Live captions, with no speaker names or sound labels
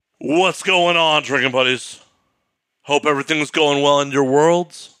What's going on, drinking buddies? Hope everything's going well in your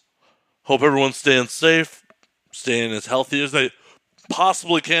worlds. Hope everyone's staying safe, staying as healthy as they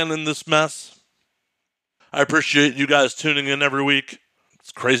possibly can in this mess. I appreciate you guys tuning in every week.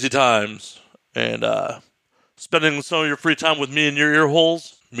 It's crazy times. And spending some of your free time with me in your ear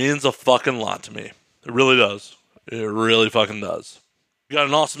holes means a fucking lot to me. It really does. It really fucking does. We got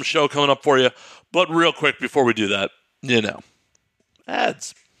an awesome show coming up for you. But real quick before we do that,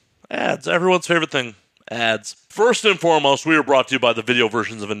 ads. Ads, everyone's favorite thing. Ads. First and foremost, we are brought to you by the video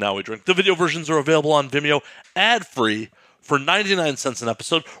versions of And Now We Drink. The video versions are available on Vimeo ad-free for 99 cents an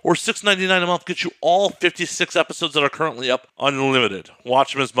episode, or $6.99 a month gets you all 56 episodes that are currently up unlimited.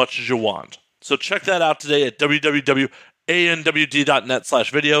 Watch them as much as you want. So check that out today at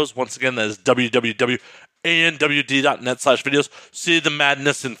www.anwd.net/videos. Once again, that is www.anwd.net/videos. See the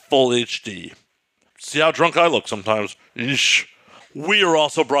madness in full HD. See how drunk I look sometimes. Eesh. We are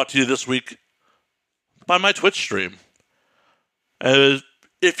also brought to you this week by my Twitch stream.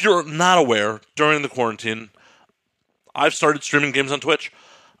 If you're not aware, during the quarantine, I've started streaming games on Twitch.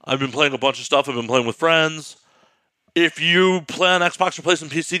 I've been playing a bunch of stuff. I've been playing with friends. If you play on Xbox or play some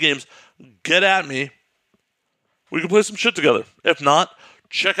PC games, get at me. We can play some shit together. If not,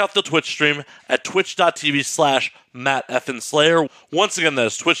 check out the Twitch stream at twitch.tv/MattFNSlayer. Once again, that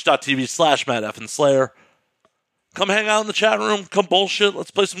is twitch.tv/MattFNSlayer. Come hang out in the chat room. Come bullshit.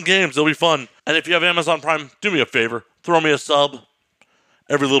 Let's play some games. It'll be fun. And if you have Amazon Prime, do me a favor. Throw me a sub.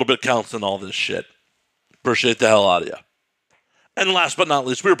 Every little bit counts in all this shit. Appreciate the hell out of you. And last but not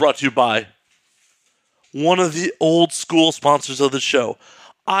least, we're brought to you by one of the old school sponsors of the show.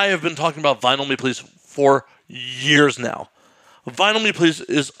 I have been talking about Vinyl Me Please for years now. Vinyl Me Please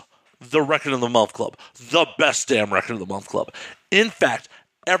is the Record of the Month Club. The best damn Record of the Month Club. In fact,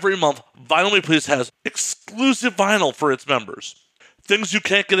 every month, Vinyl Me Please has exclusive vinyl for its members. Things you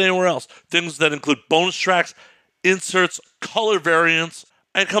can't get anywhere else. Things that include bonus tracks, inserts, color variants,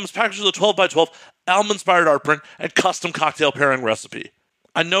 and comes packaged with a 12x12 album-inspired art print and custom cocktail pairing recipe.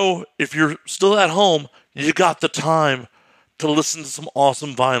 I know if you're still at home, you got the time to listen to some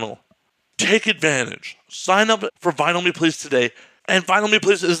awesome vinyl. Take advantage. Sign up for Vinyl Me Please today. And Vinyl Me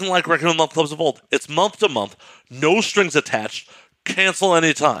Please isn't like Record of the Month Clubs of old. It's month to month, no strings attached. Cancel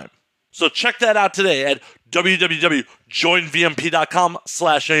anytime. So check that out today at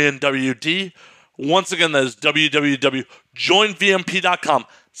www.joinvmp.com/ANWD. Once again, that is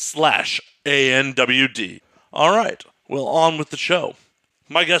www.joinvmp.com/ANWD. All right, well, on with the show.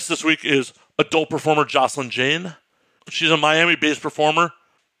 My guest this week is adult performer Jocelyn Jane. She's a Miami-based performer.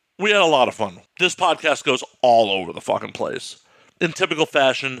 We had a lot of fun. This podcast goes all over the fucking place. In typical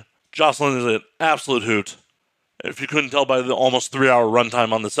fashion, Jocelyn is an absolute hoot. If you couldn't tell by the almost 3-hour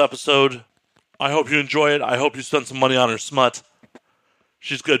runtime on this episode, I hope you enjoy it. I hope you spend some money on her smut.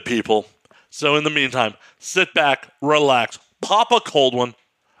 She's good people. So in the meantime, sit back, relax, pop a cold one,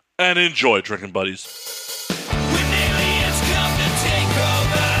 and enjoy, drinking buddies.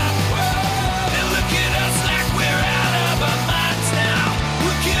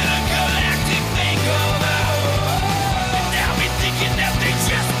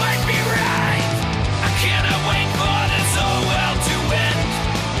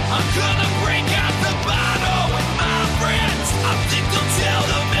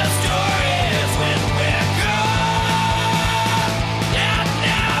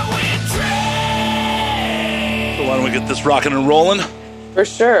 Why don't we get this rocking and rolling? For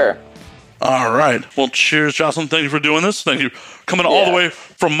sure. All right. Well, cheers, Jocelyn. Thank you for doing this. Thank you for coming all the way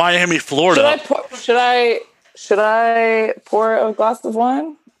from Miami, Florida. Should I pour a glass of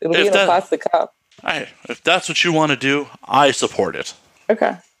wine? It'll be in a plastic cup. Hey, if that's what you want to do, I support it.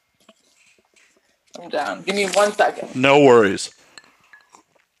 Okay. I'm down. Give me 1 second. No worries.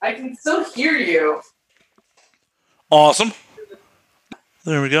 I can still hear you. Awesome.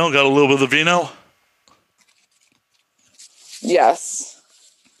 There we go. Got a little bit of the vino. Yes.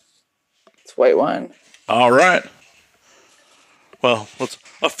 It's white wine. All right. Well, let's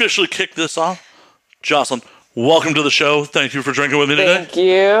officially kick this off. Jocelyn, welcome to the show. Thank you for drinking with me today. Thank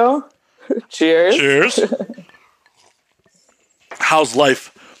you. Cheers. Cheers. How's life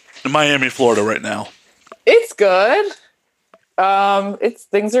in Miami, Florida right now? It's good.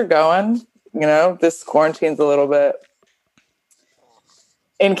 Things are going. You know, this quarantine's a little bit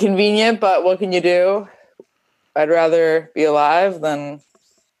inconvenient, but what can you do? I'd rather be alive than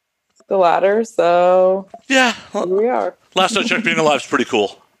the latter, so yeah, here we are. Last I checked, being alive is pretty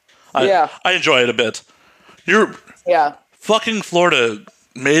cool. I enjoy it a bit. Fucking Florida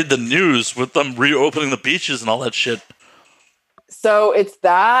made the news with them reopening the beaches and all that shit. So it's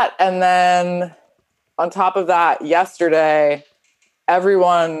that, and then on top of that, yesterday,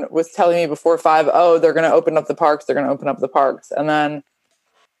 everyone was telling me before 5, oh, they're going to open up the parks. They're going to open up the parks. And then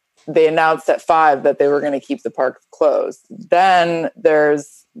they announced at 5 that they were going to keep the parks closed. Then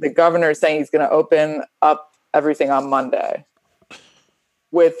there's the governor saying he's going to open up everything on Monday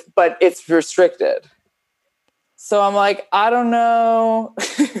but it's restricted. So I'm like, I don't know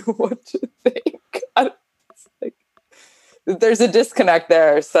what to think. There's a disconnect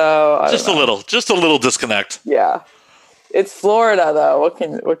there. So just a little disconnect. Yeah. It's Florida though. What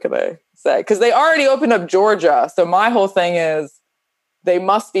can I say? Because they already opened up Georgia. So my whole thing is they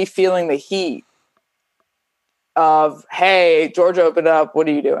must be feeling the heat of, hey, Georgia opened up. What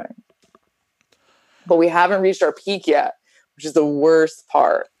are you doing? But we haven't reached our peak yet, which is the worst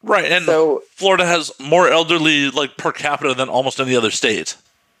part. Right. And so Florida has more elderly like per capita than almost any other state.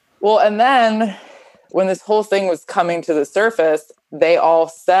 Well, and then when this whole thing was coming to the surface, they all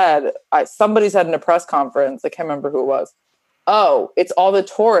said, somebody said in a press conference, I can't remember who it was, oh, it's all the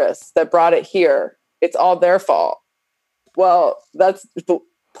tourists that brought it here. It's all their fault. Well,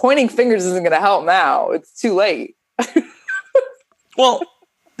 pointing fingers isn't going to help now. It's too late. Well,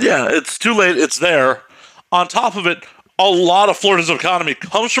 yeah, it's too late. It's there. On top of it, a lot of Florida's economy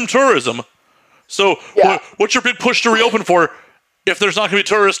comes from tourism. So what's your big push to reopen for if there's not going to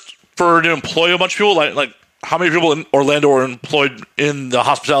be tourists for to employ a bunch of people? Like how many people in Orlando are employed in the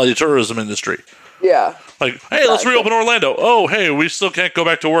hospitality tourism industry? Yeah. Like, hey, let's reopen Orlando. Oh, hey, we still can't go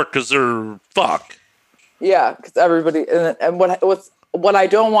back to work because they're fuck. Yeah, because everybody and what I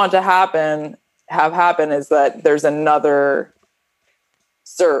don't want to happen is that there's another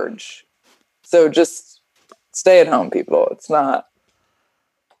surge. So just stay at home, people. It's not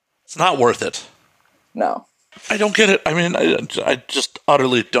worth it. No. I don't get it. I mean, I just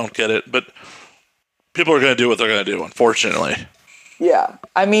utterly don't get it. But people are going to do what they're going to do, unfortunately. Yeah.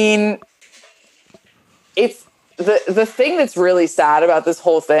 I mean, it's the thing that's really sad about this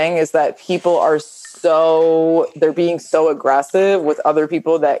whole thing is that people are they're being so aggressive with other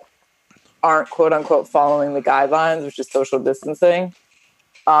people that aren't quote unquote following the guidelines, which is social distancing.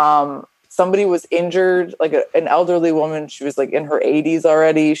 Somebody was injured, like an elderly woman. She was like in her 80s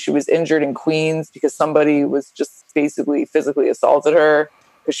already. She was injured in Queens because somebody was just basically physically assaulted her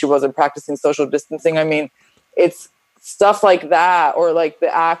because she wasn't practicing social distancing. I mean, it's stuff like that, or like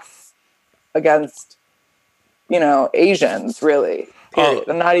the acts against, Asians, really. Period.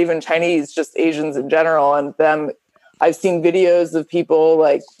 And not even Chinese, just Asians in general. And I've seen videos of people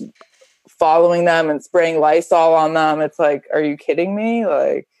like following them and spraying Lysol on them. It's like, are you kidding me?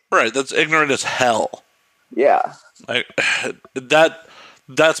 Like, right. That's ignorant as hell. Yeah. Like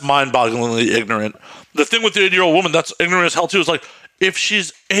that's mind-bogglingly ignorant. The thing with the 80-year-old woman, that's ignorant as hell too, is like, if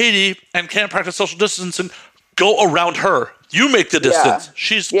she's 80 and can't practice social distancing, go around her. You make the distance. Yeah.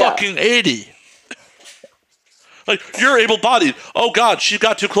 She's fucking 80. Like, you're able-bodied. Oh, God, she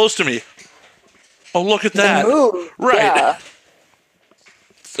got too close to me. Oh, look at that. Move. Right. Yeah.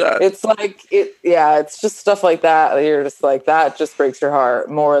 It's like, it's just stuff like that. You're just like, that just breaks your heart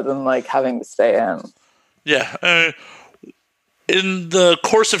more than, like, having to stay in. Yeah. In the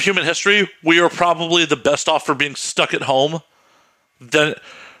course of human history, we are probably the best off for being stuck at home. Think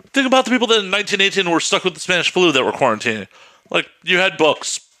about the people that in 1918 were stuck with the Spanish flu that were quarantining. Like, you had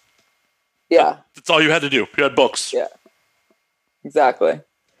books. Yeah. That's all you had to do. You had books. Yeah. Exactly.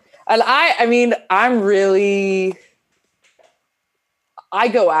 And I mean, I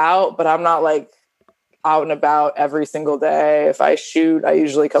go out, but I'm not like out and about every single day. If I shoot, I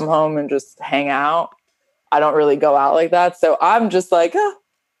usually come home and just hang out. I don't really go out like that. So I'm just like,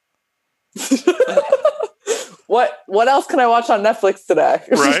 what else can I watch on Netflix today?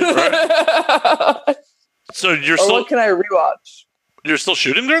 Right. So what can I rewatch? You're still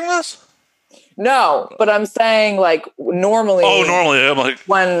shooting during this? No, but I'm saying like normally. Oh, normally. I'm like,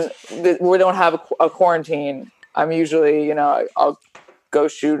 when we don't have a quarantine, I'm usually, I'll go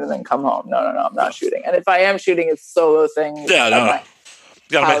shoot and then come home. No, I'm not shooting. And if I am shooting, it's solo things. Yeah, no.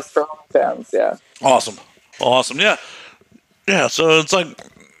 House for fans. Yeah. Awesome. Yeah. Yeah. So it's like,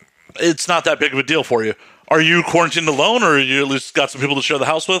 it's not that big of a deal for you. Are you quarantined alone, or you at least got some people to share the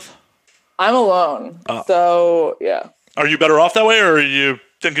house with? I'm alone. So yeah. Are you better off that way, or are you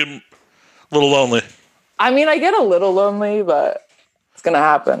thinking a little lonely? I mean, I get a little lonely, but it's going to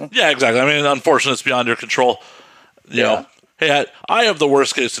happen. Yeah, exactly. I mean, unfortunately, it's beyond your control. You know, hey, I have the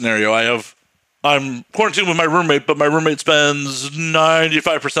worst case scenario. I'm quarantined with my roommate, but my roommate spends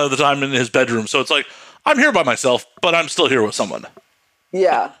 95% of the time in his bedroom. So it's like, I'm here by myself, but I'm still here with someone.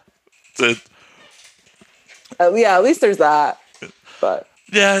 Yeah. At least there's that. But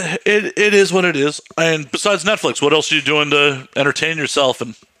yeah, it is what it is. And besides Netflix, what else are you doing to entertain yourself?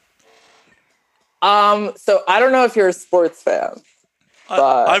 And so I don't know if you're a sports fan.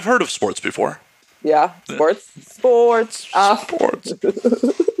 But I've heard of sports before. yeah, sports. Sports.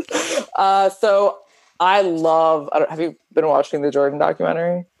 So I love. Have you been watching the Jordan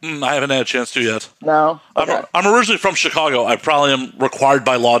documentary? I haven't had a chance to yet. No. Okay. I'm originally from Chicago. I probably am required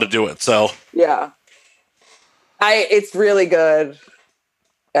by law to do it. So yeah, it's really good,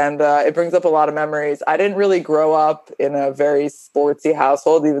 and it brings up a lot of memories. I didn't really grow up in a very sportsy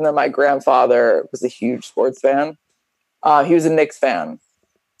household, even though my grandfather was a huge sports fan. He was a Knicks fan,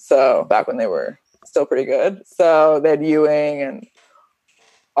 so back when they were still pretty good. So they had Ewing and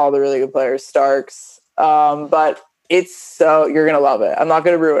all the really good players, Starks. But you're gonna love it. I'm not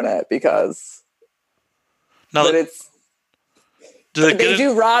gonna ruin it because they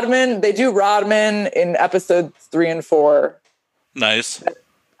do Rodman. They do Rodman in episodes 3 and 4. Nice.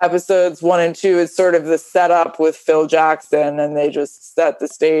 Episodes 1 and 2 is sort of the setup with Phil Jackson, and they just set the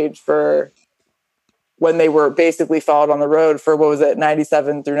stage for when they were basically followed on the road for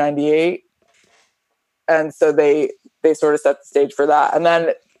 97 through 98. And so they sort of set the stage for that. And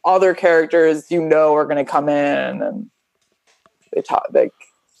then other characters, are going to come in and they talk.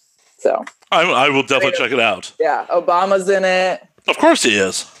 So I will definitely check it out. Yeah, Obama's in it. Of course he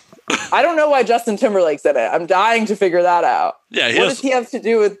is. I don't know why Justin Timberlake's in it. I'm dying to figure that out. Yeah, what does he have to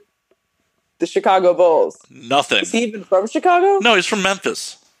do with the Chicago Bulls? Nothing. Is he even from Chicago? No, he's from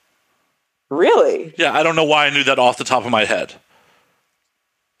Memphis. Really? Yeah, I don't know why I knew that off the top of my head.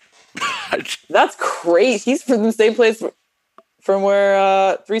 That's crazy. He's from the same place from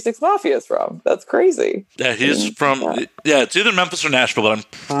where 3 6 Mafia is from. That's crazy. Yeah, he's from... Yeah, it's either Memphis or Nashville, but I'm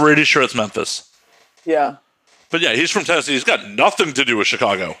pretty sure it's Memphis. Yeah. But yeah, he's from Tennessee. He's got nothing to do with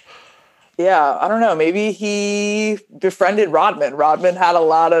Chicago. Yeah, I don't know. Maybe he befriended Rodman. Rodman had a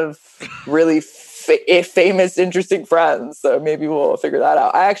lot of really famous, interesting friends. So maybe we'll figure that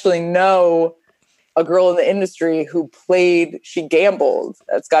out. I actually know a girl in the industry who she gambled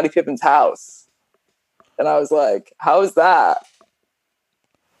at Scottie Pippen's house. And I was like, how is that?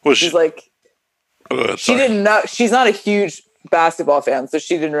 She's like, she didn't know. She's not a huge basketball fan, so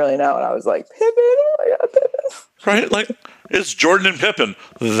she didn't really know. And I was like, Pippen, oh my God, Pippen. Right? Like, it's Jordan and Pippen.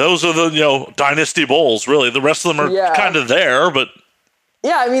 Those are the, dynasty Bulls, really. The rest of them are kind of there, but...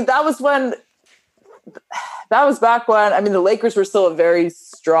 Yeah, I mean, that was back when, the Lakers were still a very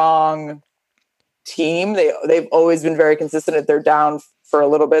strong team. They've always been very consistent. They're down for a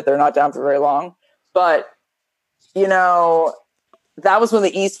little bit. They're not down for very long. But, that was when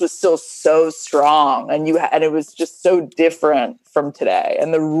the East was still so strong and it was just so different from today.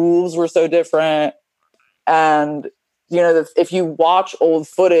 And the rules were so different. And, if you watch old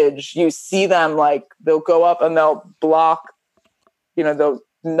footage, you see them they'll go up and they'll block, they'll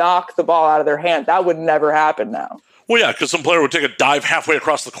knock the ball out of their hand. That would never happen now. Well, yeah, because some player would take a dive halfway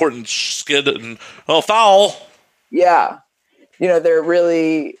across the court and skid it and, foul. Yeah.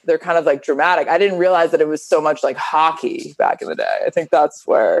 They're kind of dramatic. I didn't realize that it was so much like hockey back in the day. I think that's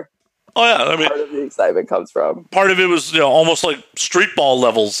where part of the excitement comes from. Part of it was, almost like street ball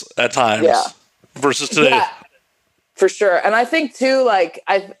levels at times versus today. Yeah, for sure. And I think too,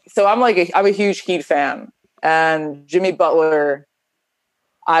 I'm a huge Heat fan, and Jimmy Butler,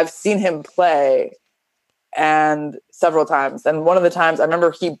 I've seen him play and several times. And one of the times I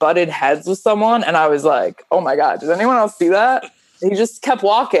remember he butted heads with someone and I was like, oh my God, does anyone else see that? He just kept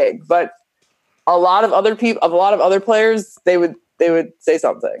walking. But a lot of other players, they would say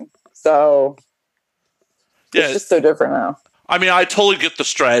something. So it's just so different now. I totally get the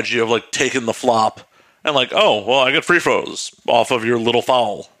strategy of taking the flop and I get free throws off of your little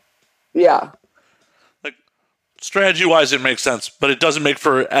foul. Yeah. Strategy wise, it makes sense, but it doesn't make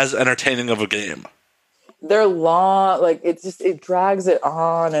for as entertaining of a game. They're long, it drags it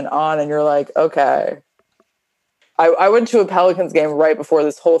on, and you're like, okay. I went to a Pelicans game right before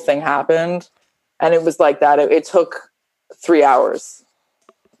this whole thing happened, and it was like that. It took 3 hours,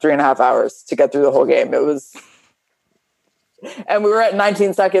 3.5 hours to get through the whole game. It was, and we were at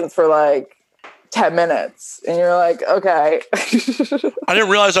 19 seconds for 10 minutes, and you're like, okay. I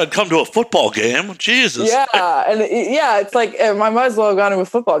didn't realize I'd come to a football game. Jesus. Yeah, and it's I might as well have gone to a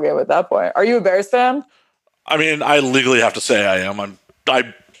football game at that point. Are you a Bears fan? I legally have to say I am.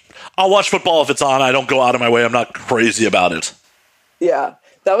 I'll watch football if it's on. I don't go out of my way. I'm not crazy about it. Yeah,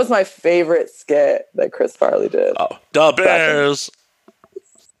 that was my favorite skit that Chris Farley did. Oh, the Bears.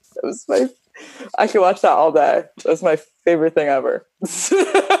 That was I could watch that all day. That's my favorite thing ever.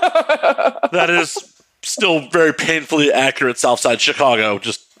 That is still very painfully accurate Southside Chicago.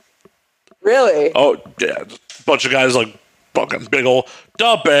 Just really? Oh yeah, a bunch of guys fucking big old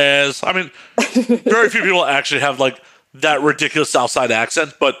the Bears. Very few people actually have that ridiculous Southside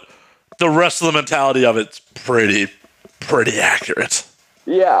accent, but the rest of the mentality of it's pretty accurate.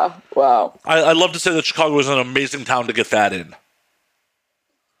 Yeah. Wow. I'd love to say that Chicago is an amazing town to get fat in.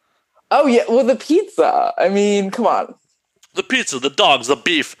 Oh yeah. Well, the pizza. I mean, come on. The pizza, the dogs, the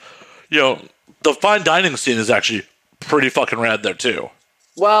beef. The fine dining scene is actually pretty fucking rad there too.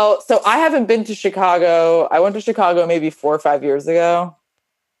 Well, so I haven't been to Chicago. I went to Chicago maybe 4 or 5 years ago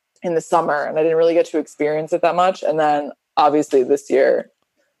in the summer, and I didn't really get to experience it that much. And then obviously this year,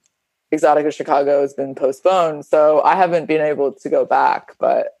 Exotica Chicago has been postponed, so I haven't been able to go back.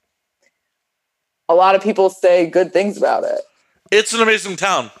 But a lot of people say good things about it. It's an amazing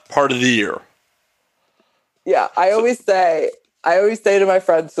town part of the year. Yeah, I always say to my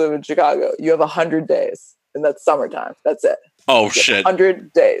friends who live in Chicago, you have 100 days, and that's summertime. That's it. Oh, shit.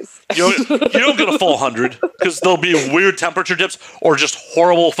 100 days. You don't get a full 100 because there'll be weird temperature dips or just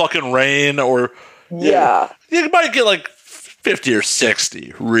horrible fucking rain or... Yeah. You might get like 50 or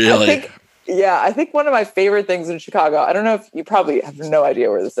 60, really. I think one of my favorite things in Chicago, I don't know if you probably have no idea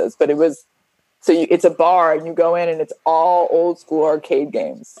where this is, but it's a bar and you go in and it's all old school arcade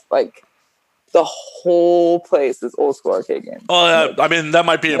games. Like the whole place is old school arcade games. Oh, I mean, that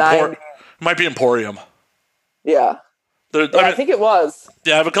might be Emporium. Yeah. I think it was.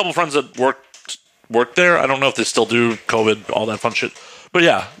 Yeah, I have a couple friends that work there. I don't know if they still do COVID, all that fun shit. But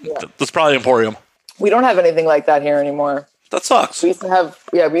yeah. That's probably Emporium. We don't have anything like that here anymore. That sucks. We used to have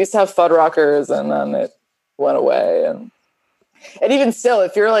Fuddruckers, and then it went away. And even still,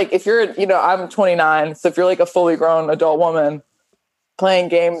 if you're, I'm 29, so if you're like a fully grown adult woman playing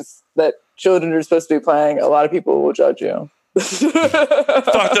games that children are supposed to be playing, a lot of people will judge you.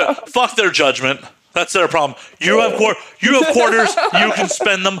 Fuck their judgment. That's their problem. You have quarters. You can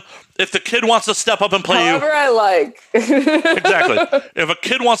spend them. If the kid wants to step up and play However I like. Exactly. If a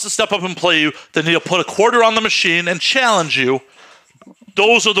kid wants to step up and play you, then he'll put a quarter on the machine and challenge you.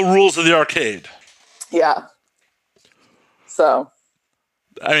 Those are the rules of the arcade. Yeah. So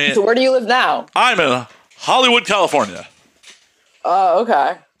where do you live now? I'm in Hollywood, California. Oh,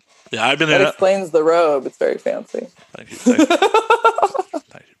 okay. Yeah, I've been that explains the robe. It's very fancy. Thank you.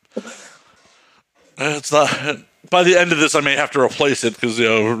 Thank you. It's not. By the end of this, I may have to replace it because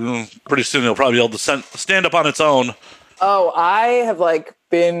pretty soon it'll probably be able to stand up on its own. Oh, I have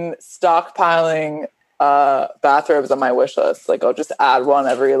been stockpiling bathrobes on my wish list. I'll just add one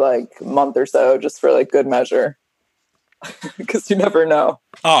every month or so, just for good measure, because you never know.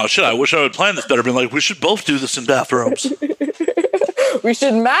 Oh shit! I wish I would plan this better. Been we should both do this in bathrobes. We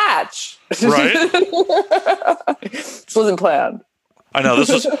should match. Right? This wasn't planned. I know this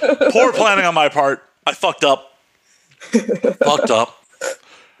was poor planning on my part. I fucked up.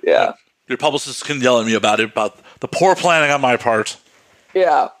 Yeah. Your publicist can yell at me about the poor planning on my part.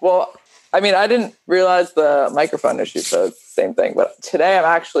 Yeah. Well, I mean, I didn't realize the microphone issue, so it's the same thing. But today I'm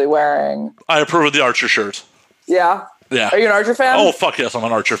actually wearing... I approve of the Archer shirt. Yeah? Yeah. Are you an Archer fan? Oh, fuck yes, I'm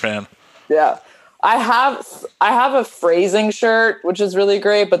an Archer fan. Yeah. I have a phrasing shirt, which is really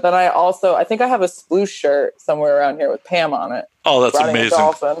great, but then I think I have a sploosh shirt somewhere around here with Pam on it. Oh, that's amazing.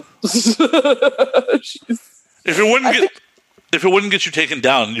 If it wouldn't get you taken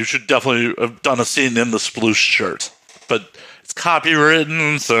down, you should definitely have done a scene in the sploosh shirt. But it's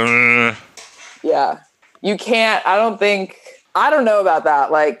copywritten, so... Yeah. You can't... I don't know about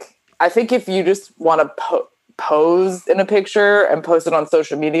that. I think if you just want to pose in a picture and post it on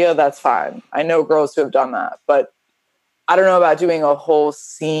social media, that's fine. I know girls who have done that, but I don't know about doing a whole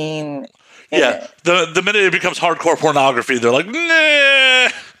scene. Yeah. The minute it becomes hardcore pornography, they're like, nah.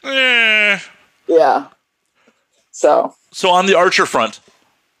 Yeah. So on the Archer front,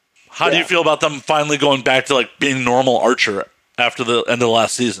 how do you feel about them finally going back to being normal Archer after the end of the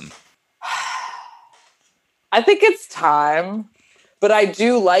last season? I think it's time, but I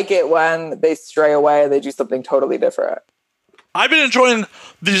do like it when they stray away. They do something totally different. I've been enjoying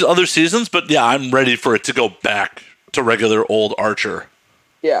these other seasons, but yeah, I'm ready for it to go back to regular old Archer.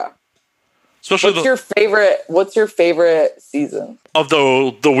 Yeah. Especially What's your favorite season? Of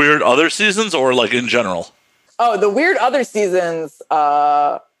the weird other seasons or in general? Oh, the weird other seasons,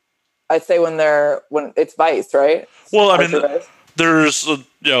 I'd say when it's Vice, right? Well, I mean, there's,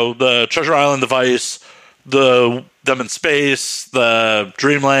 the Treasure Island, the Vice, them in space, the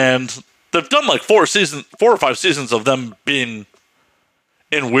Dreamland. They've done 4 or 5 seasons of them being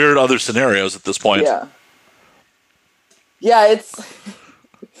in weird other scenarios at this point. Yeah. Yeah,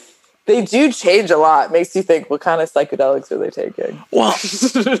 they do change a lot. Makes you think, what kind of psychedelics are they taking? Well,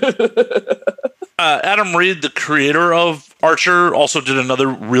 Adam Reed, the creator of Archer, also did another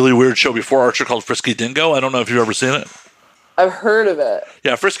really weird show before Archer called Frisky Dingo. I don't know if you've ever seen it. I've heard of it.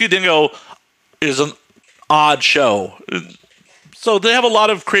 Yeah, Frisky Dingo is an odd show. So they have a lot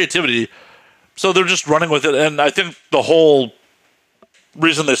of creativity. So they're just running with it. And I think the whole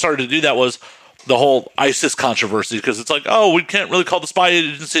reason they started to do that was the whole ISIS controversy, because it's like, oh, we can't really call the spy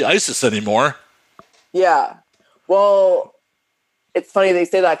agency ISIS anymore. Yeah. Well, it's funny they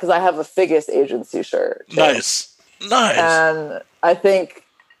say that because I have a Figgis agency shirt. Too. Nice. And I think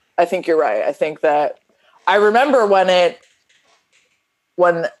you're right. I think that I remember when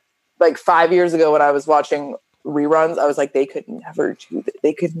like 5 years ago when I was watching reruns, I was like, they could never do that.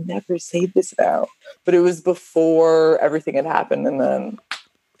 They could never say this now. But it was before everything had happened, and then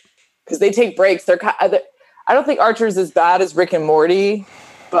because they take breaks, I don't think Archer's as bad as Rick and Morty,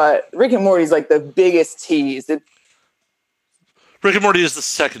 but Rick and Morty's like the biggest tease. Rick and Morty is the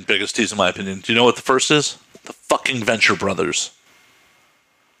second biggest tease in my opinion. Do you know what the first is? The fucking Venture Brothers.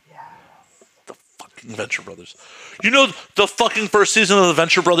 Yeah. The fucking Venture Brothers. You know the fucking first season of the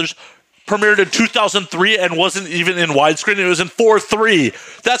Venture Brothers premiered in 2003 and wasn't even in widescreen. It was in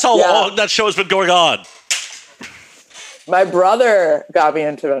 4:3. That's how long that show has been going on. My brother got me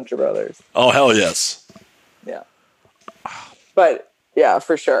into Venture Brothers. Oh, hell yes. Yeah. But, yeah,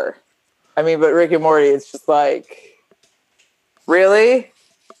 for sure. I mean, but Rick and Morty, it's just like, really?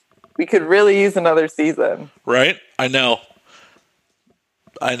 We could really use another season. Right? I know.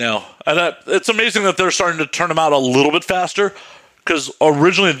 And it's amazing that they're starting to turn them out a little bit faster, because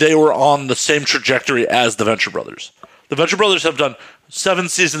originally they were on the same trajectory as the Venture Brothers. The Venture Brothers have done 7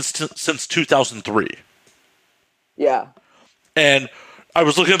 seasons since 2003. Yeah. And I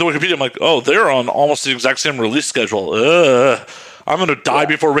was looking at the Wikipedia, I'm like, oh, they're on almost the exact same release schedule. I'm going to die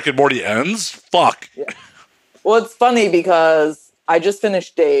before Rick and Morty ends? Fuck. Yeah. Well, it's funny because I just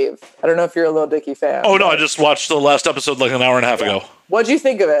finished Dave. I don't know if you're a Lil Dicky fan. Oh, no, I just watched the last episode like an hour and a half ago. What'd you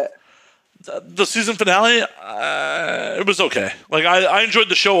think of it? The season finale, it was okay. Like, I enjoyed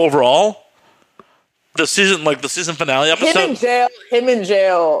the show overall. The season finale episode. Him in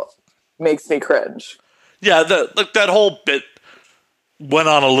jail makes me cringe. Yeah, that whole bit went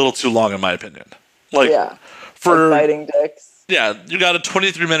on a little too long, in my opinion. Like, for like biting dicks. Yeah, you got a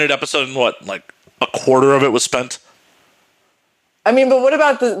 23-minute episode, and what, like a quarter of it was spent? I mean, but what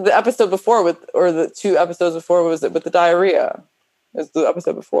about the episode before or the 2 episodes before? Was it with the diarrhea? It was the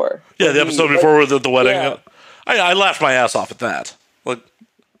episode before. Yeah, the episode before with the wedding. Yeah. I laughed my ass off at that. Like,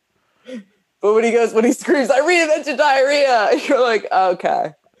 but when he screams, "I reinvented diarrhea," you're like,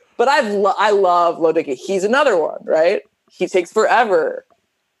 okay. But I love Lil Dicky. He's another one, right? He takes forever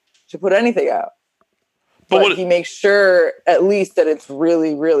to put anything out. But he makes sure at least that it's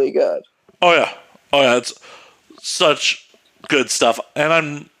really, really good. Oh yeah. It's such good stuff.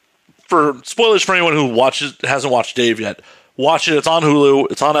 And for spoilers for anyone who hasn't watched Dave yet, watch it. It's on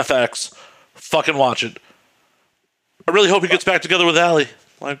Hulu. It's on FX. Fucking watch it. I really hope he gets back together with Allie.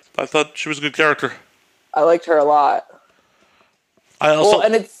 I thought she was a good character. I liked her a lot.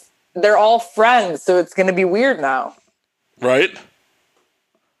 And they're all friends, so it's going to be weird now. Right?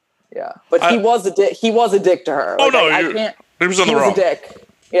 Yeah. But he was a dick. He was a dick to her. Oh, like, no. He was on the wrong. He was a dick.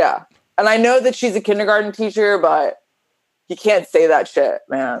 Yeah. And I know that she's a kindergarten teacher, but you can't say that shit,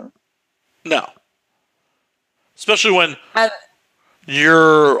 man. No. Especially when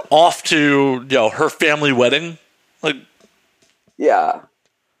you're off to, her family wedding. Like, yeah.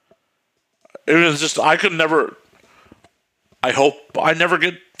 It was just, I hope I never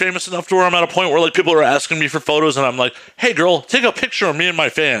get famous enough to where I'm at a point where like people are asking me for photos and I'm like, hey girl, take a picture of me and my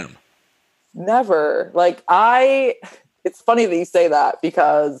fam. Never. Like it's funny that you say that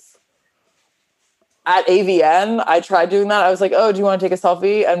because at AVN, I tried doing that. I was like, oh, do you want to take a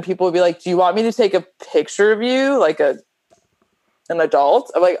selfie? And people would be like, do you want me to take a picture of you? Like an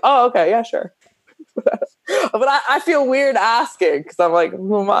adult? I'm like, oh, okay. Yeah, sure. But I feel weird asking because I'm like,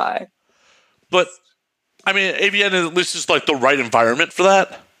 who am I? But I mean, AVN at least is like the right environment for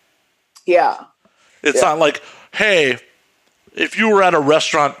that. Yeah. It's not like, hey, if you were at a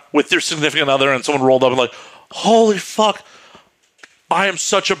restaurant with your significant other and someone rolled up and like, holy fuck, I am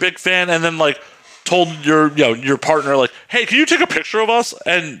such a big fan, and then like told your partner like, hey, can you take a picture of us?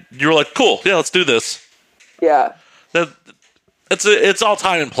 And you're like, cool, yeah, let's do this. Yeah. It's all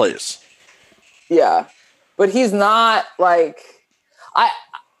time and place. Yeah. But he's not like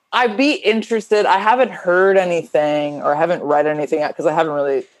I'd be interested. I haven't heard anything or haven't read anything yet because I haven't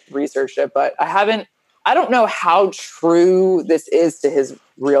really researched it, but I don't know how true this is to his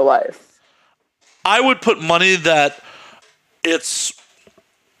real life. I would put money that it's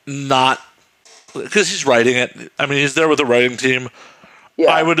not, because he's writing it. I mean, he's there with the writing team.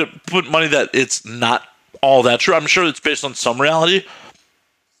 Yeah. I would put money that it's not all that true. I'm sure it's based on some reality,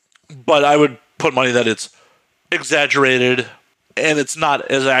 but I would put money that it's exaggerated and it's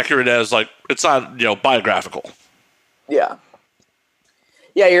not as accurate as like, it's not, biographical. Yeah.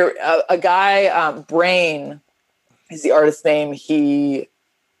 Yeah. You're a guy, Brain, is the artist's name. He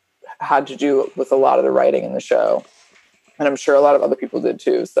had to do with a lot of the writing in the show, and I'm sure a lot of other people did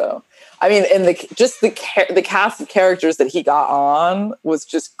too. So, I mean, and the cast of characters that he got on was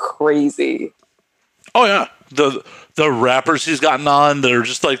just crazy. Oh yeah, the rappers he's gotten on, they're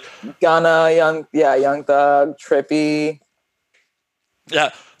just like Gunna, Young Thug, Trippy. Yeah,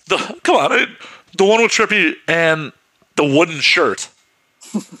 come on, the one with Trippy and the wooden shirt.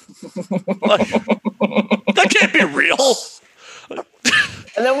 Like, that can't be real.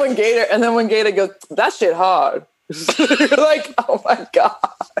 And then when Gator goes, that shit hard. You're like, oh my god,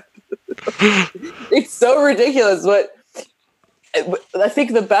 it's so ridiculous. But I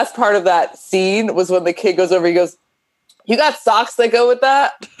think the best part of that scene was when the kid goes over. He goes, "You got socks that go with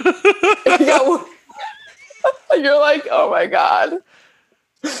that?" You're like, oh my god.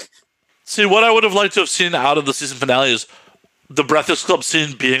 See, what I would have liked to have seen out of the season finale is the Breakfast Club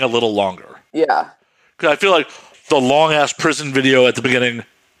scene being a little longer. Yeah. Because I feel like the long-ass prison video at the beginning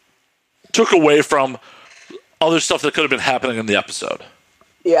took away from other stuff that could have been happening in the episode.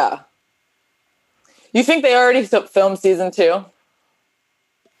 Yeah. You think they already filmed season 2?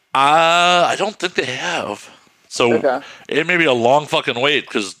 I don't think they have. So okay. It may be a long fucking wait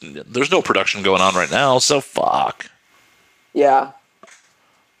because there's no production going on right now, so fuck. Yeah.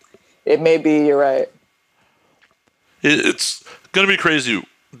 It may be, you're right. It's going to be crazy.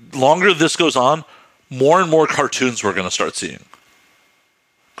 Longer this goes on, more and more cartoons we're going to start seeing.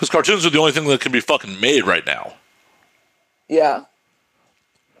 Because cartoons are the only thing that can be fucking made right now. Yeah.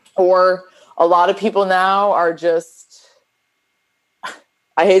 Or a lot of people now are just,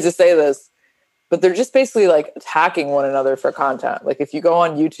 I hate to say this, but they're just basically like attacking one another for content. Like if you go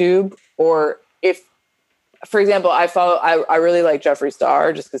on YouTube, or if, for example, I really like Jeffree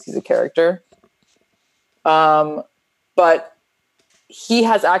Star just because he's a character. But he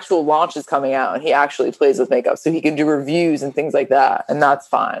has actual launches coming out and he actually plays with makeup, so he can do reviews and things like that. And that's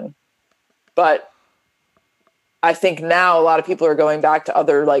fine. But I think now a lot of people are going back to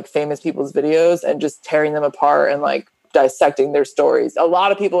other like famous people's videos and just tearing them apart and like dissecting their stories. A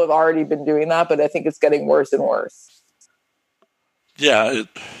lot of people have already been doing that, but I think it's getting worse and worse. Yeah.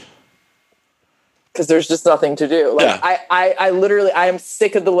 Because there's just nothing to do. Like yeah. I am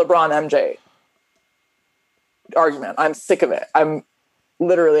sick of the LeBron MJ argument. I'm sick of it. I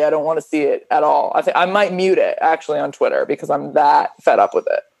don't want to see it at all. I think I might mute it actually on Twitter because I'm that fed up with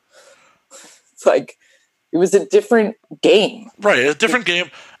it. It's like, it was a different game. Right, a different game.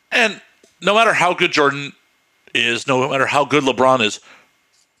 And no matter how good Jordan is, no matter how good LeBron is,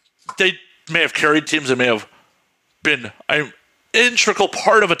 they may have carried teams, they may have been an integral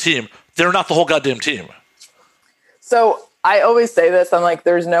part of a team. They're not the whole goddamn team. So I always say this, I'm like,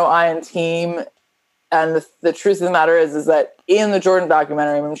 there's no I in team. And the truth of the matter is that in the Jordan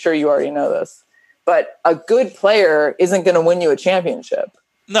documentary, I'm sure you already know this, but a good player isn't going to win you a championship.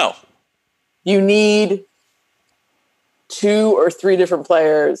 No. You need 2 or 3 different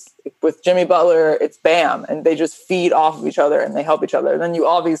players. With Jimmy Butler, it's Bam, and they just feed off of each other and they help each other. And then you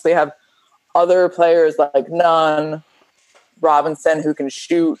obviously have other players like Nunn, Robinson, who can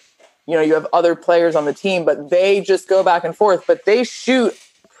shoot. You know, you have other players on the team, but they just go back and forth, but they shoot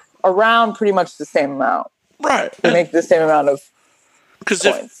around pretty much the same amount. Right. They make the same amount of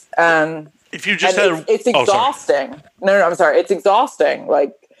points. And if you just it's exhausting. No, I'm sorry. It's exhausting.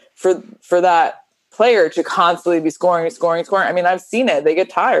 Like for that player to constantly be scoring. I mean, I've seen it. They get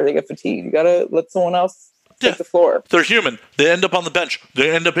tired. They get fatigued. You got to let someone else take the floor. They're human. They end up on the bench.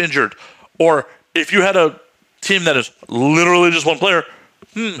 They end up injured. Or if you had a team that is literally just one player,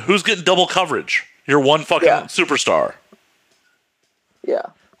 who's getting double coverage? You're one fucking superstar. Yeah.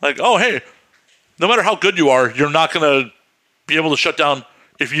 Like, oh, hey, no matter how good you are, you're not going to be able to shut down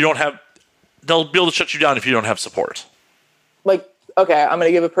if you don't have... They'll be able to shut you down if you don't have support. Like, okay, I'm going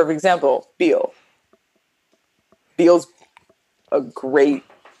to give a perfect example. Beal. Beal's a great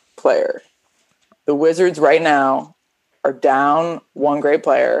player. The Wizards right now are down one great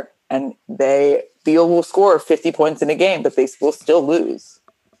player, and Beal will score 50 points in a game, but they will still lose.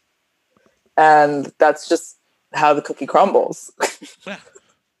 And that's just how the cookie crumbles. Yeah.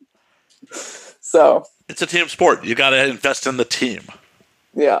 So it's a team sport. You got to invest in the team.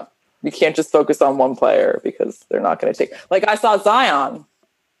 Yeah. You can't just focus on one player because they're not going to take... Like, I saw Zion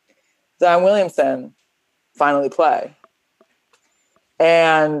Williamson finally play.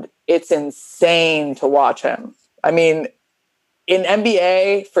 And it's insane to watch him. I mean, in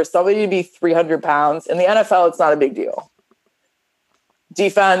NBA, for somebody to be 300 pounds, in the NFL, it's not a big deal.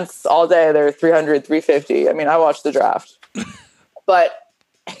 Defense, all day, they're 300, 350. I mean, I watched the draft. But...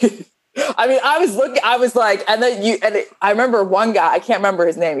 I mean, I was like, I remember one guy, I can't remember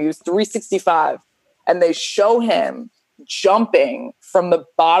his name. He was 365 and they show him jumping from the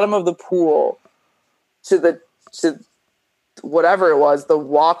bottom of the pool to whatever it was, the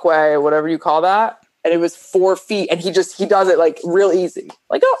walkway, whatever you call that. And it was 4 feet. And he does it like real easy.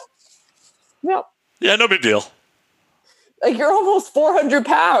 Like, oh, yeah. Yeah, no big deal. Like, you're almost 400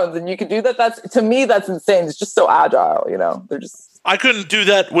 pounds and you could do that. To me, that's insane. It's just so agile, you know? I couldn't do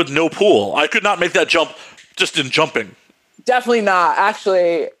that with no pool. I could not make that jump just in jumping. Definitely not.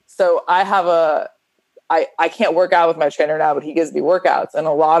 Actually, so I have I can't work out with my trainer now, but he gives me workouts. And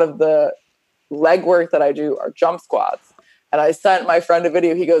a lot of the leg work that I do are jump squats. And I sent my friend a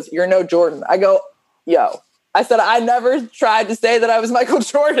video. He goes, "You're no Jordan." I go, "Yo." I said, "I never tried to say that I was Michael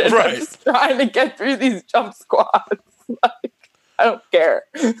Jordan. Right. I'm just trying to get through these jump squats. Like, I don't care."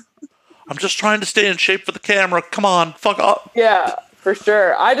 I'm just trying to stay in shape for the camera. Come on, fuck up. Yeah, for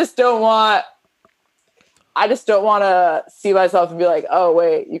sure. I just don't want to see myself and be like, "Oh,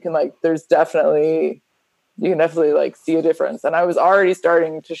 wait, you can definitely like see a difference." And I was already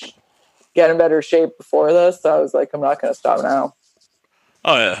starting to get in better shape before this. So I was like, I'm not going to stop now.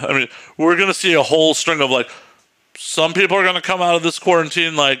 Oh, yeah. I mean, we're going to see a whole string of some people are going to come out of this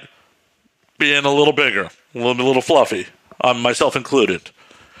quarantine being a little bigger, a little fluffy, myself included.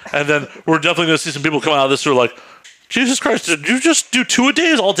 And then we're definitely going to see some people come out of this who are like, Jesus Christ, did you just do 2 a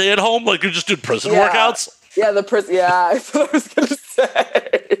days all day at home? Like you just did prison workouts? Yeah, the prison. Yeah, that's what I was going to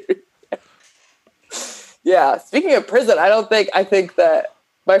say. Yeah, speaking of prison, I think that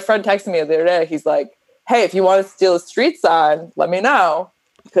my friend texted me the other day. He's like, "Hey, if you want to steal a street sign, let me know,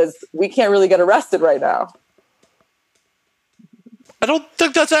 because we can't really get arrested right now." I don't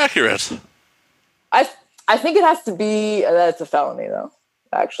think that's accurate. I think it has to be, that's a felony though,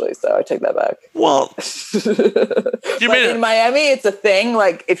 actually, so I take that back. Well, in Miami, it's a thing.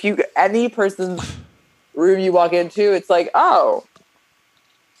 Like, if any person's room you walk into, it's like, oh,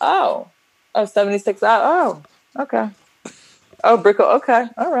 76 out. Oh, okay. Oh, Brickle. Okay.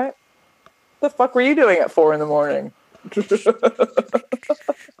 All right. The fuck were you doing at 4 a.m?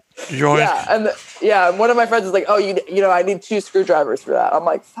 Yeah. And one of my friends is like, "Oh, you know, I need 2 screwdrivers for that." I'm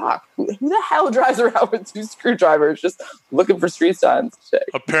like, fuck, who the hell drives around with 2 screwdrivers just looking for street signs today?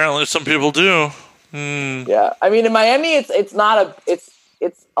 Apparently some people do. Yeah. I mean, in Miami, it's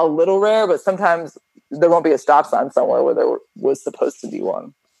a little rare, but sometimes there won't be a stop sign somewhere where there was supposed to be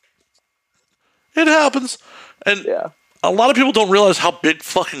one. It happens. And a lot of people don't realize how big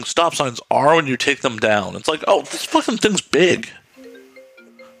fucking stop signs are when you take them down. It's like, oh, this fucking thing's big.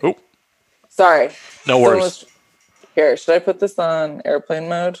 Oh. Sorry. No worries. Here, should I put this on airplane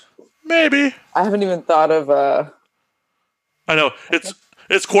mode? Maybe. I haven't even thought of... I know.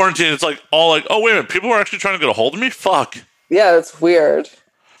 It's quarantine. It's like, all like, oh, wait a minute. People are actually trying to get a hold of me? Fuck. Yeah, that's weird.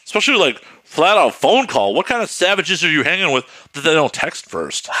 Especially, flat out phone call. What kind of savages are you hanging with that they don't text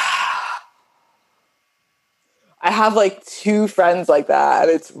first? I have 2 friends like that,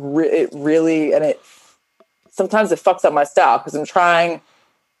 and sometimes it fucks up my style because I'm trying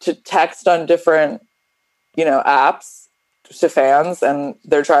to text on different, apps to fans, and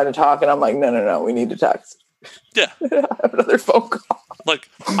they're trying to talk, and I'm like, no, we need to text. Yeah. I have another phone call.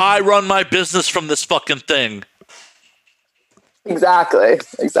 I run my business from this fucking thing. Exactly.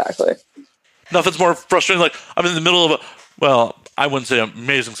 Nothing's more frustrating. I'm in the middle of I wouldn't say an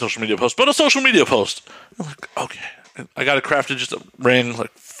amazing social media post, but a social media post. I'm like, okay, I got to craft it just a ring.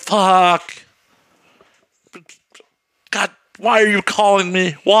 Fuck. God, why are you calling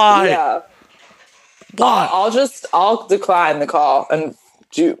me? Why? Yeah. Why? I'll decline the call and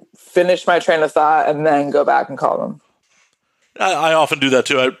finish my train of thought and then go back and call them. I often do that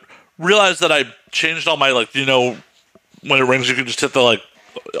too. I realized that I changed all my when it rings, you can just hit the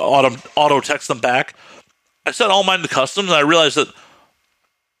auto text them back. I set all mine to custom, and I realized that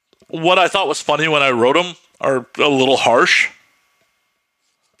what I thought was funny when I wrote them are a little harsh.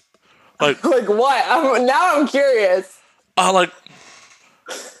 Like what? Now I'm curious. In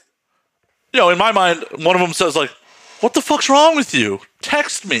my mind, one of them says "What the fuck's wrong with you?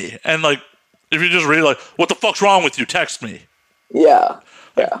 Text me." And if you just read "What the fuck's wrong with you? Text me." Yeah.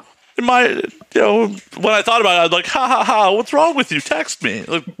 In my, when I thought about it, I was like, "Ha ha ha! What's wrong with you? Text me."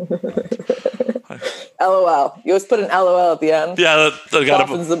 LOL. You always put an LOL at the end. Yeah, I got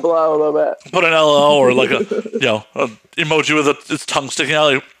softens the blow a little bit. Put an LOL or an emoji with its tongue sticking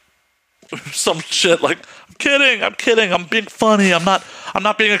out, some shit I'm kidding, I'm being funny, I'm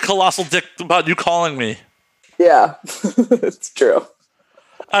not being a colossal dick about you calling me. Yeah, it's true.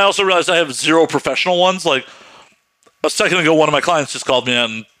 I also realized I have 0 professional ones. A second ago, one of my clients just called me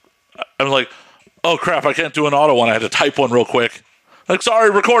and I'm like, oh crap, I can't do an auto one. I had to type one real quick.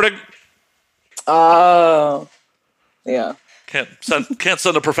 Sorry, recording. Oh, yeah. Can't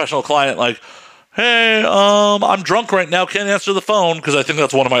send a professional client hey, I'm drunk right now, can't answer the phone, because I think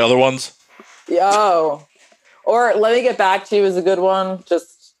that's one of my other ones. Yo. Or let me get back to you is a good one.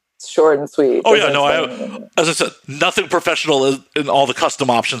 Just short and sweet. Oh, yeah, no, as I said, nothing professional is in all the custom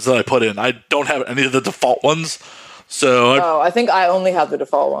options that I put in. I don't have any of the default ones. So I think I only have the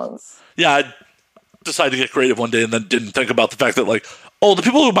default ones. Yeah, I decided to get creative one day and then didn't think about the fact that, like, oh, the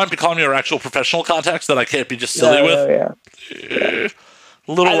people who might be calling me are actual professional contacts that I can't be just silly with. Yeah.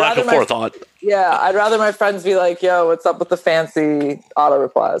 Little lack of forethought. Yeah, I'd rather my friends be like, yo, what's up with the fancy auto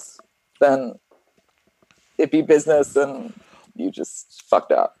replies than it be business and you just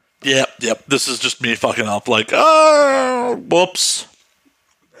fucked up. Yep. This is just me fucking up. Like, oh, whoops.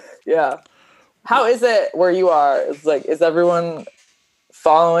 Yeah. How is it where you are? It's like, is everyone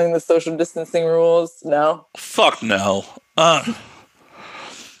following the social distancing rules? No? Fuck no. LA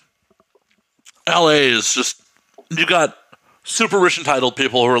is just, you got super rich entitled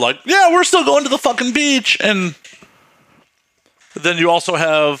people who are like, yeah, we're still going to the fucking beach. And then you also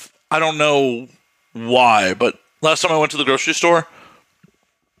have, I don't know why, but last time I went to the grocery store,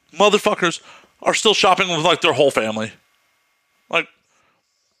 motherfuckers are still shopping with like their whole family. Like,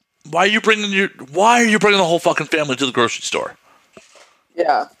 why are you bringing the whole fucking family to the grocery store?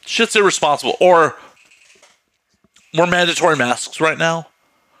 Yeah. Shit's irresponsible. Or more mandatory masks right now.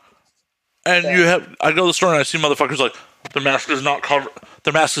 And I go to the store and I see motherfuckers like, the mask is not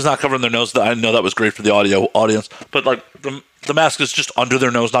covering their nose. I know that was great for the audio audience, but like the mask is just under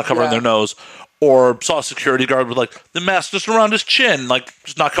their nose, not covering their nose. Or saw a security guard with like the mask just around his chin, like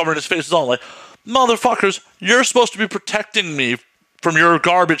just not covering his face at all. Like, motherfuckers, you're supposed to be protecting me from your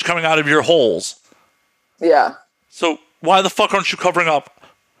garbage coming out of your holes. Yeah. So why the fuck aren't you covering up?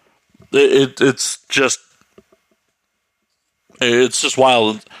 It's just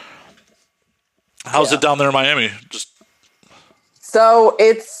wild. How's it down there in Miami? So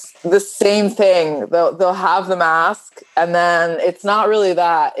it's the same thing. They'll have the mask, and then it's not really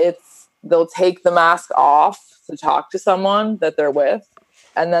that. It's they'll take the mask off to talk to someone that they're with,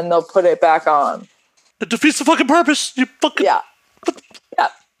 and then they'll put it back on. It defeats the fucking purpose. You fucking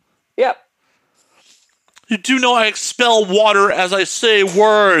Yep. You do know I expel water as I say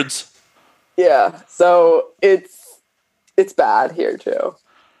words. Yeah. So it's bad here too.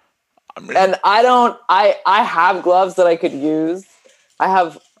 And I have gloves that I could use. I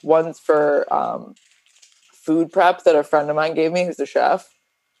have ones for food prep that a friend of mine gave me, who's a chef.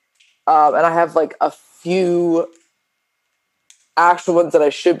 And I have like a few actual ones that I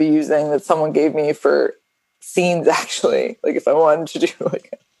should be using that someone gave me for scenes, actually. Like if I wanted to do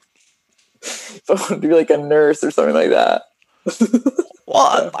like a nurse or something like that.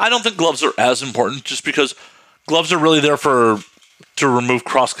 Well, I don't think gloves are as important just because gloves are really there to remove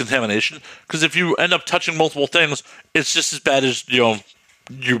cross-contamination. Because if you end up touching multiple things, it's just as bad as, you're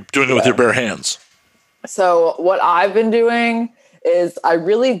doing it with your bare hands. So what I've been doing is I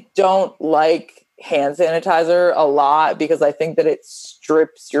really don't like hand sanitizer a lot because I think that it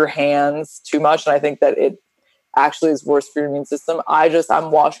strips your hands too much. And I think that it actually is worse for your immune system.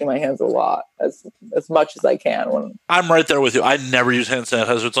 I'm washing my hands a lot, as much as I can. I'm right there with you. I never use hand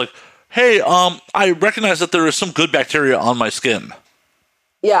sanitizer. It's like, hey, I recognize that there is some good bacteria on my skin.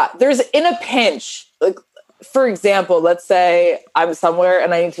 Yeah, there's in a pinch. Like, for example, let's say I'm somewhere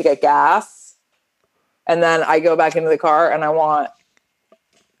and I need to get gas, and then I go back into the car and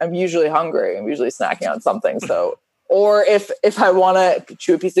I'm usually hungry. I'm usually snacking on something. So, or if I want to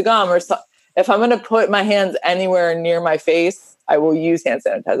chew a piece of gum or something. If I'm going to put my hands anywhere near my face, I will use hand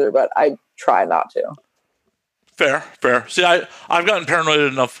sanitizer, but I try not to. Fair. See, I've gotten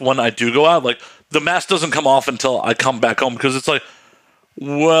paranoid enough when I do go out. Like, the mask doesn't come off until I come back home because it's like,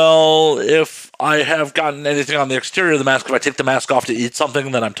 well, if I have gotten anything on the exterior of the mask, if I take the mask off to eat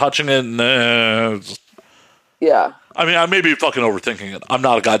something, then I'm touching it. Yeah. I mean, I may be fucking overthinking it. I'm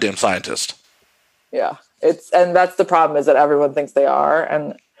not a goddamn scientist. Yeah. And that's the problem is that everyone thinks they are,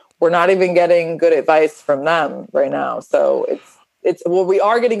 and we're not even getting good advice from them right now. So we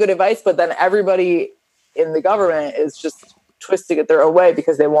are getting good advice, but then everybody in the government is just twisting it their own way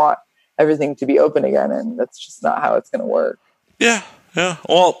because they want everything to be open again. And that's just not how it's going to work. Yeah.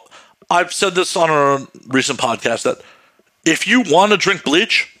 Well, I've said this on a recent podcast that if you want to drink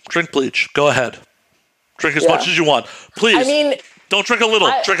bleach, go ahead. Drink as much as you want. Please. I mean, don't drink a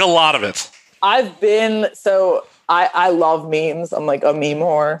little, drink a lot of it. I love memes. I'm like a meme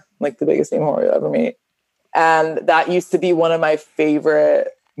whore, like the biggest meme whore you'll ever meet. And that used to be one of my favorite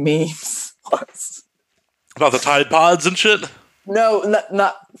memes. About the Tide Pods and shit? No,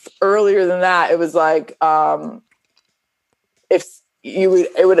 not earlier than that. It was like,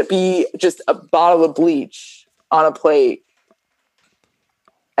 it would be just a bottle of bleach on a plate.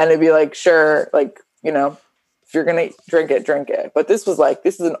 And it'd be like, sure, like, you know, if you're going to drink it. But this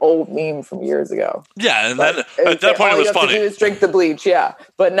is an old meme from years ago. Yeah, and Like, then at that point it was all you have funny. to do is drink the bleach, yeah.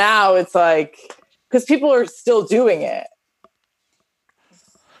 But now it's like, because people are still doing it.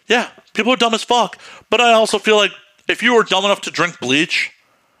 Yeah, people are dumb as fuck. But I also feel like if you were dumb enough to drink bleach,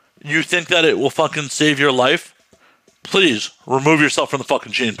 you think that it will fucking save your life, please remove yourself from the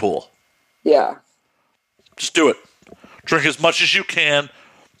fucking gene pool. Yeah. Just do it. Drink as much as you can.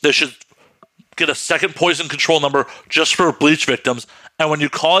 They should get a second poison control number just for bleach victims. And when you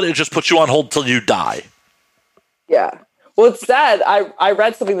call it, it just puts you on hold till you die. Yeah. Well, it said, I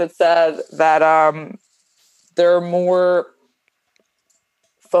read something that said that there are more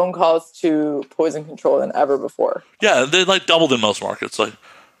phone calls to poison control than ever before. Yeah, they like doubled in most markets. Like,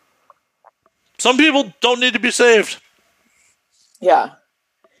 some people don't need to be saved. Yeah.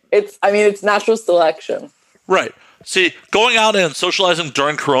 It's natural selection. Right. See, going out and socializing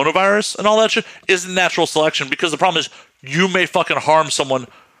during coronavirus and all that shit isn't natural selection, because the problem is you may fucking harm someone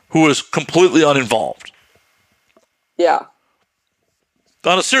who is completely uninvolved. Yeah.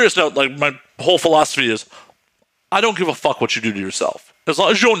 On a serious note, like, my whole philosophy is I don't give a fuck what you do to yourself. As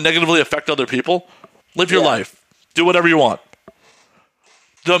long as you don't negatively affect other people, live your life. Do whatever you want.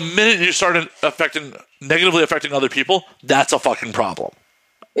 The minute you start negatively affecting other people, that's a fucking problem.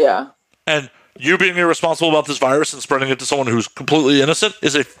 Yeah. And you being irresponsible about this virus and spreading it to someone who's completely innocent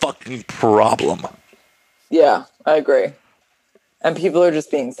is a fucking problem. Yeah, I agree. And people are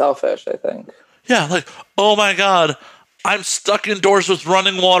just being selfish, I think. Yeah, like, oh my God, I'm stuck indoors with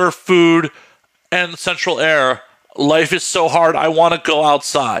running water, food, and central air. Life is so hard, I want to go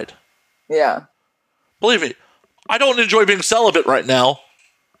outside. Yeah. Believe me, I don't enjoy being celibate right now,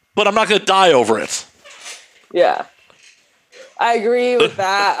 but I'm not going to die over it. Yeah. I agree with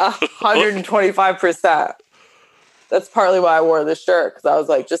that 125%. That's partly why I wore this shirt, because I was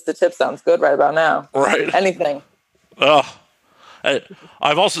like, just the tip sounds good right about now. Right. Anything.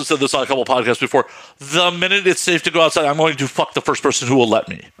 I've also said this on a couple podcasts before. The minute it's safe to go outside, I'm going to fuck the first person who will let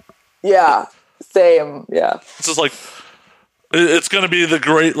me. Yeah. Same. Yeah. It's just like, it's going to be the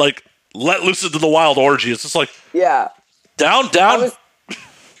great, like, let loose into the wild orgy. It's just like, yeah. Down.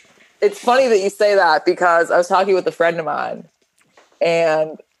 It's funny that you say that, because I was talking with a friend of mine,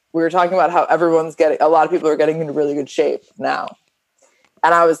 and we were talking about how a lot of people are getting into really good shape now.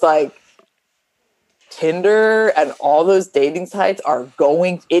 And I was like, Tinder and all those dating sites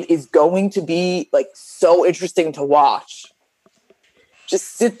it is going to be like so interesting to watch.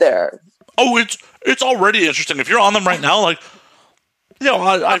 Just sit there. Oh, it's already interesting. If you're on them right now, like, you know,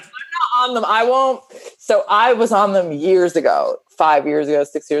 I'm not on them. I won't. So I was on them years ago, 5 years ago,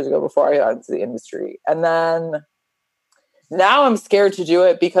 6 years ago, before I got into the industry. And then now I'm scared to do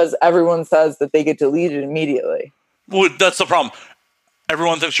it because everyone says that they get deleted immediately. Well, that's the problem.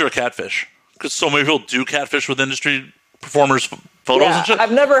 Everyone thinks you're a catfish, because so many people do catfish with industry performers' photos and shit.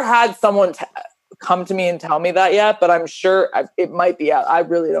 I've never had someone come to me and tell me that yet, but I'm sure it might be out. I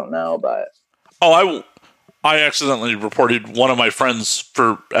really don't know, but... Oh, I accidentally reported one of my friends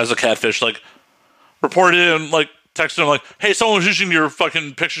as a catfish. Like, reported and, like, texted him, like, hey, someone was using your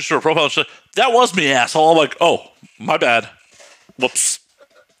fucking pictures for a profile. And she's like, that was me, asshole. I'm like, oh, my bad. Whoops.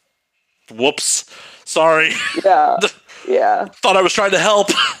 Sorry. Yeah. Yeah. Thought I was trying to help.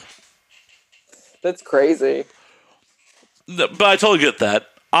 That's crazy. But I totally get that.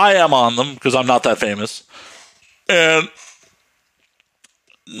 I am on them because I'm not that famous. And,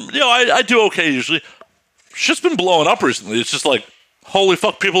 you know, I do okay usually. Shit's been blowing up recently. It's just like, holy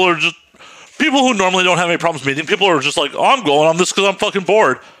fuck, people who normally don't have any problems meeting, people are just like, oh, I'm going on this because I'm fucking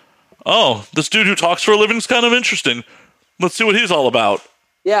bored. Oh, this dude who talks for a living is kind of interesting. Let's see what he's all about.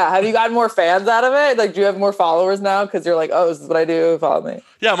 Yeah, have you gotten more fans out of it? Like, do you have more followers now? Because you're like, oh, this is what I do, follow me.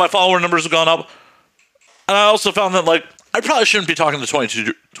 Yeah, my follower numbers have gone up. And I also found that, like, I probably shouldn't be talking to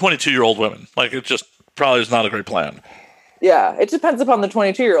 22-year-old women. Like, it just probably is not a great plan. Yeah, it depends upon the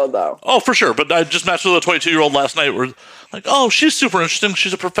 22-year-old, though. Oh, for sure. But I just matched with a 22-year-old last night. We're like, oh, she's super interesting.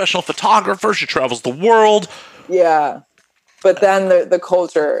 She's a professional photographer. She travels the world. Yeah. But then the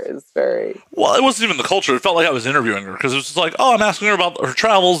culture is very... Well, it wasn't even the culture. It felt like I was interviewing her, because it was just like, oh, I'm asking her about her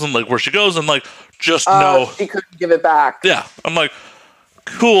travels and, like, where she goes, and, like, just no... She couldn't give it back. Yeah. I'm like,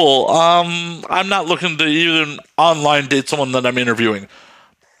 cool. I'm not looking to even online date someone that I'm interviewing.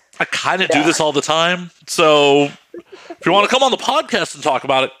 I kind of do this all the time. So if you want to come on the podcast and talk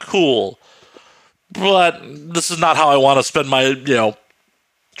about it, cool. But this is not how I want to spend my, you know,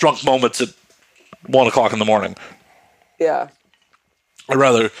 drunk moments at 1 o'clock in the morning. Yeah. I'd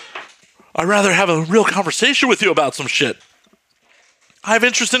rather have a real conversation with you about some shit. I have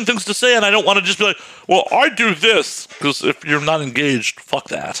interesting things to say, and I don't want to just be like, well, I do this. Because if you're not engaged, fuck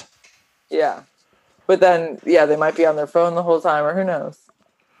that. Yeah. But then, yeah, they might be on their phone the whole time, or who knows?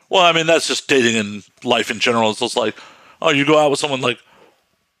 Well, I mean, that's just dating and life in general. It's just like, oh, you go out with someone like,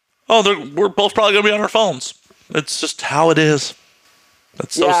 oh, we're both probably going to be on our phones. It's just how it is.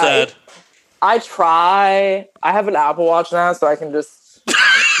 That's so sad. I try. I have an Apple Watch now, so I can just,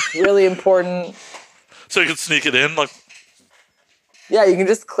 really important. So you can sneak it in? Like, yeah, you can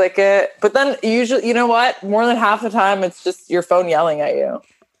just click it. But then usually, you know what? More than half the time, it's just your phone yelling at you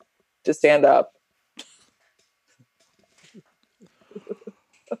to stand up.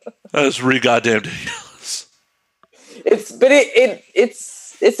 That is goddamn ridiculous. It's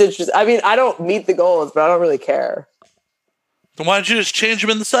interesting. I mean, I don't meet the goals, but I don't really care. Then why don't you just change them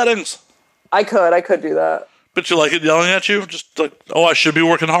in the settings? I could do that. But you like it yelling at you? Just like, oh, I should be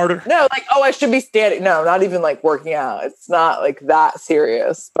working harder? No, like, oh, I should be standing. No, not even like working out. It's not like that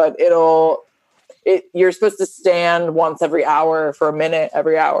serious, but you're supposed to stand once every hour for a minute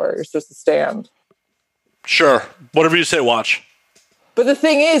every hour. You're supposed to stand. Sure. Whatever you say, watch. But the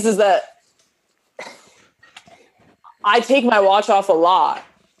thing is that I take my watch off a lot,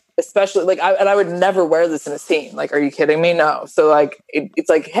 especially like, I would never wear this in a scene. Like, are you kidding me? No. So like, it's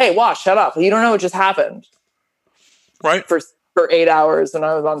like, hey, watch, shut up. You don't know what just happened. Right. For 8 hours when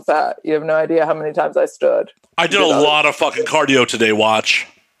I was on set. You have no idea how many times I stood. I did a lot of fucking cardio today, watch.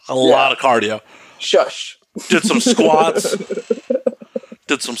 A lot of cardio. Shush. Did some squats.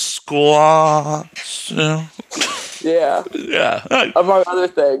 Yeah. Yeah. Among other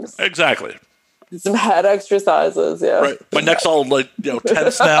things. Exactly. Some head exercises, yeah. Right. My neck's all like,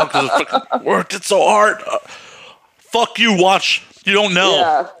 tense now because I worked it so hard. Fuck you, watch. You don't know.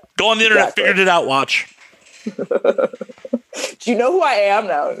 Yeah, go on the internet, figured it out, watch. Do you know who I am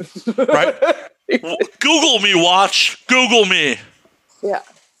now? Right? Google me, watch. Google me. Yeah.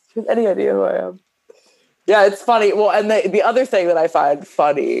 Do you have any idea who I am? Yeah, it's funny. Well, and the other thing that I find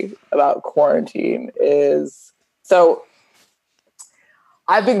funny about quarantine is, so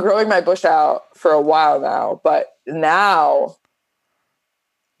I've been growing my bush out for a while now, but now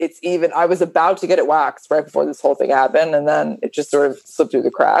I was about to get it waxed right before this whole thing happened, and then it just sort of slipped through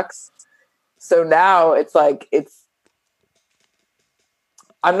the cracks. So now it's like,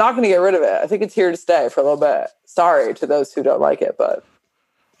 I'm not going to get rid of it. I think it's here to stay for a little bit. Sorry to those who don't like it, but.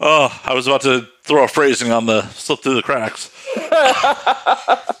 Oh, I was about to throw a phrasing on the slip through the cracks.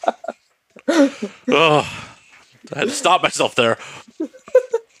 Oh, I had to stop myself there.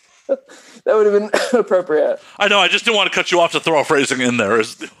 That would have been appropriate. I know. I just didn't want to cut you off to throw a phrasing in there.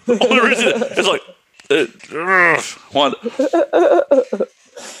 Is the only reason. It's like, one.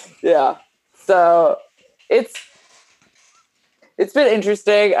 Yeah. So it's been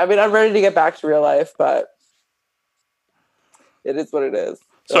interesting. I mean, I'm ready to get back to real life, but it is what it is.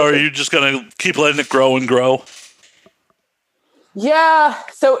 So are you just going to keep letting it grow and grow? Yeah.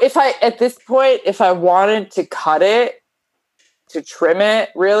 So at this point, if I wanted to cut it, to trim it,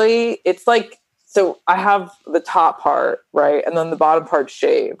 really, it's like, so I have the top part, right? And then the bottom part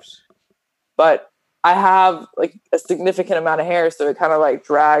shaved. But I have like a significant amount of hair, so it kind of like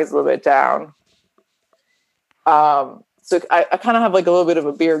drags a little bit down. So I kind of have like a little bit of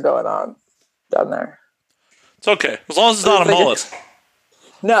a beard going on down there. It's okay. As long as it's not a mullet.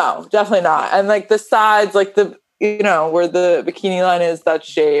 No, definitely not. And like the sides, like where the bikini line is, that's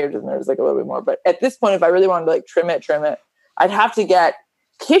shaved, and there's like a little bit more. But at this point, if I really wanted to like trim it, I'd have to get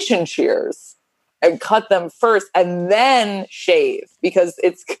kitchen shears and cut them first and then shave, because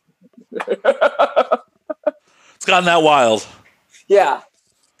it's it's gotten that wild. Yeah.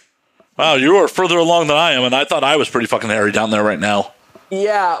 Wow, you are further along than I am, and I thought I was pretty fucking hairy down there right now.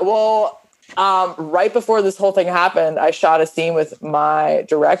 Yeah, well, right before this whole thing happened, I shot a scene with my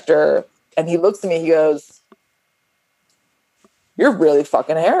director, and he looks at me, he goes, "You're really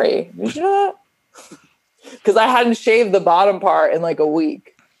fucking hairy. Did you know that?" Because I hadn't shaved the bottom part in like a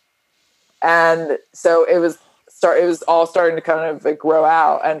week. And so it was all starting to kind of like grow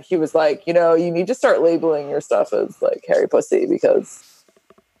out. And he was like, you need to start labeling your stuff as like hairy pussy, because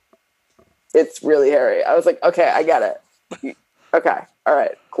it's really hairy. I was like, okay, I get it. Okay. All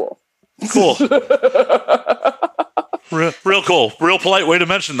right, cool. Cool. Real cool. Real polite way to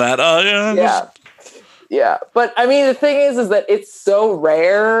mention that. Yeah. Yeah. But I mean, the thing is that it's so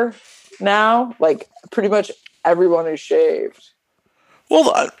rare now. Like pretty much everyone is shaved.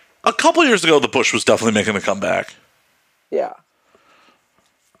 Well, a couple years ago, the bush was definitely making a comeback. Yeah.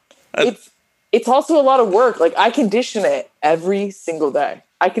 It's also a lot of work. Like I condition it every single day.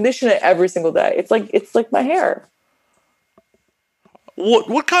 It's like my hair.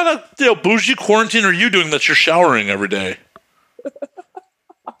 What kind of bougie quarantine are you doing that you're showering every day?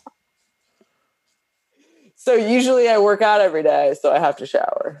 So usually I work out every day, so I have to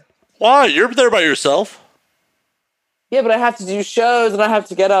shower. Why? You're there by yourself? Yeah, but I have to do shows and I have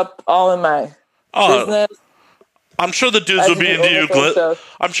to get up all in my business. I'm sure the dudes I would be do into you. OnlyFans shows.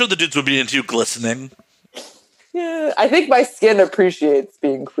 I'm sure the dudes would be into you glistening. Yeah, I think my skin appreciates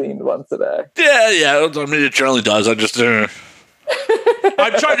being cleaned once a day. Yeah. I mean, it generally does. I'm trying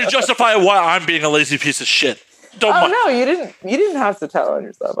to justify why I'm being a lazy piece of shit. No, you didn't have to tell on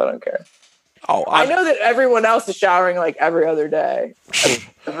yourself. I don't care. Oh, I know that everyone else is showering like every other day.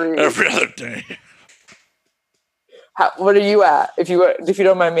 Every other day. What are you at? If you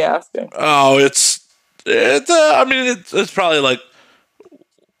don't mind me asking. Oh, it's probably like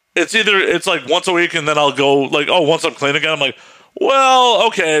it's like once a week, and then I'll go like, once I'm clean again, I'm like, well,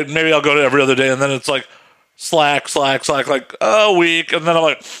 okay, maybe I'll go to every other day, and then it's like slack, like a week, and then I'm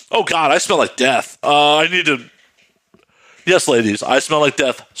like, oh god, I smell like death. I need to. Yes, ladies, I smell like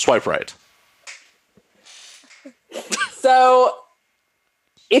death. Swipe right. So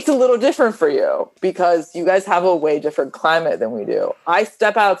it's a little different for you because you guys have a way different climate than we do. I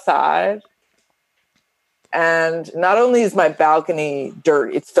step outside and not only is my balcony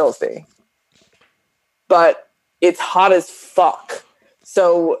dirty, it's filthy, but it's hot as fuck.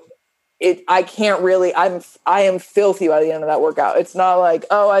 So I am filthy by the end of that workout. It's not like,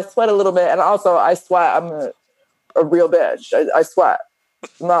 I sweat a little bit. And also I sweat. I'm a real bitch. I sweat.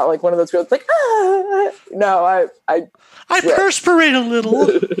 I'm not like one of those girls like, no, I perspirate a little.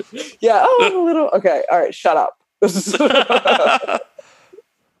 Yeah, I'm a little. Okay, all right, shut up.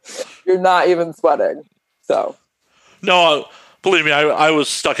 You're not even sweating. So. No, believe me, I was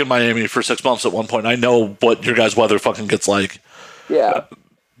stuck in Miami for 6 months at one point. I know what your guys' weather fucking gets like. Yeah.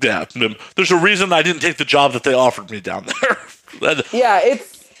 Yeah. There's a reason I didn't take the job that they offered me down there. Yeah,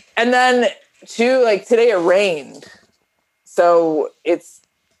 and then too, like today it rained. So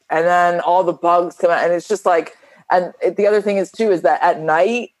and then all the bugs come out and it's just like, and the other thing is too, is that at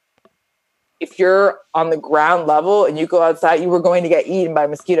night, if you're on the ground level and you go outside, you were going to get eaten by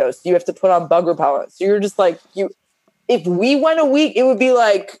mosquitoes. So you have to put on bug repellent. So you're just like, if we went a week, it would be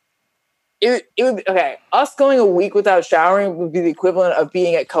like, it would be, okay. Us going a week without showering would be the equivalent of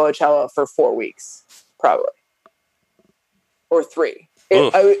being at Coachella for 4 weeks, probably. Or 3.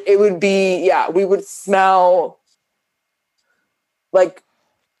 It would be, we would smell like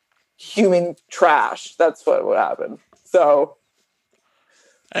human trash. That's what would happen. So,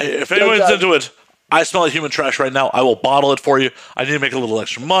 hey, if anyone's into it, I smell like human trash right now. I will bottle it for you. I need to make a little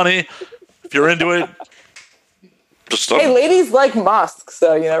extra money. If you're into it, just hey, ladies like musk,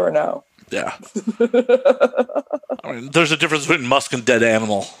 so you never know. Yeah. I mean, there's a difference between musk and dead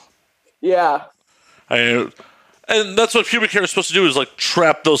animal. Yeah. And that's what pubic hair is supposed to do, is like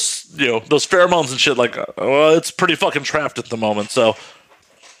trap those, those pheromones and shit. Like, it's pretty fucking trapped at the moment. So.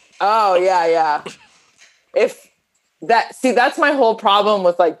 Oh yeah. That's my whole problem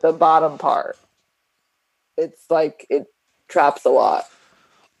with like the bottom part. It's like it traps a lot,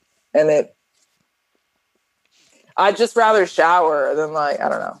 and I'd just rather shower than like, I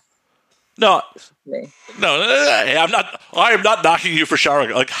don't know. No, me. No, I am not knocking you for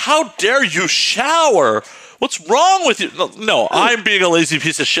showering. Like, how dare you shower? What's wrong with you? No, I'm being a lazy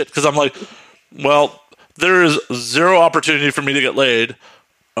piece of shit because I'm like, well, there is zero opportunity for me to get laid.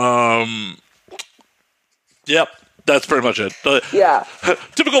 Yep, that's pretty much it. Yeah.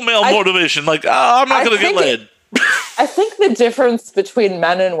 Typical male motivation. Like, I'm not going to get laid. I think the difference between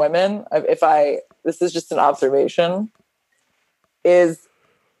men and women, this is just an observation, is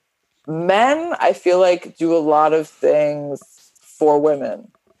men, I feel like, do a lot of things for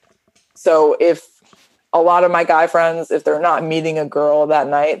women. So if a lot of my guy friends, if they're not meeting a girl that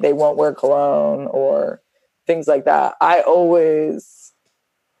night, they won't wear cologne or things like that. I always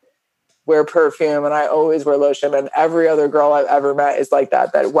wear perfume and I always wear lotion, and every other girl I've ever met is like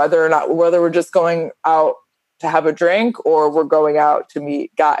that whether we're just going out to have a drink or we're going out to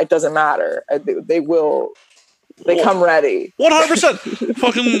meet guy, it doesn't matter. They come ready. 100%.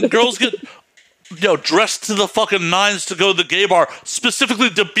 Fucking girls get dressed to the fucking nines to go to the gay bar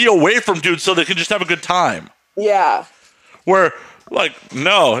specifically to be away from dudes so they can just have a good time. Yeah. Where, like,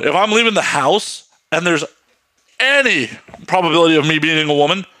 no, if I'm leaving the house and there's any probability of me meeting a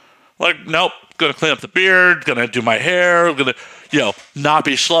woman, like, nope, gonna clean up the beard, gonna do my hair, gonna, not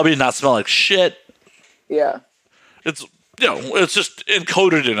be schlubby, not smell like shit. Yeah. It's, it's just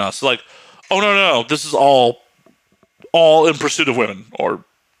encoded in us. Like, oh, no, this is all in pursuit of women. Or,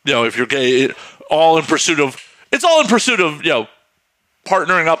 if you're gay, it's all in pursuit of,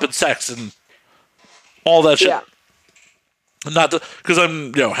 partnering up in sex and all that shit. Yeah. Not because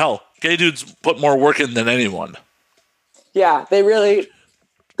I'm, hell, gay dudes put more work in than anyone. Yeah, they really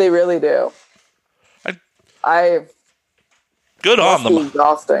do. Good on them.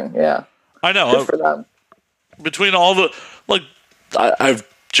 Exhausting, yeah. I know. Good for them. Between all the I've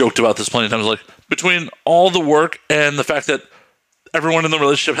joked about this plenty of times. Like between all the work and the fact that everyone in the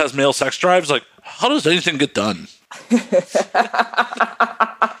relationship has male sex drives, like how does anything get done?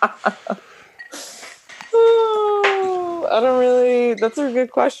 I don't really. That's a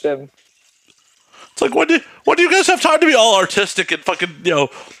good question. It's like when do you guys have time to be all artistic and fucking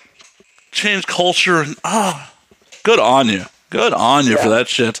change culture and good on you. Good on you for that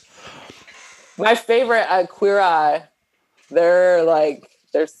shit. My favorite Queer Eye. They're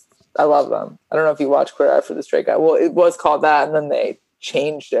I love them. I don't know if you watch Queer Eye for the Straight Guy. Well, it was called that, and then they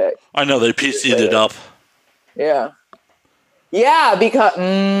changed it. I know they PC'd it up. Yeah. Yeah, because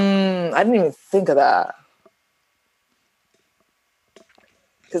I didn't even think of that.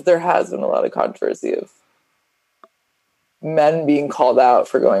 Because there has been a lot of controversy of men being called out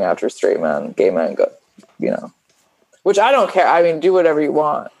for going after straight men, gay men, which I don't care. I mean, do whatever you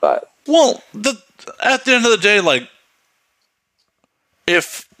want, but well, at the end of the day, like,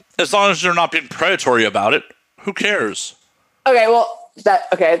 as long as they're not being predatory about it, who cares? Okay, well,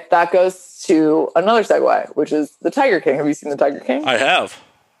 that goes to another segue, which is the Tiger King. Have you seen the Tiger King? I have.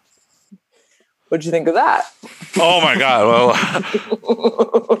 What'd you think of that? Oh my God.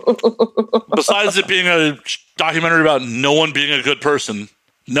 Well, besides it being a documentary about no one being a good person,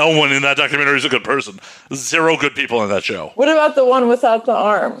 no one in that documentary is a good person. Zero good people in that show. What about the one without the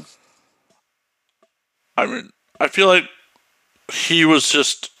arm? I mean, I feel like he was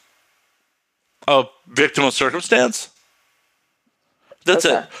just a victim of circumstance. That's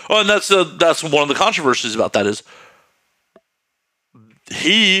it. Oh, and that's one of the controversies about that is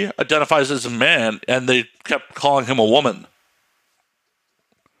he identifies as a man, and they kept calling him a woman.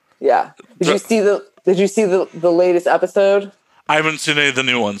 Yeah. Did you see the latest episode? I haven't seen any of the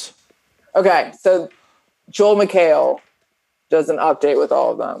new ones. Okay, so Joel McHale does an update with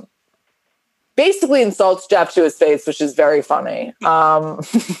all of them. Basically insults Jeff to his face, which is very funny.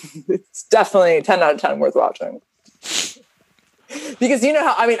 It's definitely 10 out of 10 worth watching. Because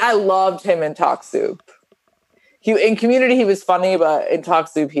I loved him in Talk Soup. In Community, he was funny, but in Talk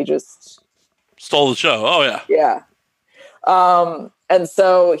Soup, he just stole the show. Oh, yeah. Yeah. And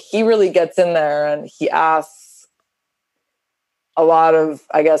so he really gets in there and he asks a lot of,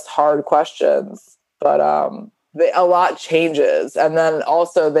 I guess, hard questions, but a lot changes. And then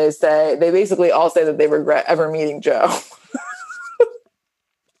also they basically all say that they regret ever meeting Joe.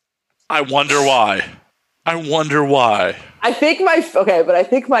 I wonder why. I think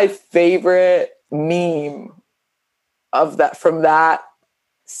my favorite meme from that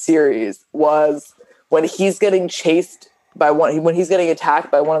series was when he's getting chased when he's getting attacked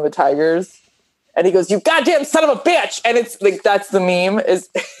by one of the tigers, and he goes, "You goddamn son of a bitch!" And it's like that's the meme. It's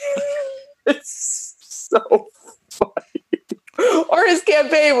so funny. Or his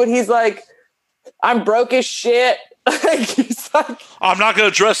campaign when he's like, "I'm broke as shit." He's like, "I'm not going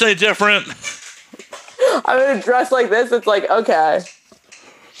to dress any different. I'm going to dress like this." It's like, okay.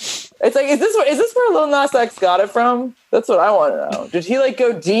 It's like, is this where Lil Nas X got it from? That's what I want to know. Did he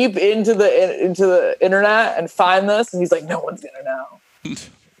go deep into the internet and find this? And he's like, no one's gonna know.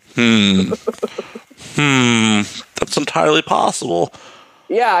 That's entirely possible.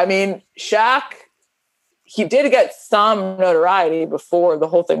 Yeah, I mean, Shaq, he did get some notoriety before the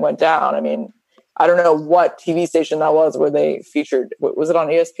whole thing went down. I mean, I don't know what TV station that was where they featured. Was it on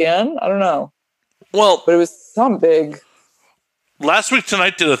ESPN? I don't know. Well, but it was some big. Last Week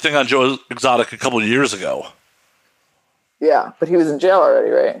Tonight did a thing on Joe Exotic a couple of years ago. Yeah, but he was in jail already,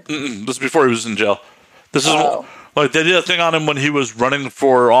 right? This is before he was in jail. This is they did a thing on him when he was running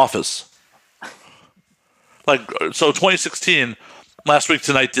for office. So 2016, Last Week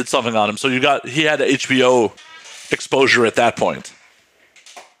Tonight did something on him. So he had HBO exposure at that point.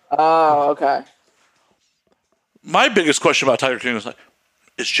 Oh, okay. My biggest question about Tiger King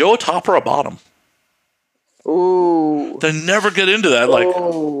is Joe a top or a bottom? Ooh. They never get into that.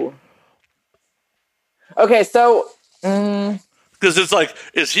 Ooh. Okay, so because it's like,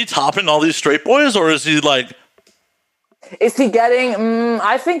 is he topping all these straight boys, or is he like? Is he getting?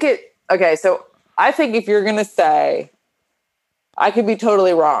 I think it. Okay, so I think if you're gonna say, I could be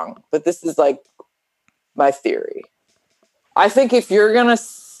totally wrong, but this is my theory. I think if you're gonna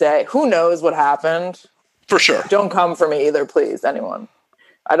say, who knows what happened? For sure. Don't come for me either, please, anyone.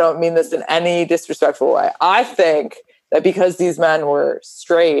 I don't mean this in any disrespectful way. I think that because these men were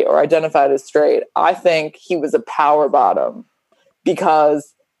straight or identified as straight, I think he was a power bottom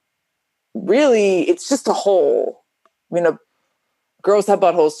because really it's just a hole. I mean, girls have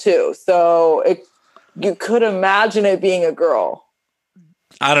buttholes too. So you could imagine it being a girl.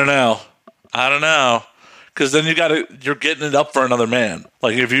 I don't know. Because then you're getting it up for another man.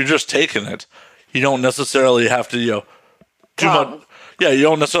 Like, if you're just taking it, you don't necessarily have to, do much. Yeah, you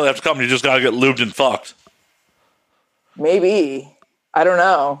don't necessarily have to come. You just got to get lubed and fucked. Maybe. I don't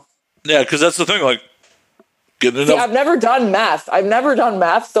know. Yeah, because that's the thing. Like, getting it up. I've never done meth.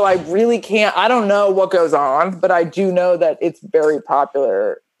 So I really can't. I don't know what goes on, but I do know that it's very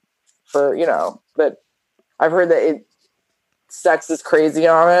popular for, but I've heard that sex is crazy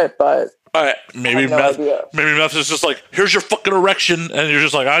on it, but. All right, maybe meth is just like, here's your fucking erection, and you're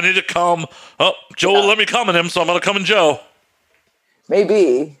just like, I need to come. Oh, Joe let me come in him, so I'm gonna come in Joe.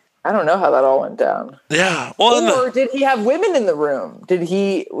 Maybe. I don't know how that all went down. Yeah. Well, or did he have women in the room? Did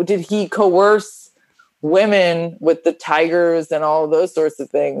he coerce women with the tigers and all of those sorts of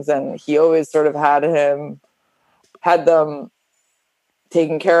things? And he always sort of had them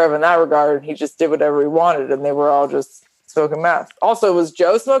taken care of in that regard. And he just did whatever he wanted, and they were all just smoking meth. Also, was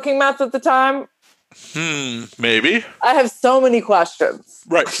Joe smoking meth at the time? Maybe. I have so many questions.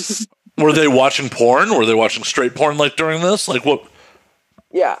 Right. Were they watching porn? Were they watching straight porn like during this? Like what?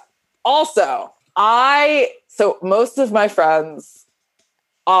 Yeah. Also, so most of my friends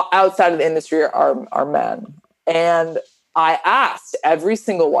outside of the industry are men. And I asked every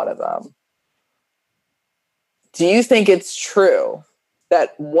single one of them, do you think it's true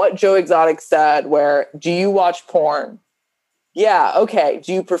that what Joe Exotic said, where do you watch porn? Yeah, okay.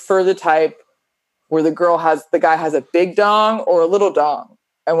 Do you prefer the type where the guy has a big dong or a little dong?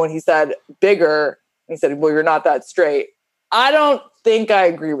 And when he said bigger, he said, well, you're not that straight. I don't think I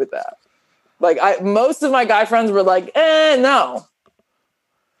agree with that. Like most of my guy friends were like, no.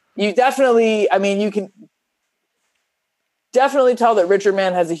 You can definitely tell that Richard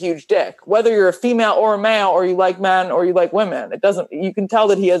Man has a huge dick. Whether you're a female or a male, or you like men or you like women, you can tell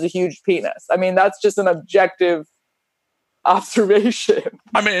that he has a huge penis. I mean, that's just an objective observation.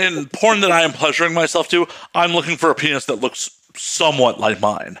 I mean, in porn that I am pleasuring myself to, I'm looking for a penis that looks somewhat like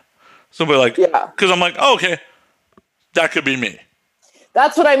mine. Somebody like, because I'm like, oh, okay, that could be me.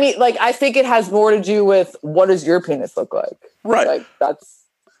 That's what I mean. Like, I think it has more to do with what does your penis look like? Right. Like,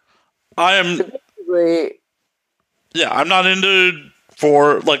 I'm not I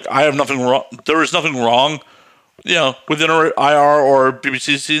have nothing wrong. There is nothing wrong, within IR or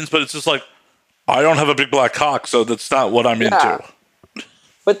BBC scenes, but it's just like, I don't have a big black cock, so that's not what I'm into.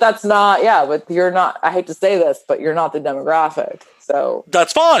 But that's not, but you're not, I hate to say this, but you're not the demographic. So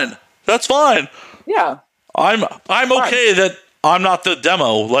that's fine. That's fine. Yeah. I'm okay that I'm not the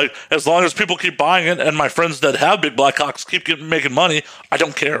demo. Like, as long as people keep buying it and my friends that have big black cocks keep making money, I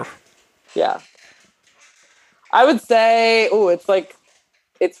don't care. Yeah. I would say,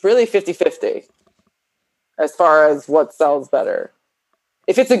 it's really 50-50 as far as what sells better.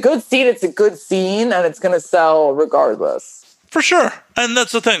 If it's a good scene, it's a good scene, and it's going to sell regardless. For sure. And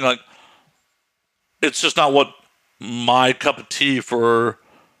that's the thing. Like, it's just not what my cup of tea for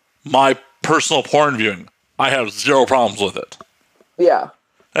my personal porn viewing. I have zero problems with it. Yeah.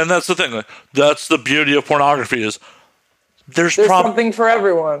 And that's the thing. Like, that's the beauty of pornography is there's something for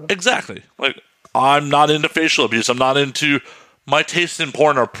everyone. Exactly. Like, I'm not into facial abuse. I'm not into... My tastes in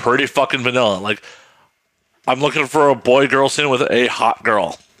porn are pretty fucking vanilla. Like, I'm looking for a boy-girl scene with a hot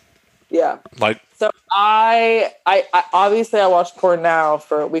girl. Yeah. Like... So I obviously I watch porn now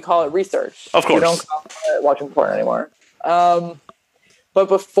we call it research. Of course. We don't call it watching porn anymore. But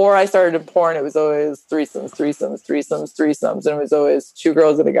before I started in porn, it was always threesomes. And it was always 2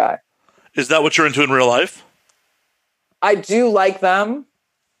 girls and a guy. Is that what you're into in real life? I do like them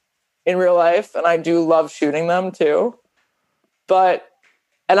in real life, and I do love shooting them too.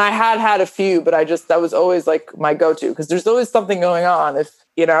 And I had a few, but that was always like my go-to, because there's always something going on.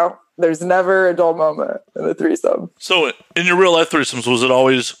 There's never a dull moment in a threesome. So in your real life threesomes, was it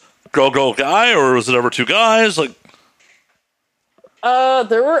always girl, guy, or was it ever 2 guys? Like,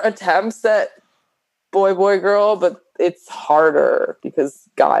 there were attempts at boy, girl, but it's harder because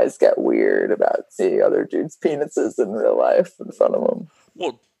guys get weird about seeing other dudes' penises in real life in front of them.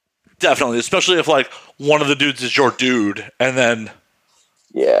 Well, definitely, especially if like one of the dudes is your dude, and then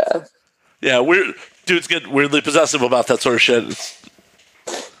dudes get weirdly possessive about that sort of shit.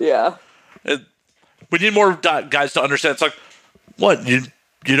 We need more guys to understand. It's like, what, you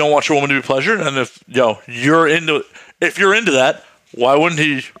don't want your woman to be pleasured, and if you're into that, why wouldn't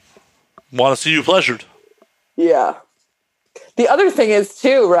he want to see you pleasured? Yeah. The other thing is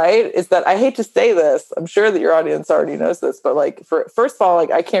too, right, is that I hate to say this, I'm sure that your audience already knows this, but like, first of all,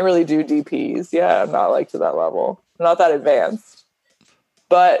 like, I can't really do DPs. Yeah, I'm not like to that level. I'm not that advanced.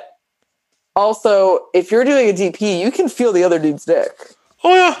 But also, if you're doing a DP, you can feel the other dude's dick.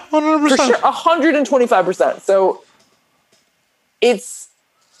 Oh yeah, 100%. For sure, 125%. So it's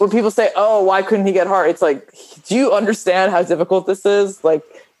when people say, oh, why couldn't he get hard? It's like, do you understand how difficult this is? Like,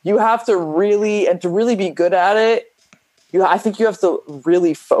 you have to really, and to really be good at it, I think you have to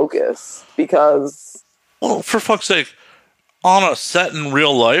really focus because... Well, for fuck's sake, on a set in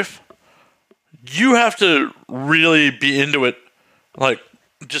real life, you have to really be into it, like,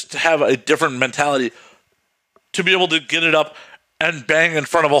 just to have a different mentality to be able to get it up and bang in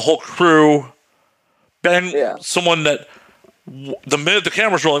front of a whole crew, someone that the minute the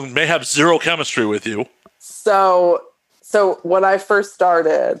camera's rolling may have zero chemistry with you. So when I first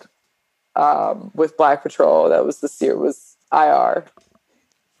started with Black Patrol, that was was IR.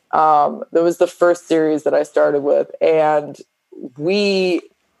 That was the first series that I started with, and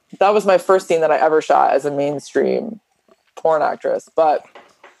that was my first scene that I ever shot as a mainstream porn actress. But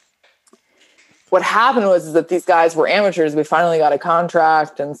what happened was that these guys were amateurs. We finally got a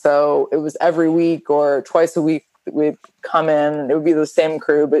contract, and so it was every week or twice a week that we'd come in, and it would be the same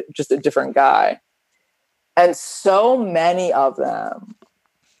crew, but just a different guy. And so many of them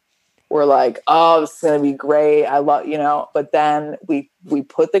were like, oh, this is going to be great. I love, but then we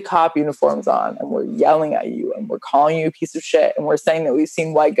put the cop uniforms on and we're yelling at you and we're calling you a piece of shit. And we're saying that we've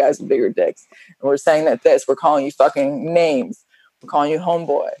seen white guys with bigger dicks. And we're saying that we're calling you fucking names. We're calling you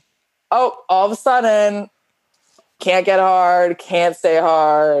homeboy. Oh, all of a sudden, can't get hard, can't stay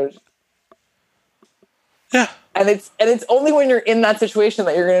hard. Yeah. And it's only when you're in that situation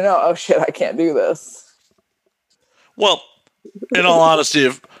that you're going to know, oh shit, I can't do this. Well, in all honesty,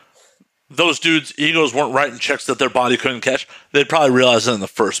 if those dudes' egos weren't writing checks that their body couldn't catch, they'd probably realize it in the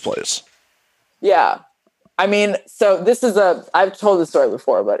first place. Yeah. I mean, so I've told this story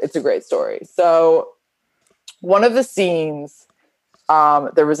before, but it's a great story. So one of the scenes,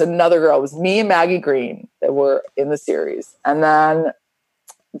 there was another girl. It was me and Maggie Green that were in the series. And then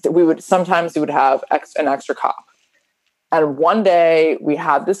we would have an extra cop. And one day we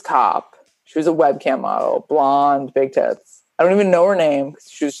had this cop. She was a webcam model, blonde, big tits. I don't even know her name because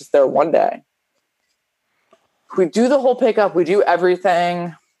she was just there one day. We do the whole pickup. We do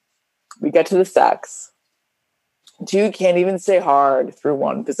everything. We get to the sex. Dude can't even stay hard through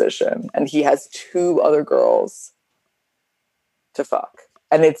one position. And he has two other girls to fuck.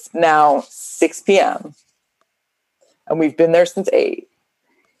 And it's now 6 p.m. And we've been there since 8.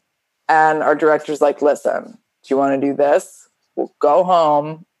 And our director's like, listen, do you want to do this? We'll go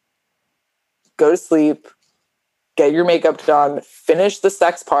home, go to sleep, get your makeup done, finish the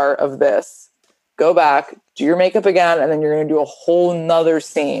sex part of this, go back, do your makeup again, and then you're going to do a whole nother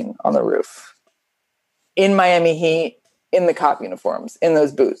scene on the roof. In Miami Heat, in the cop uniforms, in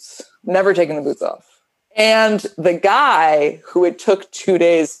those boots, never taking the boots off. And the guy who it took 2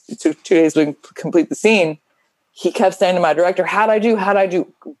 days to complete the scene, he kept saying to my director, how'd I do?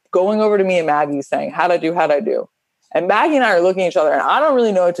 Going over to me and Maggie saying, how'd I do? And Maggie and I are looking at each other and I don't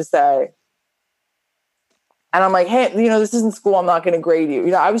really know what to say. And I'm like, hey, this isn't school. I'm not going to grade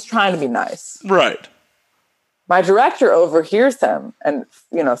you. I was trying to be nice. Right. My director overhears him and,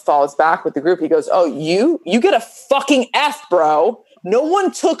 falls back with the group. He goes, oh, you get a fucking F, bro. No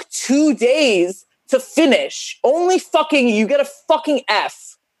one took 2 days to finish. Only fucking you get a fucking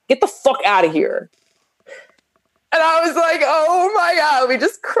F. Get the fuck out of here. And I was like, oh my God, we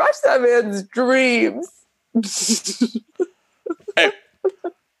just crushed that man's dreams. Hey,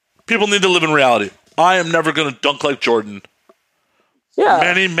 people need to live in reality. I am never going to dunk like Jordan. Yeah.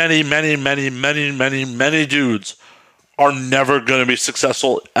 Many, many, many, many, many, many, many dudes are never going to be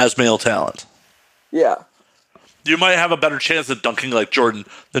successful as male talent. Yeah. You might have a better chance at dunking like Jordan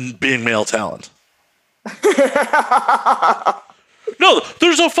than being male talent. No,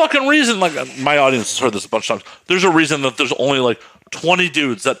 there's a fucking reason. Like, my audience has heard this a bunch of times. There's a reason that there's only like 20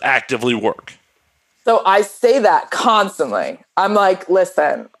 dudes that actively work. So I say that constantly. I'm like,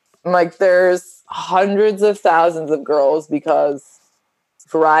 listen, there's hundreds of thousands of girls because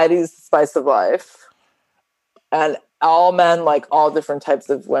variety is the spice of life. And all men like all different types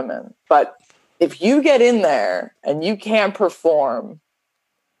of women. But if you get in there and you can't perform,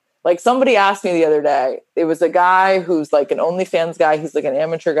 like somebody asked me the other day, it was a guy who's like an OnlyFans guy. He's like an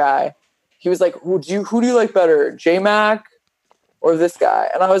amateur guy. He was like, who do you like better, J-Mac or this guy?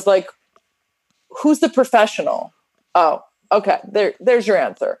 And I was like, who's the professional? Oh, okay. There's your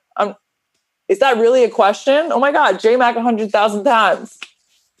answer. Is that really a question? Oh my God, J-Mac 100,000 times.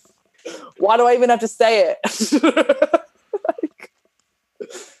 Why do I even have to say it?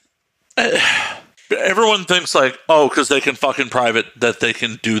 Everyone thinks like, oh, because they can fuck in private that they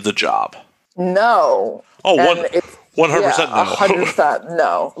can do the job. No. Oh, 100% no. 100%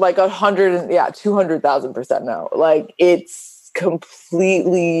 no. Like 200,000% no. Like it's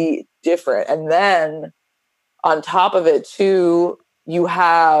completely different. And then on top of it too, you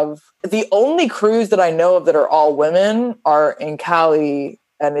have the only crews that I know of that are all women are in Cali,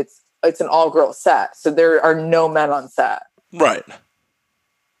 and it's an all-girl set. So there are no men on set. Right.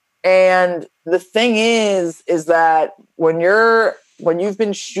 And the thing is that when you've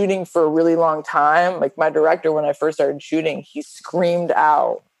been shooting for a really long time, like my director, when I first started shooting, he screamed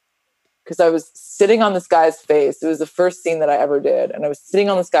out because I was sitting on this guy's face. It was the first scene that I ever did. And I was sitting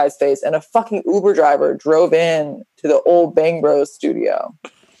on this guy's face, and a fucking Uber driver drove in to the old Bang Bros studio.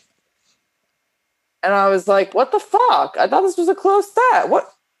 And I was like, what the fuck? I thought this was a closed set.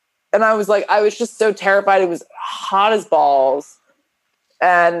 What? And I was like, I was just so terrified. It was hot as balls.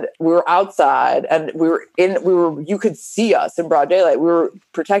 And we were outside, and you could see us in broad daylight. We were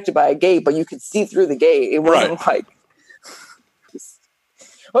protected by a gate, but you could see through the gate. It wasn't like,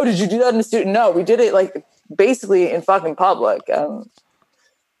 oh, did you do that in the studio? No, we did it like basically in fucking public. And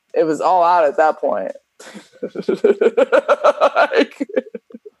it was all out at that point.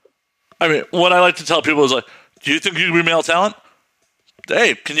 I mean, what I like to tell people is like, do you think you can be male talent?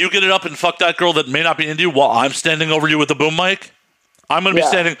 Hey, can you get it up and fuck that girl that may not be into you while I'm standing over you with a boom mic? I'm going to be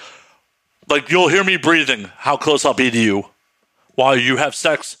standing, like, you'll hear me breathing how close I'll be to you while you have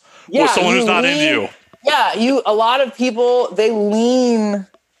sex with someone who's not into you. Yeah, a lot of people, they lean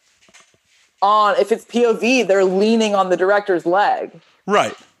on, if it's POV, they're leaning on the director's leg.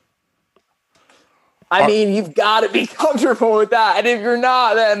 Right. I mean, you've got to be comfortable with that. And if you're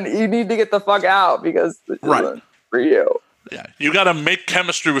not, then you need to get the fuck out because this isn't for you. Yeah, you got to make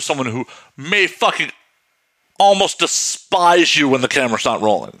chemistry with someone who may fucking almost despise you when the camera's not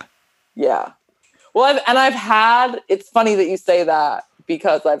rolling. Yeah. Well, it's funny that you say that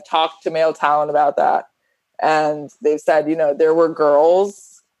because I've talked to male talent about that. And they've said, there were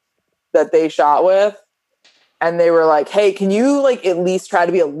girls that they shot with, and they were like, hey, can you like at least try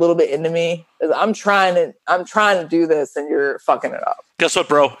to be a little bit into me? I'm trying to do this and you're fucking it up. Guess what,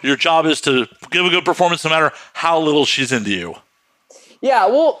 bro? Your job is to give a good performance no matter how little she's into you. Yeah.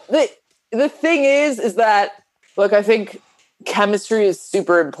 Well, the thing is that, look, I think chemistry is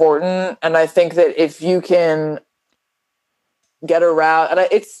super important. And I think that if you can get around, and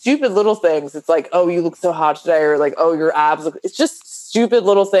it's stupid little things. It's like, oh, you look so hot today, or like, oh, your abs look, it's just stupid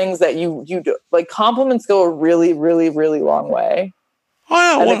little things that you do. Like, compliments go a really, really, really long way. Oh,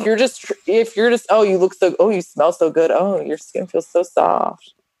 yeah. And if you're just, oh, you look so, oh, you smell so good. Oh, your skin feels so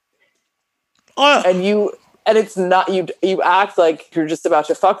soft. Oh, yeah. And it's not, you act like you're just about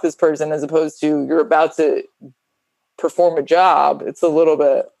to fuck this person as opposed to you're about to perform a job. It's a little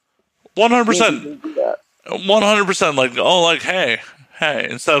bit 100%. 100%. Like, oh, like, hey,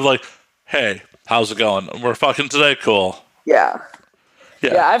 instead of like, hey, how's it going? We're fucking today. Cool. Yeah.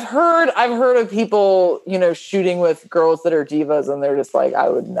 I've heard of people, shooting with girls that are divas, and they're just like, I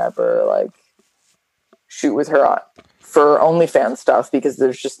would never like shoot with her for OnlyFans stuff because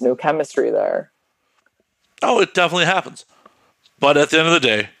there's just no chemistry there. Oh, it definitely happens. But at the end of the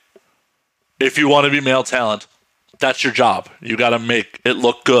day, if you want to be male talent, that's your job. You got to make it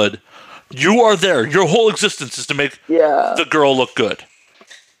look good. You are there. Your whole existence is to make the girl look good.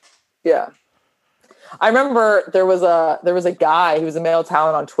 Yeah. I remember there was a guy, he was a male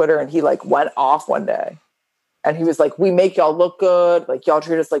talent on Twitter, and he like went off one day. And he was like, we make y'all look good. Like, y'all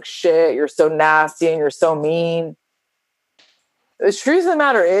treat us like shit. You're so nasty and you're so mean. The truth of the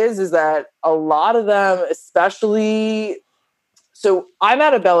matter is that a lot of them, especially, so I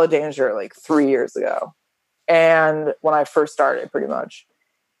met a Bella Danger like 3 years ago. And when I first started, pretty much.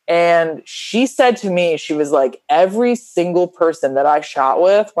 And she said to me, she was like, every single person that I shot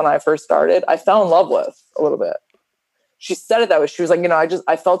with when I first started, I fell in love with a little bit. She said it that way. She was like,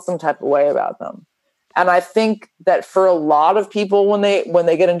 I felt some type of way about them. And I think that for a lot of people, when they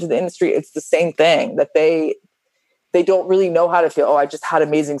get into the industry, it's the same thing, that they don't really know how to feel. Oh, I just had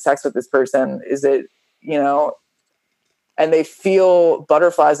amazing sex with this person. Is it, and they feel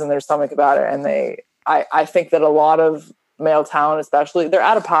butterflies in their stomach about it. And I think that a lot of male talent, especially, they're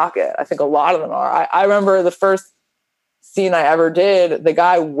out of pocket. I think a lot of them are. I remember the first scene I ever did, the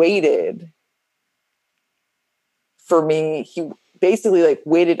guy waited for me. He basically like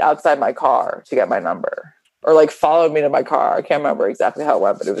waited outside my car to get my number, or like followed me to my car. I can't remember exactly how it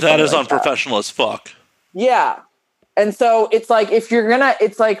went, but it was that is like unprofessional as fuck. Yeah. And so it's like,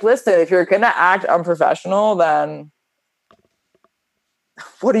 listen, if you're gonna act unprofessional, then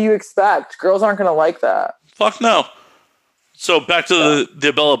what do you expect? Girls aren't gonna like that. Fuck no. So back to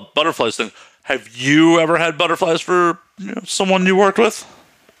the Bella Butterflies thing. Have you ever had butterflies for someone you worked with?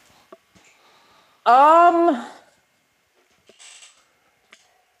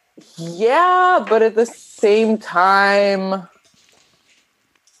 Yeah, but at the same time,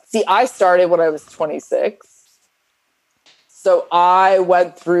 see, I started when I was 26. So I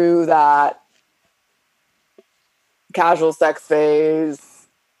went through that casual sex phase,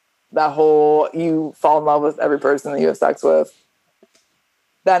 that whole you fall in love with every person that you have sex with.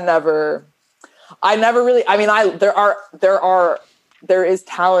 I never really, I mean, there is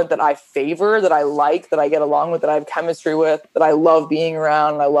talent that I favor, that I like, that I get along with, that I have chemistry with, that I love being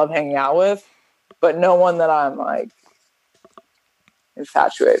around and I love hanging out with, but no one that I'm like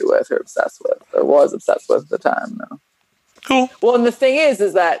infatuated with or obsessed with or was obsessed with at the time. No. Cool. Well, and the thing is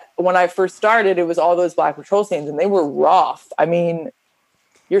that when I first started, it was all those Black Patrol scenes and they were rough. I mean,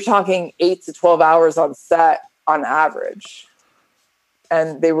 you're talking 8 to 12 hours on set on average.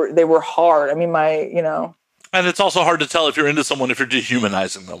 And they were hard. I mean, and it's also hard to tell if you're into someone if you're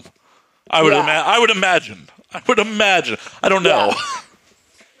dehumanizing them. I would imagine. I don't know. Yeah.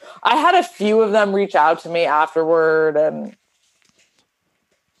 I had a few of them reach out to me afterward,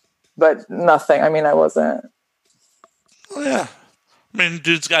 but nothing. I mean, I wasn't. Yeah. I mean,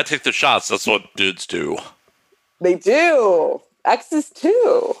 dudes got to take their shots. That's what dudes do. They do. Exes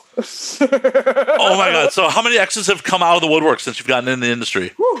too. Oh my God. So how many exes have come out of the woodwork since you've gotten in the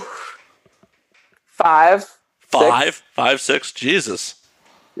industry? Whew. 5. 5? 5, 6? Jesus.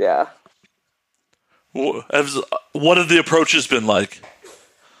 Yeah. What have the approaches been like?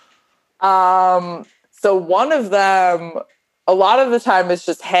 So one of them, a lot of the time it's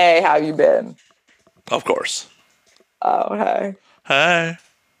just, hey, how you been? Of course. Oh, hey. Hey.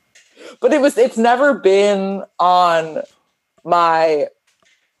 But it's never been on my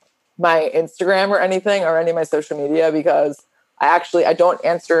Instagram or anything or any of my social media because I don't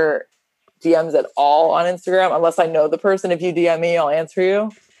answer DMs at all on Instagram unless I know the person. If you DM me, I'll answer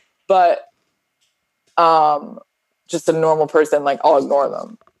you. But just a normal person, like I'll ignore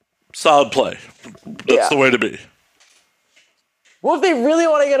them. Solid play. That's the way to be. Well, if they really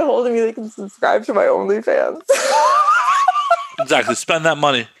want to get a hold of me, they can subscribe to my OnlyFans. Exactly. Spend that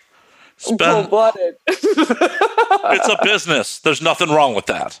money. Cold-blooded. It's a business. There's nothing wrong with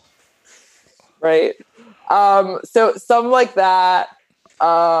that. Right. So some like that.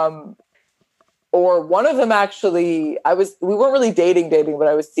 Or one of them actually, we weren't really dating, but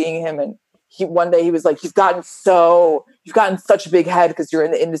I was seeing him and one day he was like, you've gotten such a big head because you're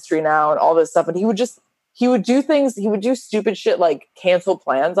in the industry now and all this stuff. And he would do stupid shit like cancel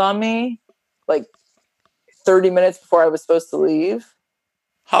plans on me, like 30 minutes before I was supposed to leave.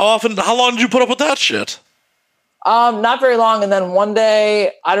 How long did you put up with that shit? Not very long. And then one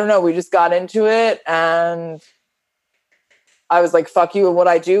day, I don't know, we just got into it and I was like, fuck you. And what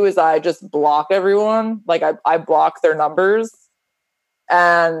I do is I just block everyone. Like I block their numbers.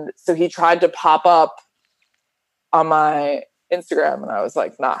 And so he tried to pop up on my Instagram and I was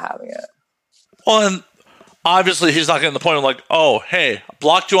like, not having it. Well, and obviously he's not getting the point of like, oh, hey,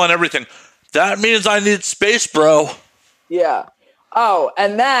 blocked you on everything. That means I need space, bro. Yeah. Oh,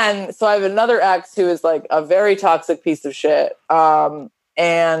 and then, so I have another ex who is like a very toxic piece of shit.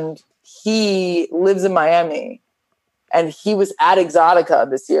 And he lives in Miami and he was at Exotica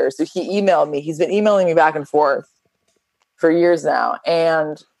this year. So he emailed me. He's been emailing me back and forth for years now.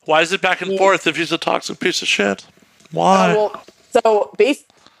 And why is it back and forth if he's a toxic piece of shit? Why?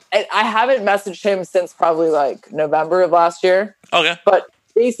 I haven't messaged him since probably like November of last year. Okay. But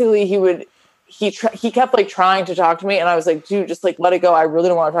basically he kept like trying to talk to me and I was like, dude, just like let it go. I really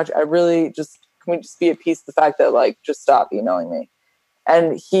don't want to talk to you. Can we just be at peace with the fact that like just stop emailing me?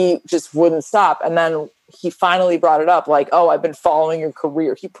 And he just wouldn't stop. And then he finally brought it up like, oh, I've been following your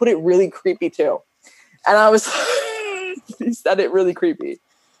career. He put it really creepy too. And I was he said it really creepy.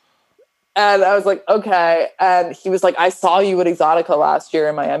 And I was like, okay. And he was like, I saw you at Exotica last year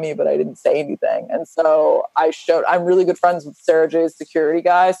in Miami, but I didn't say anything. And so I'm really good friends with Sarah J's security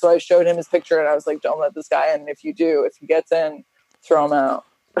guy. So I showed him his picture and I was like, don't let this guy in. If he gets in, throw him out.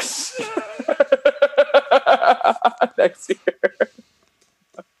 Next year.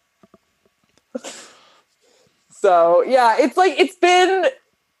 So yeah, it's been,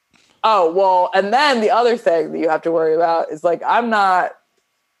 oh, well, and then the other thing that you have to worry about is like,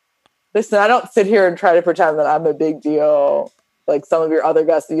 listen, I don't sit here and try to pretend that I'm a big deal. Like some of your other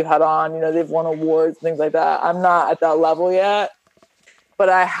guests that you've had on, they've won awards, things like that. I'm not at that level yet, but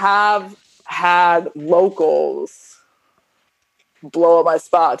I have had locals blow up my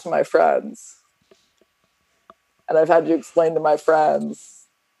spot to my friends. And I've had to explain to my friends,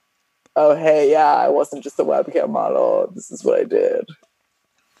 oh, hey, yeah, I wasn't just a webcam model. This is what I did.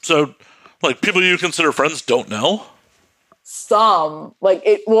 So, like, people you consider friends don't know? Some,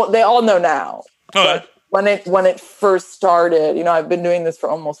 they all know now. Okay. But when it first started, I've been doing this for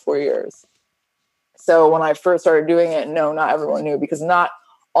almost 4 years. So when I first started doing it, no, not everyone knew because not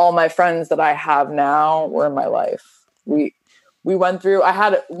all my friends that I have now were in my life. we went through. I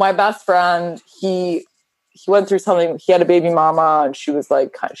had my best friend. He went through something. He had a baby mama, and she was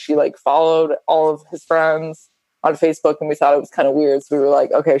like, she like followed all of his friends on Facebook, and we thought it was kind of weird. So we were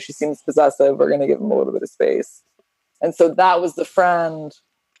like, okay, she seems possessive. We're gonna give him a little bit of space. And so that was the friend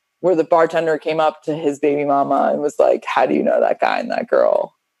where the bartender came up to his baby mama and was like, how do you know that guy and that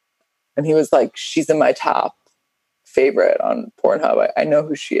girl? And he was like, she's in my top favorite on Pornhub. I know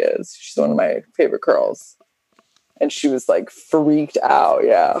who she is. She's one of my favorite girls. And she was like freaked out.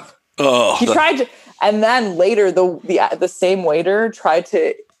 Yeah. Oh, he tried to, and then later the same waiter tried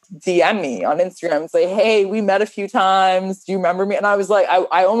to DM me on Instagram and say, hey, we met a few times. Do you remember me? And I was like,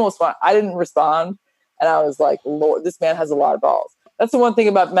 I didn't respond. And I was like, Lord, this man has a lot of balls. That's the one thing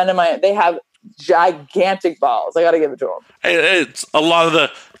about men in they have gigantic balls. I got to give it to them. It's a lot of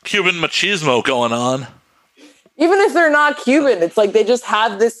the Cuban machismo going on. Even if they're not Cuban, it's like they just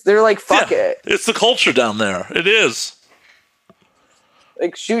have this, they're like, fuck it. It's the culture down there. It is.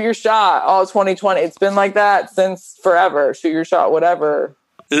 Like, shoot your shot. Oh, 2020. It's been like that since forever. Shoot your shot, whatever.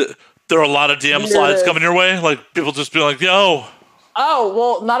 There are a lot of DM slides coming your way? Like, people just be like, yo. Oh,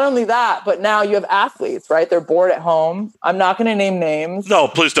 well, not only that, but now you have athletes, right? They're bored at home. I'm not going to name names. No,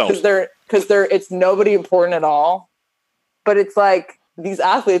 please don't. Because it's nobody important at all. But it's like these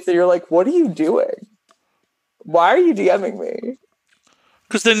athletes that you're like, what are you doing? Why are you DMing me?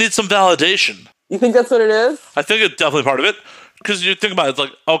 Because they need some validation. You think that's what it is? I think it's definitely part of it. Because you think about it, it's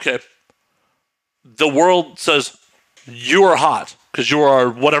like, okay, the world says you are hot because you are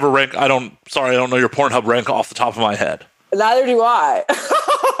whatever rank. I don't know your Pornhub rank off the top of my head. Neither do I.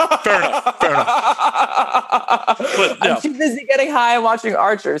 Fair enough. But, yeah. I'm too busy getting high and watching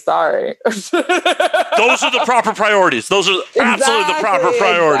Archer. Sorry. Those are the proper priorities. Those are absolutely the proper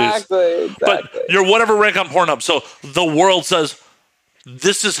priorities. Exactly. But you're whatever rank on Pornhub. So the world says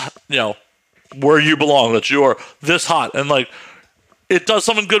this is, where you belong, that you are this hot. And like, it does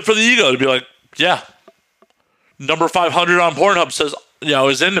something good for the ego to be like, yeah, number 500 on Pornhub says,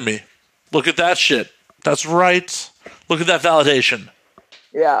 is into me. Look at that shit. That's right. Look at that validation.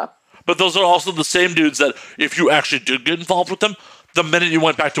 Yeah. But those are also the same dudes that if you actually did get involved with them, the minute you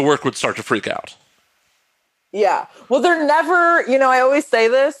went back to work would start to freak out. Yeah. Well, they're never, I always say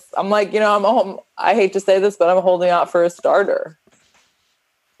this. I'm like, I hate to say this, but I'm holding out for a starter.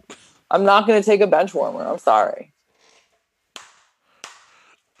 I'm not going to take a bench warmer. I'm sorry.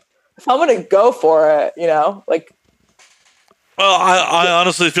 If I'm going to go for it, like. Well, I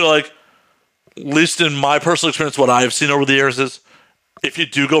honestly feel like, at least in my personal experience, what I've seen over the years is if you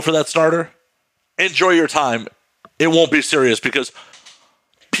do go for that starter, enjoy your time. It won't be serious because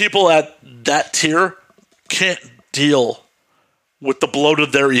people at that tier can't deal with the bloat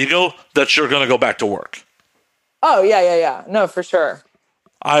of their ego that you're going to go back to work. Oh, yeah. No, for sure.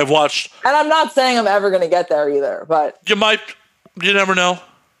 I've watched. And I'm not saying I'm ever going to get there either, but. You might. You never know.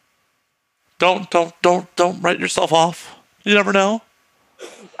 Don't write yourself off. You never know.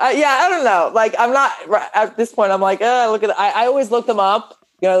 I don't know. Like, I'm not at this point. I'm like, look at. I always look them up.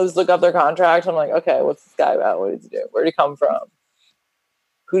 Just look up their contract. I'm like, okay, what's this guy about? What does he do? Where did he come from?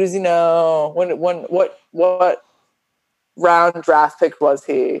 Who does he know? What round draft pick was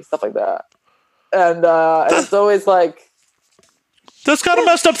he? Stuff like that. And it's always like, that's kind of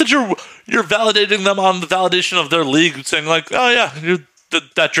messed up that you're validating them on the validation of their league, saying like, oh yeah, you're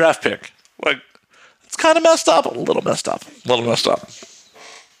that draft pick. Like, it's kind of messed up. A little messed up. Well,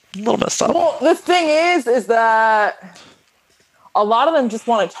 the thing is that a lot of them just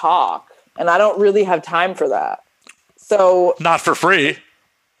want to talk, and I don't really have time for that. So not for free.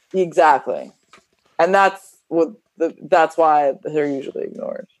 Exactly. And that's why they're usually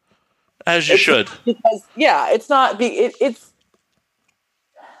ignored. As you should. Because it's not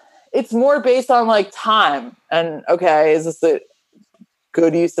it's more based on like time and okay, is this a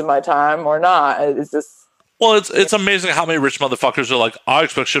good use of my time or not? Is this? Well, it's amazing how many rich motherfuckers are like, I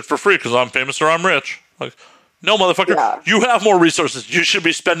expect shit for free because I'm famous or I'm rich. Like, no, motherfucker, you have more resources. You should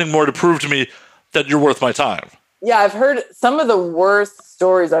be spending more to prove to me that you're worth my time. Yeah, I've heard some of the worst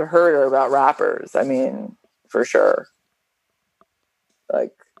stories I've heard are about rappers. I mean, for sure.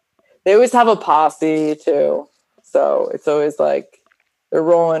 Like, they always have a posse too. So it's always like they're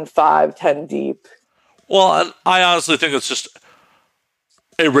rolling 5-10 deep. Well, I honestly think it's just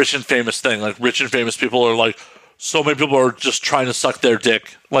a rich and famous thing. Like, rich and famous people are like, so many people are just trying to suck their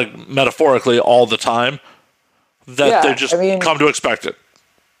dick, like metaphorically all the time, that they just come to expect it.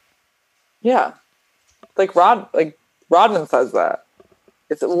 Yeah. Like Rodman says that.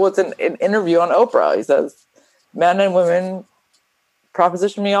 It's an interview on Oprah. He says, men and women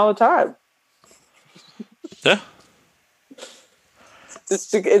proposition me all the time. Yeah.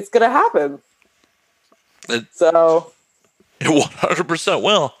 It's going to happen. So It 100%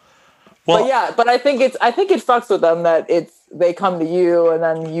 will. Well, but I think it fucks with them that they come to you and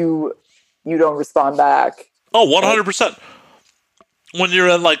then you don't respond back. Oh, 100%. When you're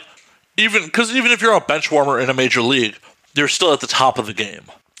in even if you're a bench warmer in a major league, you're still at the top of the game.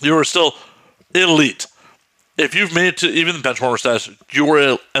 You are still elite. If you've made it to even the bench warmer status, you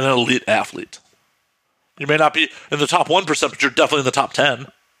were an elite athlete. You may not be in the top 1%, but you're definitely in the top 10.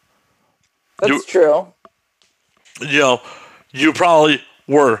 That's true. You probably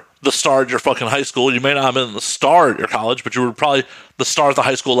were the star at your fucking high school. You may not have been the star at your college, but you were probably the star at the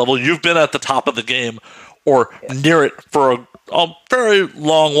high school level. You've been at the top of the game or near it for a very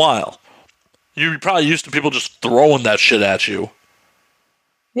long while. You're probably used to people just throwing that shit at you.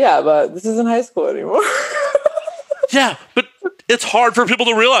 Yeah, but this isn't high school anymore. Yeah, but it's hard for people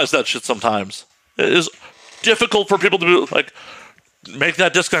to realize that shit sometimes. It is difficult for people to make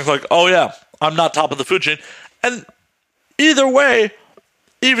that disconnect oh yeah, I'm not top of the food chain. And either way,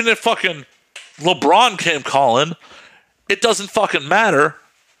 even if fucking LeBron came calling, it doesn't fucking matter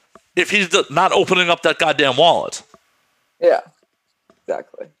if he's not opening up that goddamn wallet. Yeah,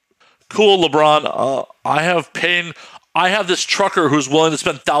 exactly. Cool, LeBron. I have this trucker who's willing to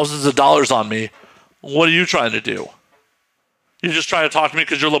spend thousands of dollars on me. What are you trying to do? You're just trying to talk to me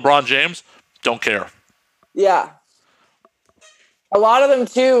because you're LeBron James? Don't care. Yeah. A lot of them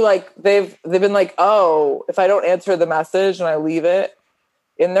too, they've been oh, if I don't answer the message and I leave it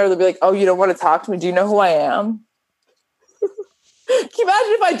in there, they'll be like, oh, you don't want to talk to me? Do you know who I am? Can you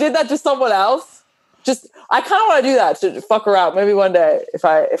imagine if I did that to someone else? I kind of want to do that to fuck around. Maybe one day, if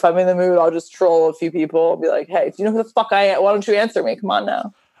I'm in the mood, I'll just troll a few people and be like, hey, do you know who the fuck I am? Why don't you answer me? Come on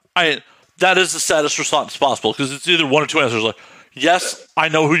now. That is the saddest response possible because it's either one or two answers. Yes, I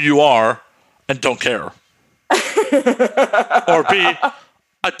know who you are and don't care. Or B,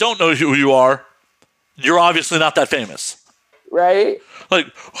 I don't know who you are. You're obviously not that famous. Right?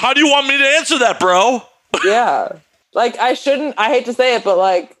 How do you want me to answer that, bro? Yeah. I hate to say it, but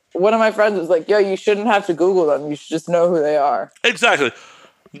one of my friends was like, yo, you shouldn't have to Google them. You should just know who they are. Exactly.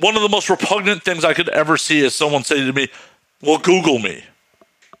 One of the most repugnant things I could ever see is someone say to me, well, Google me.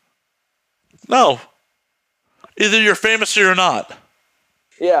 No. Either you're famous or you're not.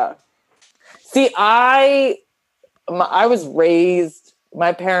 Yeah. See, I was raised,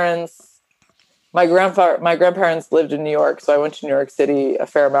 my grandparents lived in New York, so I went to New York City a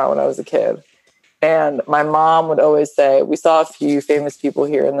fair amount when I was a kid. And my mom would always say, we saw a few famous people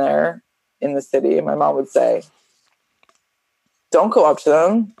here and there in the city. And my mom would say, don't go up to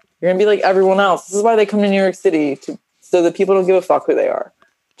them. You're going to be like everyone else. This is why they come to New York City, so that people don't give a fuck who they are.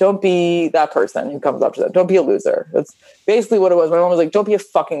 Don't be that person who comes up to them. Don't be a loser. That's basically what it was. My mom was like, don't be a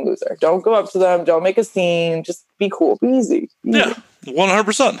fucking loser. Don't go up to them. Don't make a scene. Just be cool. Be easy. Yeah,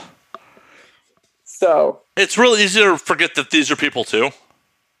 100%. So it's really easy to forget that these are people too.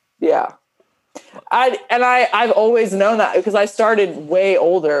 Yeah. I've always known that because I started way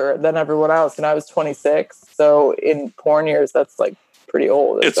older than everyone else and I was 26. So in porn years, that's pretty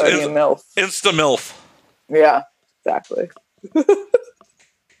old. It's already a MILF. Insta MILF. Yeah, exactly.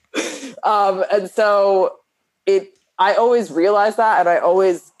 And so I always realized that, and I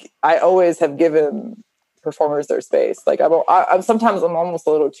always have given performers their space. Sometimes I'm almost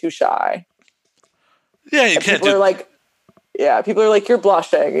a little too shy. Yeah, you can't do. People are like, you're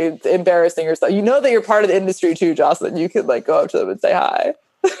blushing. It's embarrassing yourself. You know that you're part of the industry too, Jocelyn. You could go up to them and say hi.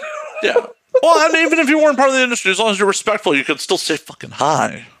 Yeah. Well, and even if you weren't part of the industry, as long as you're respectful, you could still say fucking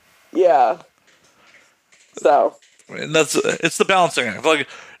hi. Yeah. So. And it's the balancing act.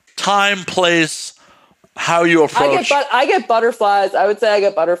 Time, place, how you approach. I get butterflies. I would say I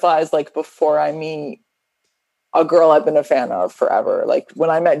get butterflies before I meet a girl I've been a fan of forever. When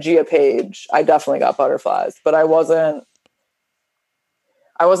I met Gia Page, I definitely got butterflies, but I wasn't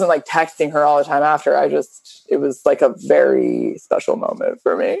texting her all the time after. It was a very special moment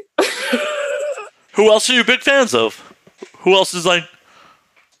for me. Who else are you big fans of? Who else is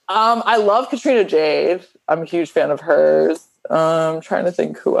I love Katrina Jade. I'm a huge fan of hers. I'm trying to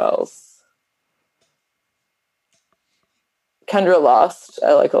think who else. Kendra Lust,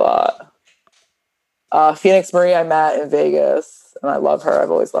 I like a lot. Phoenix Marie, I met in Vegas, and I love her.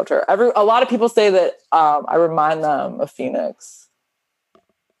 I've always loved her. A lot of people say that I remind them of Phoenix.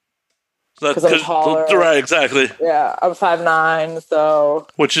 Because I'm taller. Right, exactly. Yeah, I'm 5'9", so...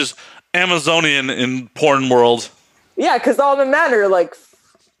 Which is Amazonian in porn world. Yeah, because all the men are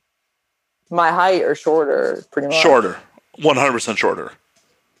my height or shorter, pretty much. Shorter. 100% shorter.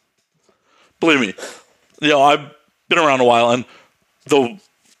 Believe me. I've been around a while, and the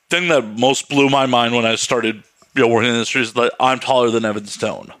thing that most blew my mind when I started working in the industry is that I'm taller than Evan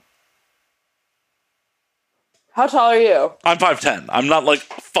Stone. How tall are you? I'm 5'10". I'm not like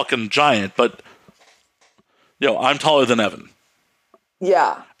a fucking giant, but I'm taller than Evan.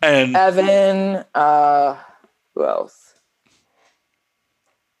 Yeah. And Evan, who else?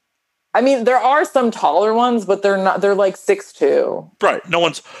 I mean, there are some taller ones, but they're like 6'2". Right. No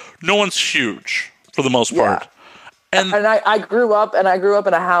one's huge for the most part. Yeah. And I grew up in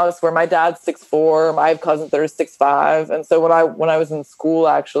a house where my dad's 6'4". I have cousins that are 6'5". And so when I was in school,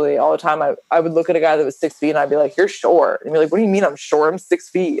 actually, all the time, I would look at a guy that was 6 feet and I'd be like, "You're short." And be like, "What do you mean I'm short? I'm 6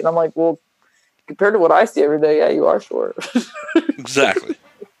 feet." And I'm like, "Well, compared to what I see every day, yeah, you are short." Exactly.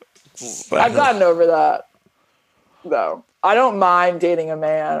 I've gotten over that, though. I don't mind dating a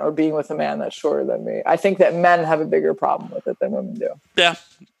man or being with a man that's shorter than me. I think that men have a bigger problem with it than women do. Yeah.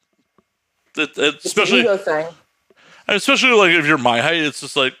 It's an ego thing. Especially like if you're my height, it's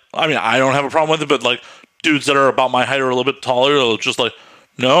just like, I mean, I don't have a problem with it, but like dudes that are about my height or a little bit taller, they'll just like,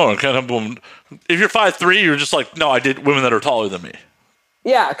 no, I can't have women. If you're 5'3", you're just like, no, I date women that are taller than me.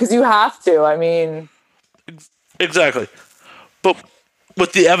 Yeah, because you have to. I mean, exactly. But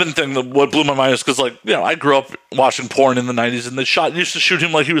with the Evan thing, what blew my mind is because, like, I grew up watching porn in the 90s, and they used to shoot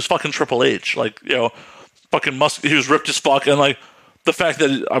him like he was fucking Triple H. Like, fucking he was ripped as fuck, and like the fact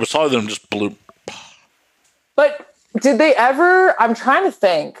that I was taller than him just blew. But did they ever? I'm trying to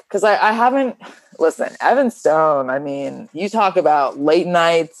think because I haven't. Listen, Evan Stone. I mean, you talk about late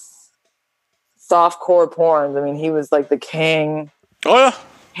nights, softcore porn. I mean, he was like the king. Oh yeah.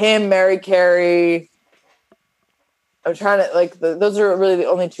 Him, Mary Carey. I'm trying to like those are really the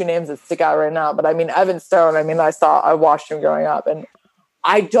only two names that stick out right now. But I mean, Evan Stone. I mean, I watched him growing up, and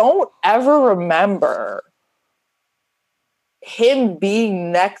I don't ever remember him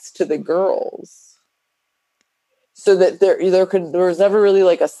being next to the girls. So that there was never really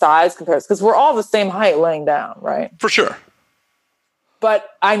like a size comparison because we're all the same height laying down, right? For sure. But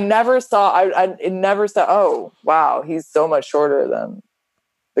I never saw. It never saw. Oh wow, he's so much shorter than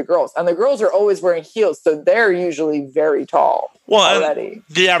the girls, and the girls are always wearing heels, so they're usually very tall. Well, already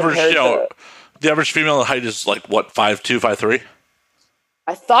the average, the average female height is like what, 5'2", 5'3"?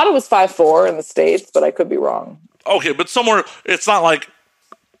 I thought it was 5'4" in the States, but I could be wrong. Okay, but somewhere it's not like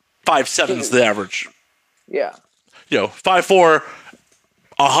 5'7" is the average. Yeah. 5'4",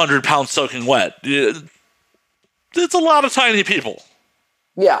 100 pounds soaking wet. It's a lot of tiny people.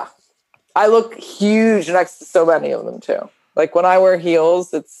 Yeah. I look huge next to so many of them too. Like when I wear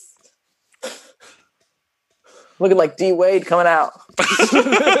heels, it's looking like D Wade coming out.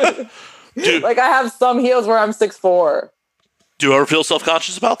 Dude, like I have some heels where I'm 6'4". Do you ever feel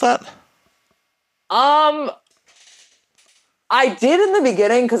self-conscious about that? I did in the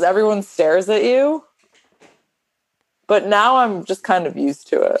beginning because everyone stares at you. But now I'm just kind of used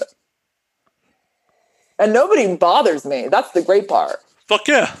to it. And nobody bothers me. That's the great part. Fuck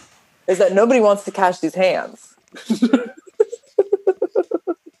yeah. Is that nobody wants to catch these hands.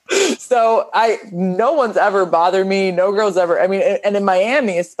 So no one's ever bothered me. No girls ever. I mean, and in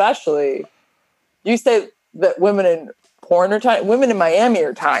Miami especially, you say that women in porn are tiny. Women in Miami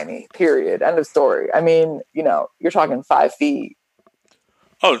are tiny, period. End of story. I mean, you're talking 5 feet.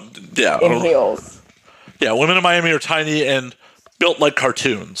 Oh, yeah. In heels. Yeah, women in Miami are tiny and built like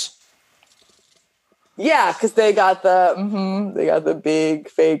cartoons. Yeah, because they got the big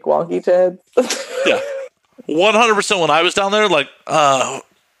fake wonky tits. Yeah, 100%. When I was down there, like I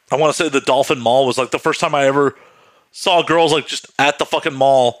want to say the Dolphin Mall was like the first time I ever saw girls like just at the fucking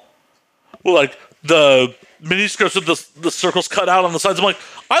mall with like the mini skirts with the circles cut out on the sides. I'm like,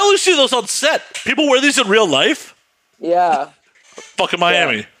 I only see those on set. People wear these in real life. Yeah, fucking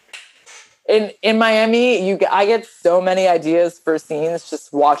Miami. Yeah. In Miami, I get so many ideas for scenes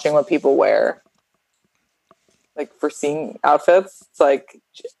just watching what people wear. Like for scene outfits, it's like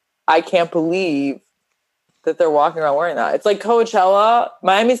I can't believe that they're walking around wearing that. It's like Coachella.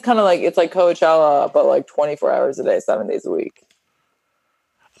 Miami's kind of like it's like Coachella, but like 24 hours a day, 7 days a week.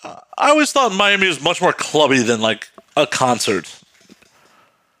 I always thought Miami was much more clubby than like a concert.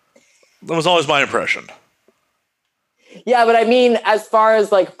 That was always my impression. Yeah, but I mean, as far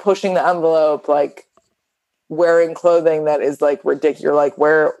as like pushing the envelope, like wearing clothing that is like ridiculous, you're like,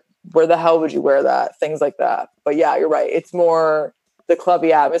 where the hell would you wear that? Things like that. But yeah, you're right. It's more the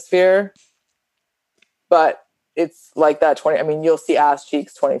clubby atmosphere, but it's like that 20. I mean, you'll see ass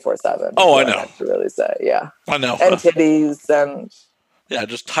cheeks 24/7. Oh, I know. I have to really say, yeah. I know. And titties and yeah,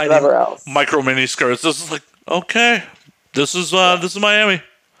 just tiny micro mini skirts. This is like, okay, this is Miami.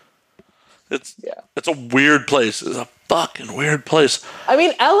 It's a weird place. It's a fucking weird place. I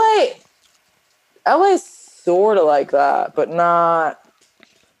mean, LA's sort of like that, but not.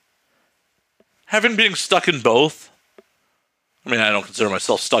 Having being stuck in both, I mean, I don't consider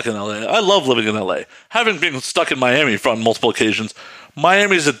myself stuck in LA. I love living in LA. Having been stuck in Miami on multiple occasions,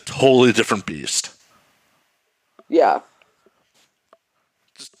 Miami's a totally different beast. Yeah.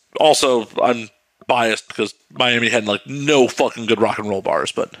 Also, I'm biased because Miami had like no fucking good rock and roll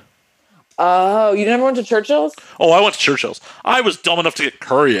bars, but... Oh, you never went to Churchill's? Oh, I went to Churchill's. I was dumb enough to get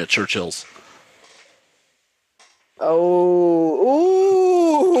curry at Churchill's. Oh,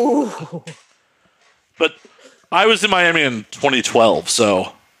 ooh. But I was in Miami in 2012,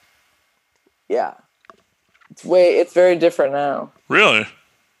 so... Yeah. It's very different now. Really?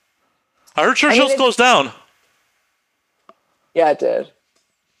 I heard Churchill's closed down. Yeah, it did.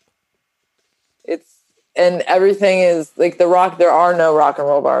 And everything is like there are no rock and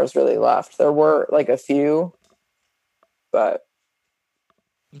roll bars really left. There were like a few, but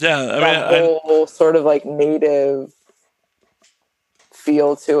yeah, that whole sort of like native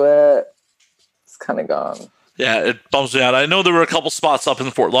feel to it, it's kind of gone. Yeah, it bums me out. I know there were a couple spots up in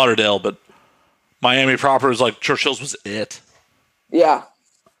Fort Lauderdale, but Miami proper is like Churchill's was it. Yeah,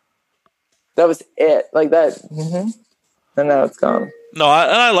 that was it. Like that, and now it's gone. No,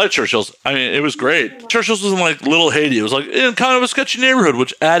 I like Churchill's. I mean, it was great. Churchill's was in like Little Haiti. It was like in kind of a sketchy neighborhood,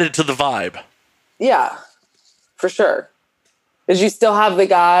 which added to the vibe. Yeah, for sure. Did you still have the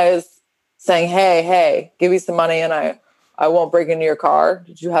guys saying, hey, give me some money and I won't break into your car?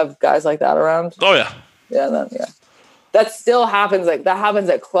 Did you have guys like that around? Oh, yeah. Yeah. That still happens. Like that happens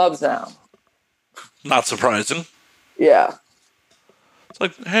at clubs now. Not surprising. Yeah. It's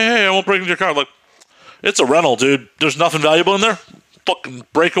like, hey, I won't break into your car. I'm like, it's a rental, dude. There's nothing valuable in there. Fucking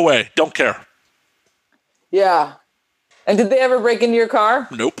break away. Don't care. Yeah. And did they ever break into your car?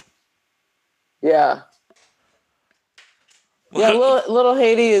 Nope. Yeah. Yeah, Little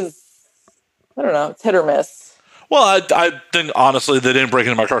Haiti is, I don't know, it's hit or miss. Well, I think, honestly, they didn't break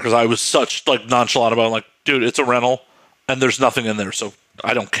into my car because I was such, like, nonchalant about it. Like, dude, it's a rental, and there's nothing in there, so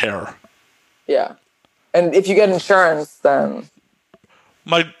I don't care. Yeah. And if you get insurance, then...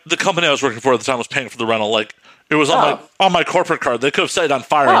 The company I was working for at the time was paying for the rental. Like, it was on my corporate card. They could have set it on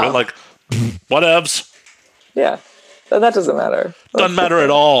fire, but like, whatevs. Yeah, that doesn't matter. Doesn't matter at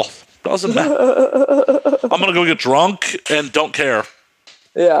all. Doesn't matter. I'm gonna go get drunk and don't care.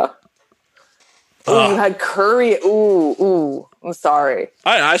 Yeah. Ooh, you had curry. Ooh. I'm sorry.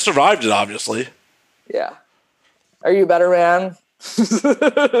 I survived it, obviously. Yeah. Are you a better man? Did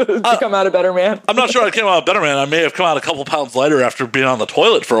you come out a better man? I'm not sure I came out a better man. I may have come out a couple pounds lighter after being on the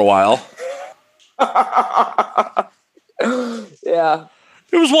toilet for a while. Yeah.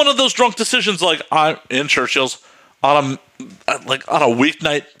 It was one of those drunk decisions. Like, I'm in Churchill's on a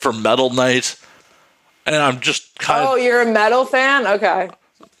weeknight for metal night, and I'm just kind of... Oh, you're a metal fan? Okay.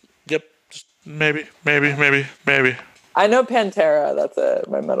 Yep. Just maybe. I know Pantera. That's it.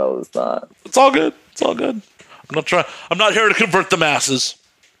 My metal is not. It's all good. I'm not here to convert the masses.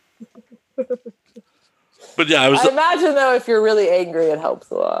 But yeah, I imagine though, if you're really angry, it helps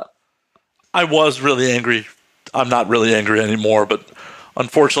a lot. I was really angry. I'm not really angry anymore, but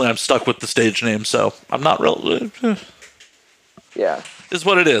unfortunately, I'm stuck with the stage name, so I'm not really. Yeah, is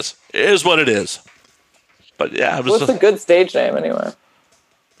what it is. It is what it is. But yeah, it was. What's a good stage name anyway?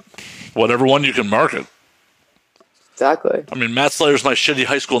 Whatever one you can market. Exactly. I mean, Matt Slayer's my shitty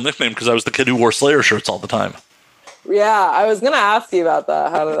high school nickname because I was the kid who wore Slayer shirts all the time. Yeah, I was gonna ask you about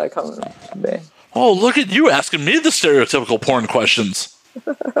that. How did that come to be? Oh, look at you asking me the stereotypical porn questions.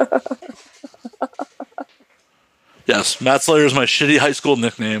 Yes, Matt Slayer is my shitty high school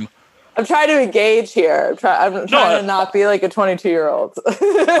nickname. I'm trying to engage here. I'm trying to not be like a 22-year-old.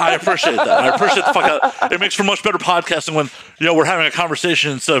 I appreciate that. I appreciate the fuck out. It makes for much better podcasting when we're having a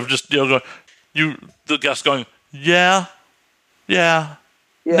conversation instead of just going, the guest going, yeah,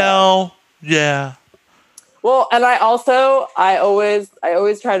 no, yeah. Well, and I always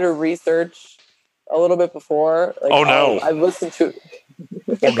try to research a little bit before. Like, oh no! I've listened to.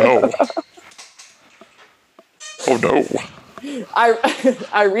 Oh no! Oh no!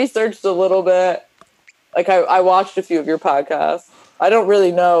 I researched a little bit. Like I watched a few of your podcasts. I don't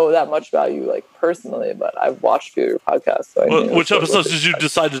really know that much about you, like personally, but I've watched a few of your podcasts. So which episodes did you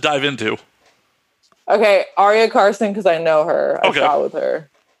decide to dive into? Okay, Aria Carson, because I know her. I shot with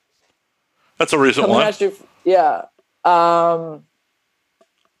her. That's a recent one. Yeah.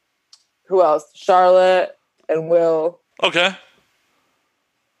 Who else? Charlotte and Will. Okay.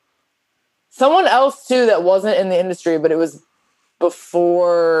 Someone else too that wasn't in the industry, but it was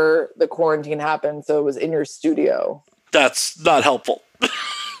before the quarantine happened, so it was in your studio. That's not helpful.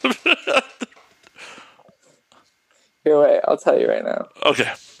 Here, wait, I'll tell you right now.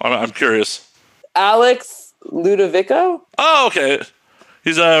 Okay, I'm curious. Alex Ludovico? Oh, okay.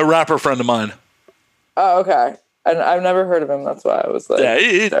 He's a rapper friend of mine. Oh, okay. And I've never heard of him. That's why I was like, Yeah,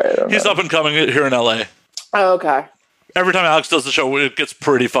 he's know. up and coming here in LA. Oh, okay. Every time Alex does the show, it gets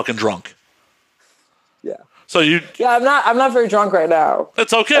pretty fucking drunk. Yeah. So Yeah, I'm not very drunk right now.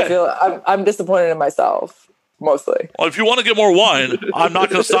 It's okay. I feel I'm disappointed in myself mostly. Well, if you want to get more wine, I'm not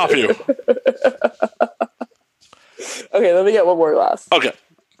going to stop you. Okay, let me get one more glass. Okay.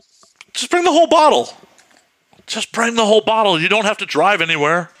 Just bring the whole bottle. Just bring the whole bottle. You don't have to drive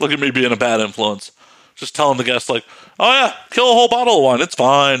anywhere. Look at me being a bad influence. Just telling the guests, like, oh yeah, kill a whole bottle of wine. It's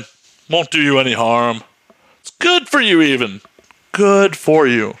fine. Won't do you any harm. It's good for you even. Good for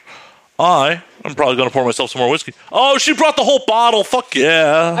you. I'm probably going to pour myself some more whiskey. Oh, she brought the whole bottle. Fuck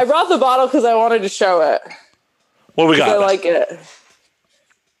yeah. I brought the bottle because I wanted to show it. What do we got? I like it.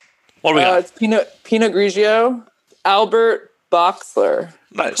 What do we got? It's Pinot Grigio, Albert Boxler,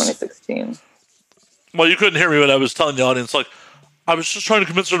 Nice. 2016. Well, you couldn't hear me when I was telling the audience, like, I was just trying to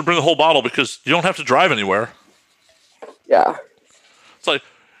convince her to bring the whole bottle because you don't have to drive anywhere. Yeah. It's like,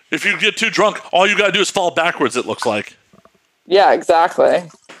 if you get too drunk, all you got to do is fall backwards, it looks like. Yeah, exactly.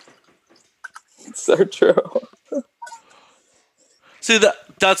 It's so true. See,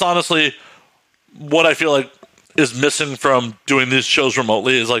 that's honestly what I feel like is missing from doing these shows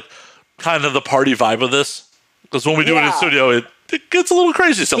remotely is like kind of the party vibe of this. Because when we do it in studio, it gets a little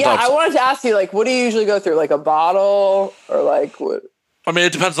crazy sometimes. Yeah, I wanted to ask you, like, what do you usually go through? Like a bottle or like what? I mean,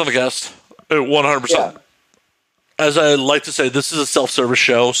 it depends on the guest. 100%. Yeah. As I like to say, this is a self-service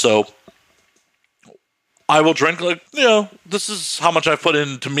show, so I will drink like, this is how much I've put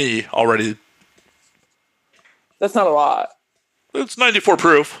into me already. That's not a lot. It's 94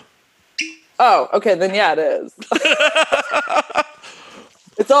 proof. Oh, okay, then yeah, it is.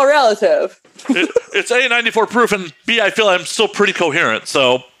 It's all relative. It's A, 94 proof, and B, I feel I'm still pretty coherent,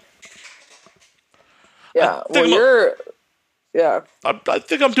 so. Yeah, I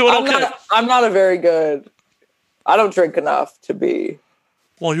think I'm doing okay. I'm not a very good, I don't drink enough to be.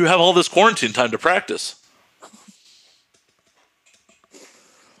 Well, you have all this quarantine time to practice.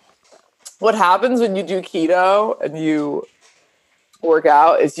 What happens when you do keto and you work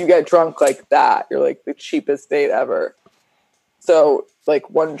out is you get drunk like that. You're like the cheapest date ever. So like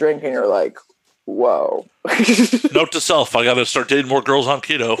one drink and you're like, whoa. Note to self, I got to start dating more girls on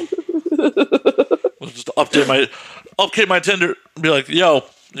keto. Let's just update my Tinder and be like, yo,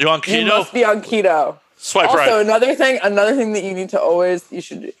 you on keto? You must be on keto. Swipe also, right. another thing that you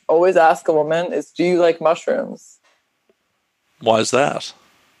should always ask a woman is, do you like mushrooms? Why is that?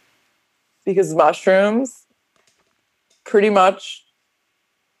 Because mushrooms pretty much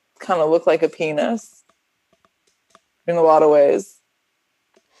kind of look like a penis in a lot of ways.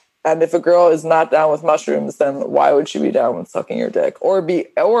 And if a girl is not down with mushrooms, then why would she be down with sucking your dick? Or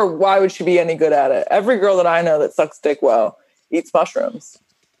why would she be any good at it? Every girl that I know that sucks dick well eats mushrooms.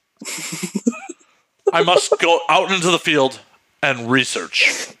 I must go out into the field and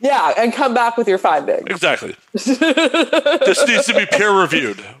research. Yeah, and come back with your findings. Exactly. This needs to be peer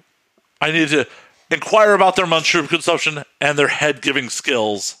reviewed. I need to inquire about their mushroom consumption and their head-giving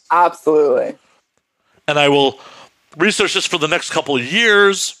skills. Absolutely. And I will research this for the next couple of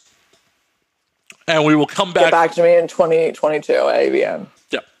years, and we will come back. Get back to me in 2022 at AVN.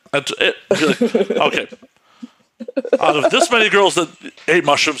 Yeah. That's it. Okay. Out of this many girls that ate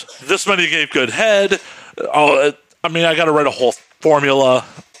mushrooms, this many gave good head. I got to write a whole formula.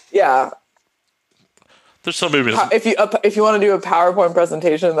 Yeah. There's so many. If you want to do a PowerPoint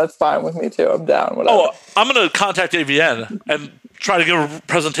presentation, that's fine with me too. I'm down. Whatever. Oh, I'm going to contact AVN and try to give a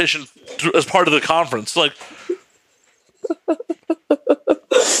presentation as part of the conference. Like,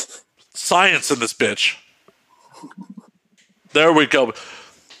 science in this bitch. There we go.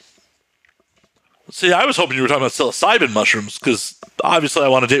 See, I was hoping you were talking about psilocybin mushrooms because obviously I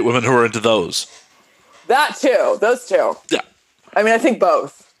want to date women who are into those. That too. Those two. Yeah. I mean, I think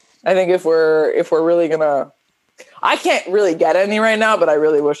both. I think if we're really gonna, I can't really get any right now, but I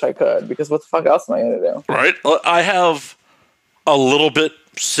really wish I could because what the fuck else am I gonna do? Right. I have a little bit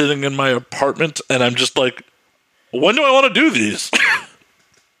sitting in my apartment, and I'm just like, when do I want to do these?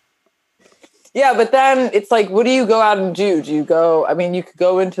 Yeah, but then it's like, what do you go out and do? Do you go? I mean, you could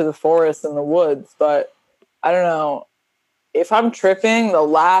go into the forest and the woods, but I don't know. If I'm tripping, the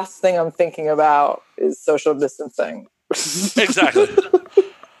last thing I'm thinking about is social distancing. Exactly.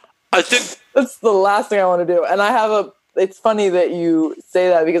 I think that's the last thing I want to do. And it's funny that you say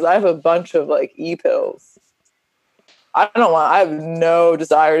that because I have a bunch of like e-pills. I have no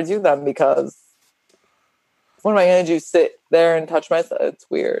desire to do them because what am I going to do? Sit there and touch myself? It's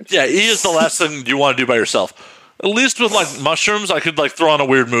weird. Yeah, E is the last thing you want to do by yourself. At least with like mushrooms, I could like throw on a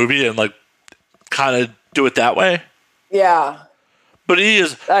weird movie and like kind of do it that way. Yeah. But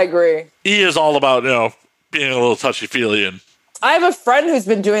I agree. E is all about, being a little touchy-feely. And I have a friend who's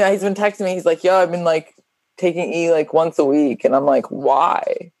been doing that. He's been texting me. He's like, yo, I've been like taking E like once a week. And I'm like,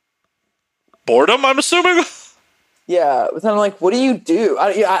 why? Boredom, I'm assuming? Yeah. But then I'm like, what do you do?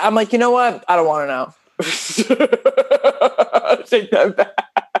 I'm like, you know what? I don't want to know. Take that back.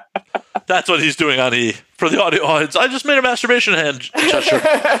 That's what he's doing on E. For the audio audience, I just made a masturbation hand gesture.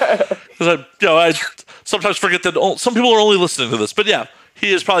 Because I sometimes forget that some people are only listening to this. But yeah,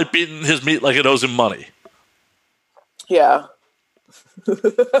 he is probably beating his meat like it owes him money. Yeah.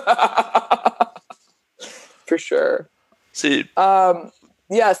 For sure. See.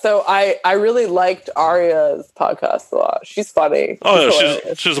 Yeah, so I really liked Arya's podcast a lot. She's funny. Oh,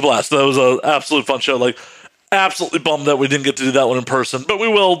 yeah, she's a blast. That was an absolute fun show. Like, absolutely bummed that we didn't get to do that one in person. But we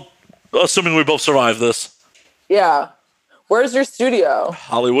will, assuming we both survive this. Yeah. Where's your studio?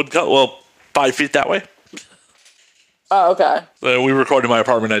 Hollywood. Well, 5 feet that way. Oh, okay. We recorded in my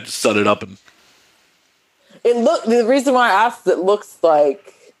apartment. I just set it up. And the reason why I asked, it looks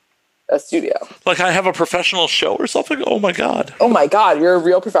like a studio. Like I have a professional show or something? Oh, my God. Oh, my God. You're a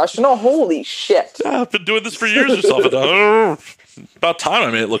real professional? Holy shit. Yeah, I've been doing this for years or something. About time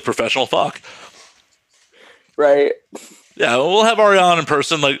I made it look professional. Fuck. Right. Yeah, we'll have Ariana in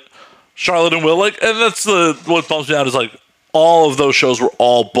person, like Charlotte and Will. Like, and that's what bumps me out is like all of those shows were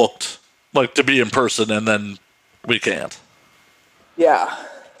all booked, like to be in person, and then we can't. Yeah.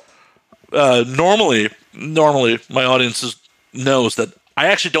 Normally, my audience knows that I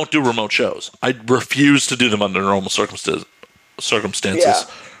actually don't do remote shows. I refuse to do them under normal circumstances. Yeah.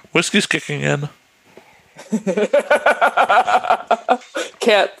 Whiskey's kicking in.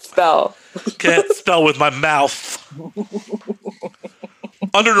 Can't spell. Can't spell with my mouth.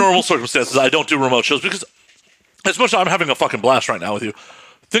 Under normal circumstances, I don't do remote shows because as much as I'm having a fucking blast right now with you,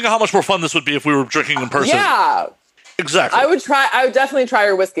 think of how much more fun this would be if we were drinking in person. Yeah. Exactly. I would definitely try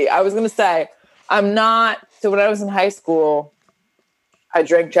your whiskey. I was going to say, so when I was in high school, I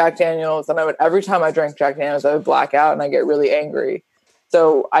drank Jack Daniels, and every time I drank Jack Daniels, I would black out and I get really angry.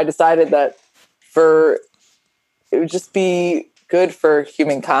 So I decided that it would just be good for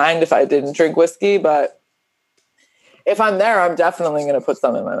humankind if I didn't drink whiskey, but if I'm there, I'm definitely going to put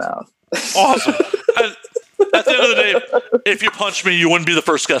some in my mouth. Awesome. At the end of the day, if you punch me, you wouldn't be the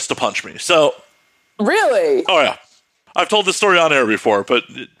first guest to punch me. So, really? Oh yeah, I've told this story on air before, but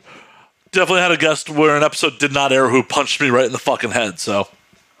definitely had a guest where an episode did not air who punched me right in the fucking head. So,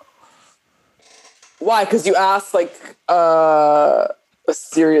 why? Because you asked like a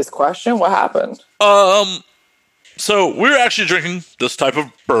serious question. What happened? So we were actually drinking this type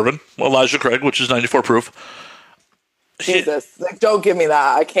of bourbon, Elijah Craig, which is 94 proof. Jesus, don't give me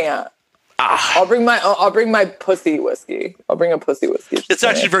that. I can't. I'll bring my pussy whiskey. I'll bring a pussy whiskey. It's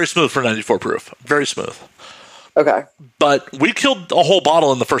actually very smooth for 94 proof. Very smooth. Okay. But we killed a whole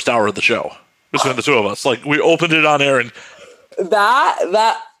bottle in the first hour of the show between the two of us. Like we opened it on air and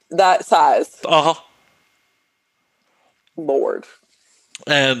that size. Uh-huh. Lord.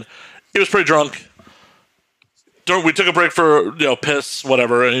 And he was pretty drunk. We took a break for, piss,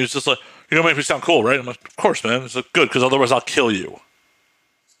 whatever, and he was just like, you're going to make me sound cool, right? I'm like, of course, man. He's like, good, because otherwise I'll kill you.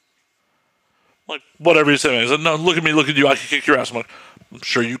 I'm like, whatever you say, man. He said, no, look at me, look at you, I can kick your ass. I'm like, I'm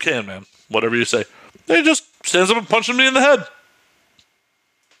sure you can, man. Whatever you say. And he just stands up and punches me in the head.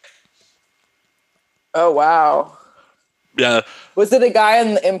 Oh, wow. Yeah. Was it a guy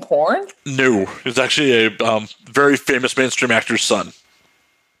in porn? No. He's actually a very famous mainstream actor's son.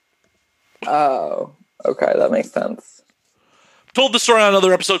 Oh, okay. That makes sense. Told the story on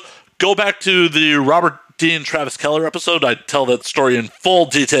another episode. Go back to the Robert Dean Travis Keller episode. I tell that story in full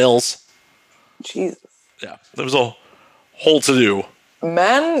details. Jesus. Yeah. There was a whole to-do.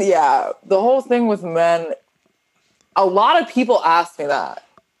 Men, yeah. The whole thing with men, a lot of people ask me that,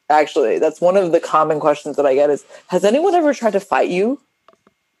 actually. That's one of the common questions that I get is, has anyone ever tried to fight you?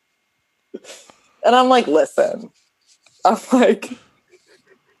 And I'm like, listen. I'm like...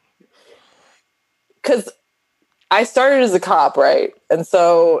 Because I started as a cop, right? And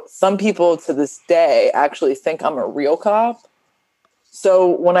so some people to this day actually think I'm a real cop. So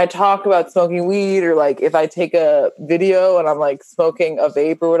when I talk about smoking weed or like if I take a video and I'm like smoking a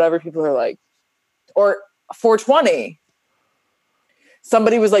vape or whatever, people are like, or 420.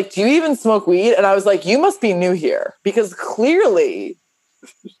 Somebody was like, do you even smoke weed? And I was like, you must be new here because clearly,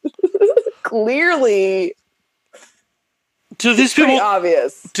 do these people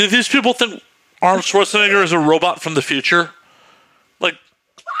obvious. Do these people think Arnold Schwarzenegger is a robot from the future? Like,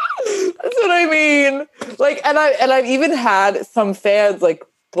 that's what I mean. Like, and I've even had some fans, like,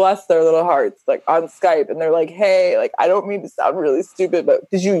 bless their little hearts, like on Skype, and they're like, "Hey, like, I don't mean to sound really stupid, but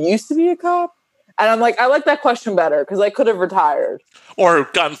did you used to be a cop?" And I'm like, I like that question better because I could have retired or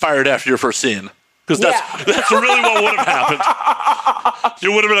gotten fired after your first scene. Because that's really what would have happened.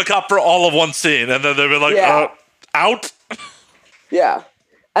 You would have been a cop for all of one scene, and then they'd be like, out? Yeah.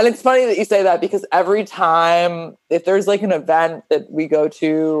 And it's funny that you say that, because every time, if there's like an event that we go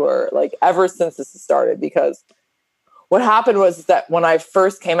to, or like ever since this has started, because what happened was that when I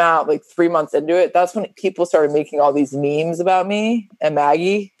first came out, like 3 months into it, that's when people started making all these memes about me and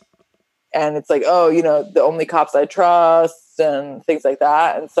Maggie. And it's like, oh, you know, the only cops I trust and things like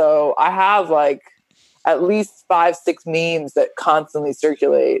that. And so I have like at least 5-6 memes that constantly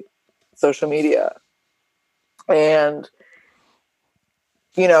circulate social media. And,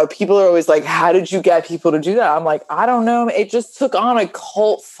 you know, people are always like, how did you get people to do that? I'm like, I don't know. It just took on a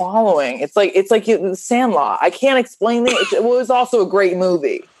cult following. It's like The Sandlot. I can't explain it. It was also a great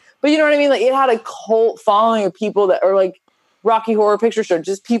movie. But you know what I mean? Like, it had a cult following of people that are like Rocky Horror Picture Show.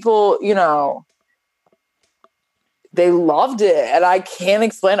 Just people, you know, they loved it. And I can't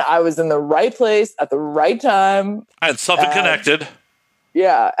explain it. I was in the right place at the right time. And something connected.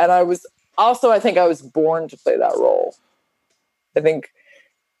 Yeah. And I was also, I think I was born to play that role. I think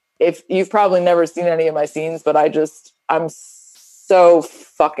if you've probably never seen any of my scenes, but I'm so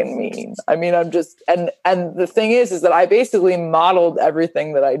fucking mean. I mean, I'm just, and the thing is that I basically modeled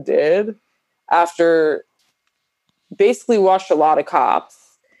everything that I did after basically watched a lot of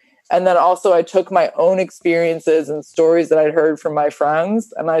cops. And then also I took my own experiences and stories that I'd heard from my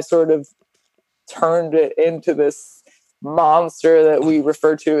friends, and I sort of turned it into this monster that we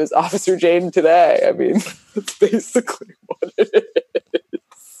refer to as Officer Jane today. I mean, that's basically what it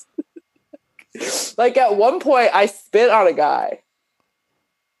is. Like, at one point I spit on a guy,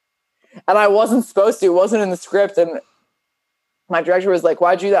 and I wasn't supposed to. It wasn't in the script. And my director was like,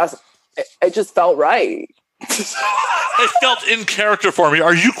 why'd you do that? It just felt right. It felt in character for me.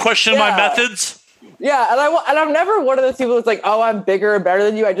 Are you questioning my methods? Yeah, and I'm never one of those people that's like, oh, I'm bigger and better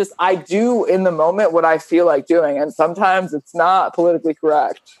than you. I do in the moment what I feel like doing, and sometimes it's not politically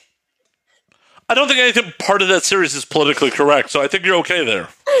correct. I don't think anything part of that series is politically correct, so I think you're okay there.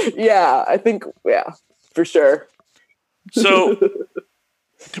 Yeah, I think, for sure. So,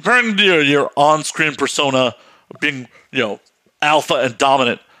 comparing to your on-screen persona being, you know, alpha and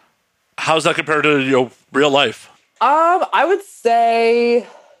dominant, how's that compared to your real life? I would say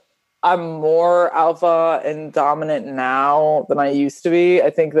I'm more alpha and dominant now than I used to be. I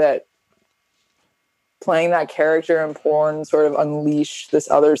think that playing that character in porn sort of unleashed this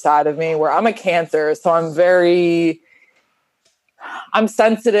other side of me, where I'm a Cancer, so I'm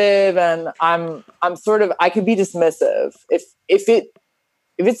sensitive, and I'm sort of, I can be dismissive. If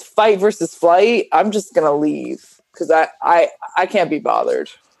it's fight versus flight, I'm just gonna leave, because I can't be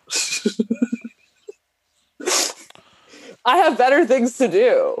bothered. I have better things to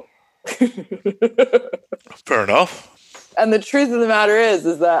do. Fair enough. And the truth of the matter is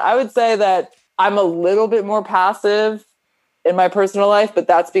that I would say that I'm a little bit more passive in my personal life, but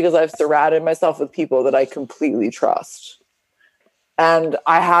that's because I've surrounded myself with people that I completely trust. And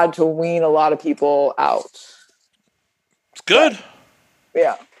I had to wean a lot of people out. It's good.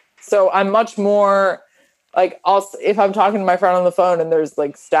 Yeah. So I'm much more like, if I'm talking to my friend on the phone and there's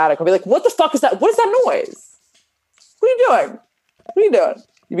like static, I'll be like, what the fuck is that? What is that noise? What are you doing? What are you doing?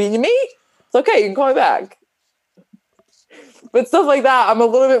 You beating me? It's okay. You can call me back. But stuff like that, I'm a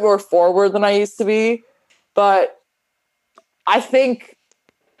little bit more forward than I used to be. But I think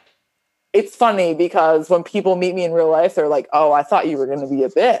it's funny because when people meet me in real life, they're like, oh, I thought you were going to be a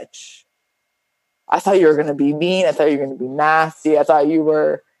bitch. I thought you were going to be mean. I thought you were going to be nasty. I thought you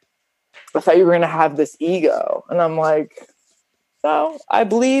were going to have this ego. And I'm like, no, I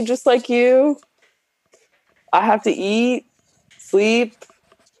bleed just like you. I have to eat, sleep.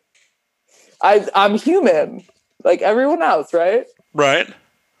 I'm human, like everyone else, right? Right.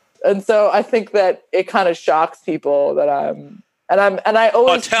 And so I think that it kind of shocks people that I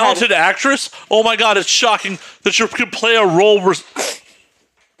always a talented actress. Oh my God, it's shocking that you can play a role.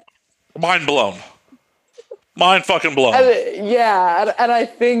 Mind blown. Mind fucking blown. And I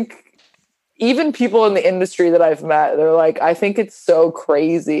think even people in the industry that I've met, they're like, I think it's so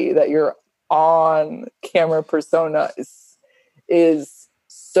crazy that your on camera persona is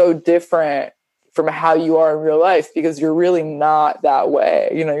so different from how you are in real life, because you're really not that way.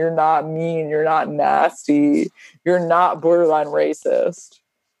 You know, you're not mean, you're not nasty, you're not borderline racist,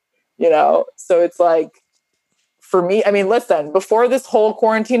 you know? So it's like, for me, I mean, listen, before this whole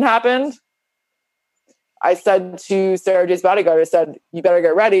quarantine happened, I said to Sarah J's bodyguard, I said, you better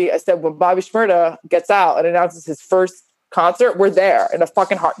get ready. I said, when Bobby Shmurda gets out and announces his first concert, we're there in a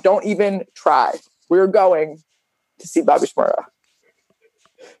fucking heart. Don't even try. We're going to see Bobby Shmurda.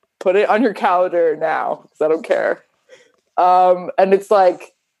 Put it on your calendar now, because I don't care. And it's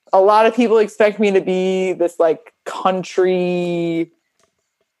like, a lot of people expect me to be this like country,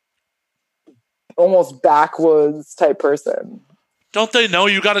 almost backwoods type person. Don't they know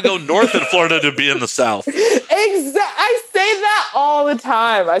you got to go north in Florida to be in the South? I say that all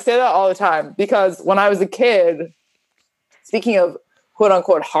the time. Because when I was a kid, speaking of quote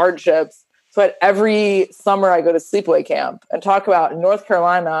unquote hardships, so every summer I go to sleepaway camp and talk about in North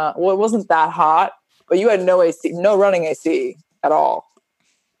Carolina. Well, it wasn't that hot, but you had no AC, no running AC at all.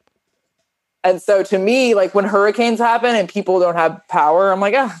 And so to me, like when hurricanes happen and people don't have power, I'm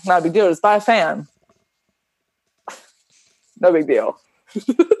like, not a big deal. Just buy a fan. No big deal.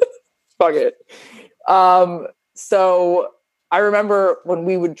 Fuck it. So I remember when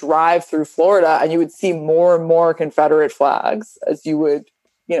we would drive through Florida and you would see more and more Confederate flags as you would,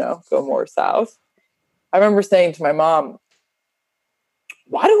 go more south. I remember saying to my mom,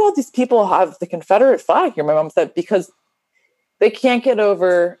 why do all these people have the Confederate flag here? My mom said, because they can't get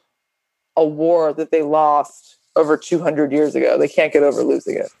over a war that they lost over 200 years ago. They can't get over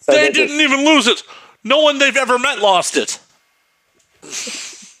losing it. So they didn't even lose it. No one they've ever met lost it.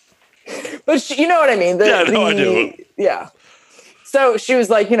 But you know what I mean? I do. Yeah. So she was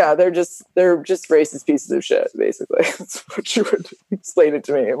like, they're just racist pieces of shit, basically. That's what she would explain it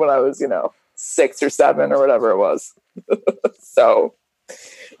to me when I was, 6 or 7 or whatever it was. So,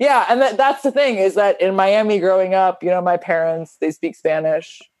 yeah. And that's the thing is that in Miami growing up, my parents, they speak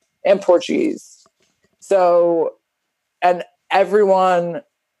Spanish and Portuguese. So, and everyone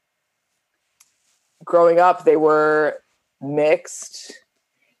growing up, they were mixed.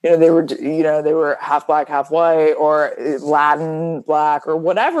 They were half black, half white, or Latin, black, or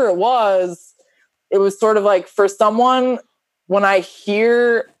whatever it was. It was sort of like for someone, when I've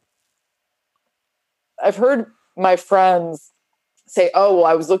heard my friends say, oh, well,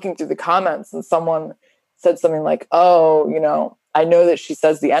 I was looking through the comments and someone said something like, oh, I know that she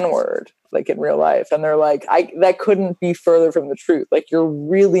says the N-word, like in real life. And they're like, that couldn't be further from the truth. Like, you're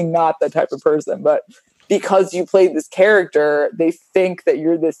really not that type of person. But because you played this character, they think that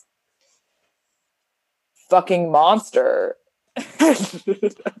you're this fucking monster.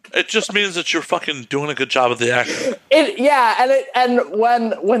 It just means that you're fucking doing a good job of the acting. And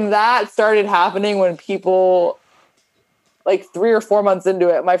when that started happening, when people, like 3 or 4 months into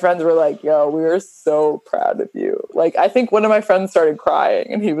it, my friends were like, yo, we are so proud of you. Like, I think one of my friends started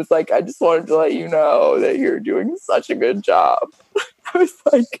crying and he was like, I just wanted to let you know that you're doing such a good job. I was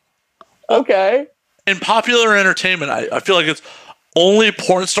like, okay. In popular entertainment, I feel like it's only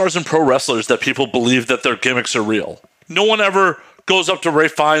porn stars and pro wrestlers that people believe that their gimmicks are real. No one ever goes up to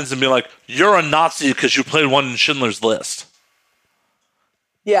Ralph Fiennes and be like, you're a Nazi because you played one in Schindler's List.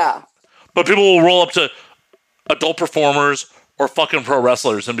 Yeah. But people will roll up to adult performers or fucking pro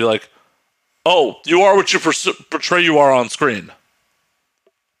wrestlers and be like, oh, you are what you portray you are on screen.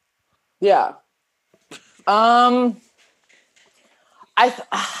 Yeah.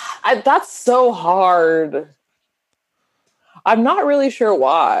 That's so hard. I'm not really sure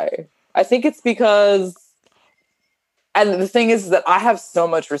why. I think it's because, and the thing is that I have so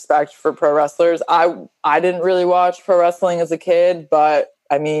much respect for pro wrestlers. I didn't really watch pro wrestling as a kid, but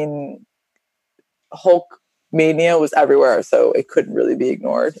I mean, Hulk Mania was everywhere, so it couldn't really be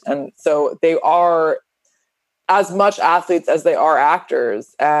ignored. And so they are as much athletes as they are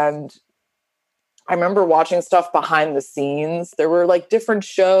actors. And I remember watching stuff behind the scenes. There were like different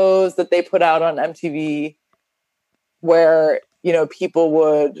shows that they put out on MTV where,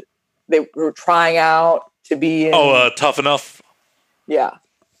 people they were trying out to be in, Tough Enough. Yeah.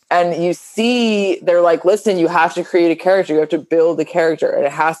 And you see, they're like, listen, you have to create a character. You have to build a character, and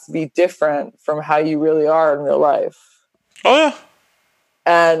it has to be different from how you really are in real life. Oh, yeah.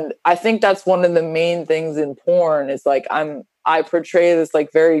 And I think that's one of the main things in porn is like, I portray this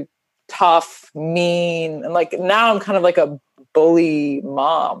like very tough, mean, and like now I'm kind of like a bully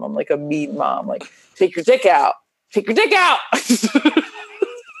mom. I'm like a mean mom. Like, take your dick out. Take your dick out.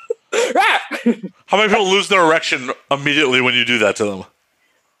 How many people lose their erection immediately when you do that to them?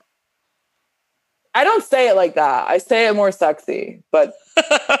 I don't say it like that. I say it more sexy, but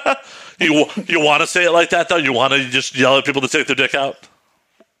you want to say it like that though? You want to just yell at people to take their dick out?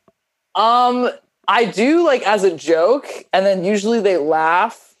 I do, like, as a joke, and then usually they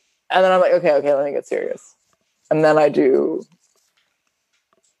laugh, and then I'm like, okay, let me get serious, and then I do.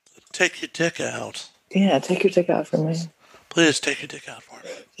 Take your dick out. Yeah, take your dick out for me. Please take your dick out for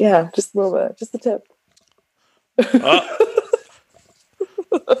me. Yeah, just a little bit, just the tip.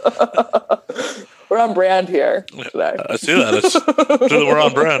 We're on brand here today. I see that. We're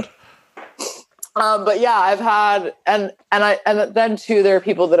on brand. But yeah, I've had, and then too, there are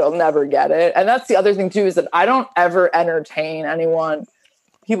people that'll never get it. And that's the other thing too, is that I don't ever entertain anyone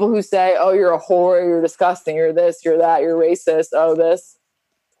people who say, oh, you're a whore, you're disgusting, you're this, you're that, you're racist, oh, this.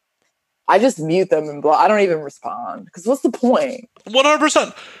 I just mute them and block. I don't even respond because what's the point?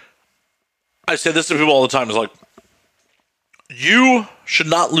 100%. I say this to people all the time. It's like, you should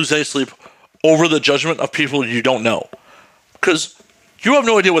not lose any sleep over the judgment of people you don't know. Because you have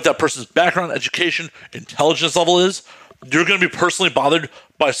no idea what that person's background, education, intelligence level is. You're going to be personally bothered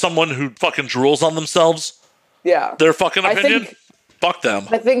by someone who fucking drools on themselves. Yeah. Their fucking opinion. Fuck them.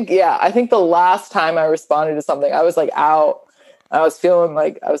 I think the last time I responded to something, I was like out. I was feeling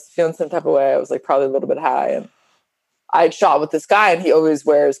some type of way. I was like probably a little bit high. And I had shot with this guy and he always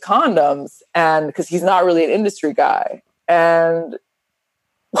wears condoms and because he's not really an industry guy. And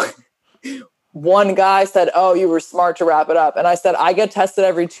one guy said, oh, you were smart to wrap it up. And I said, I get tested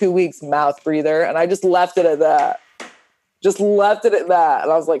every 2 weeks, mouth breather. And I just left it at that.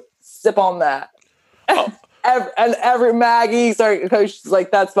 And I was like, sip on that. Oh. Every Maggie started, she's like,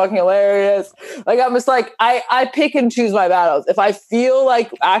 that's fucking hilarious. Like, I'm just like, I pick and choose my battles. If I feel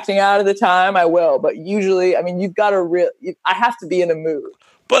like acting out at the time, I will. But usually, I mean, you've got to I have to be in a mood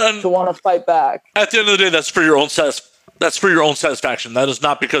to want to fight back. At the end of the day, that's for your own satisfaction. That is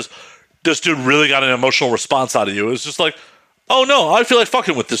not because this dude really got an emotional response out of you. It's just like, oh no, I feel like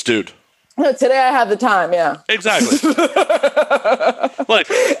fucking with this dude. Today I have the time, yeah. Exactly.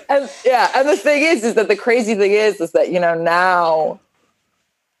 And the thing is that the crazy thing is that, you know, now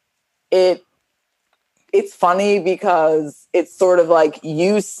it's funny because it's sort of like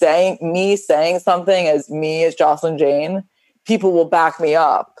me saying something as Jocelyn Jane, people will back me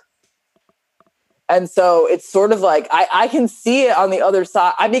up. And so it's sort of like, I can see it on the other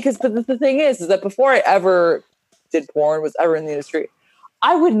side. But the thing is that before I ever did porn, was ever in the industry,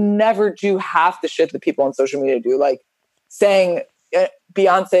 I would never do half the shit that people on social media do, like saying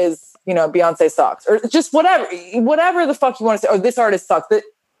Beyonce sucks, or just whatever the fuck you want to say. Oh, this artist sucks. That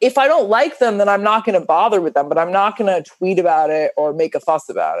if I don't like them, then I'm not going to bother with them, but I'm not going to tweet about it or make a fuss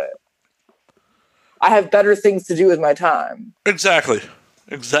about it. I have better things to do with my time. Exactly.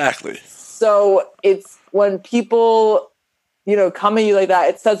 So it's when people, you know, come at you like that,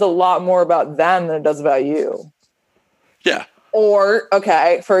 it says a lot more about them than it does about you. Yeah. Or,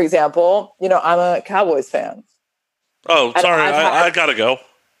 okay, for example, you know, I'm a Cowboys fan. Oh, sorry, I gotta go.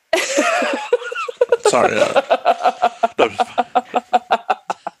 Sorry.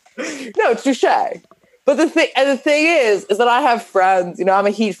 No, touche. But the thing is that I have friends, you know, I'm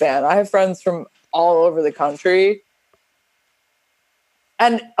a Heat fan. I have friends from all over the country.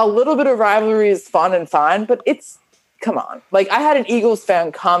 And a little bit of rivalry is fun and fine, but come on. Like, I had an Eagles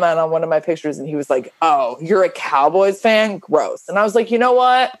fan comment on one of my pictures and he was like, oh, you're a Cowboys fan? Gross. And I was like, you know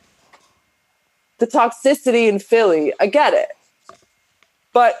what? The toxicity in Philly, I get it.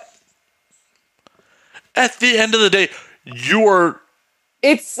 But at the end of the day,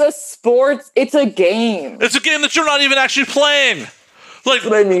 it's a sport. It's a game. It's a game that you're not even actually playing. Like, that's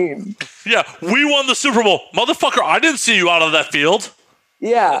what I mean. Yeah, we won the Super Bowl. Motherfucker, I didn't see you out of that field.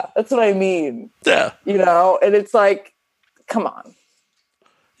 Yeah, that's what I mean. Yeah. You know, and it's like, come on.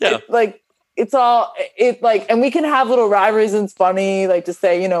 Yeah. And we can have little rivalries and it's funny, like to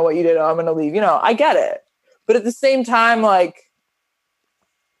say, you know, what you did, oh, I'm going to leave. You know, I get it. But at the same time, like,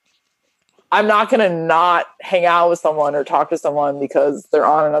 I'm not going to not hang out with someone or talk to someone because they're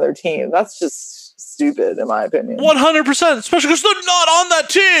on another team. That's just stupid, in my opinion. 100%, especially because they're not on that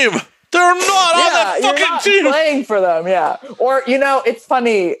team. They're not on that fucking team. Playing for them, yeah. Or, you know, it's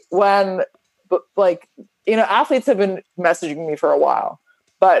funny when, like, you know, athletes have been messaging me for a while.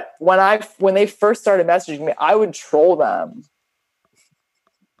 But when they first started messaging me, I would troll them.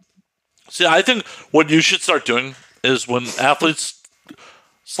 See, I think what you should start doing is when athletes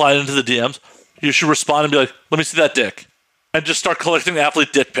slide into the DMs, you should respond and be like, let me see that dick. And just start collecting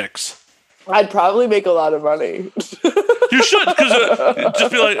athlete dick pics. I'd probably make a lot of money. You should, because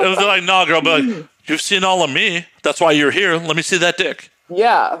just be like, they're like, nah, girl, but like, you've seen all of me. That's why you're here. Let me see that dick.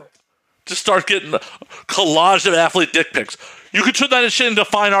 Yeah. Just start getting a collage of athlete dick pics. You could turn that shit into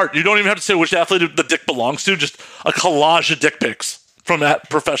fine art. You don't even have to say which athlete the dick belongs to. Just a collage of dick pics from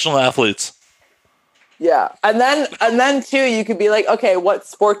professional athletes. Yeah. And then too, you could be like, okay, what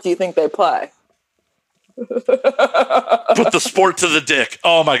sport do you think they play? Put the sport to the dick.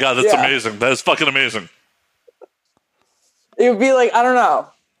 Oh my God, that's amazing. That is fucking amazing. It would be like, I don't know.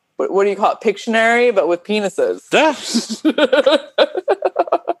 What do you call it? Pictionary, but with penises. Yeah.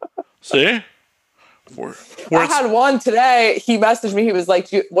 See? I had one today. He messaged me. He was like,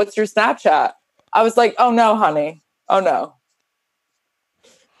 what's your Snapchat? I was like, oh no, honey. Oh no.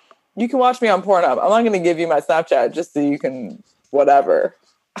 You can watch me on Pornhub. I'm not going to give you my Snapchat just so you can whatever.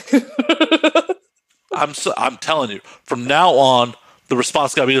 I'm telling you, from now on, the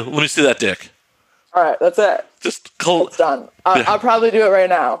response gotta be, let me see that dick. All right, that's it. Just cold. It's done. I'll probably do it right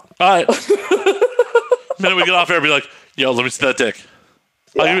now. All right. The minute we get off air, be like, yo, let me see that dick.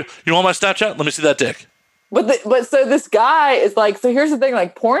 Yeah. You want my Snapchat? Let me see that dick. But so this guy is like, so here's the thing,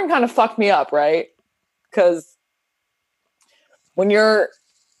 like porn kind of fucked me up, right? Because when you're,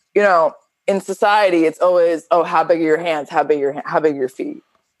 in society, it's always, oh, how big are your hands? How big are your feet?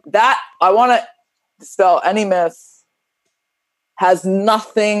 That, I want to dispel any myths, has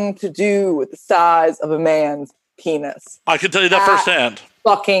nothing to do with the size of a man's penis. I can tell you that firsthand.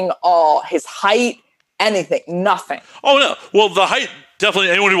 Fucking all. His height, anything, nothing. Oh, no. Well, the height,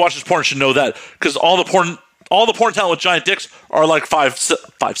 definitely anyone who watches porn should know that, because all the porn talent with giant dicks are like 5'6",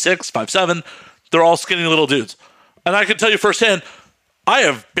 5'7". They're all skinny little dudes. And I can tell you firsthand, I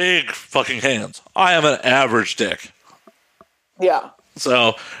have big fucking hands. I have an average dick. Yeah.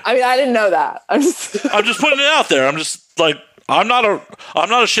 So I mean, I didn't know that. I'm just putting it out there. I'm just like, I'm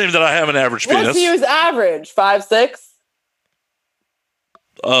not ashamed that I have an average penis. What's his average? 5'6"?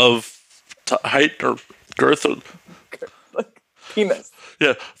 Of height or girth? Or, penis.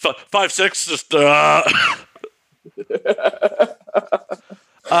 Yeah, 5'6". Just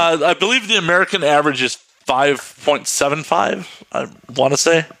I believe the American average is 5.75. I want to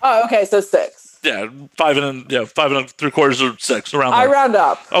say. Oh, okay, so 6. Yeah, 5 3/4 or 6 around there. I round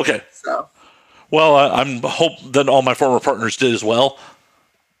up. Okay. So. Well, I'm hope that all my former partners did as well.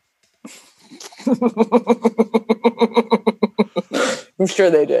 I'm sure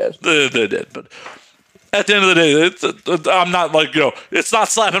they did. They did, but at the end of the day, I'm not like, it's not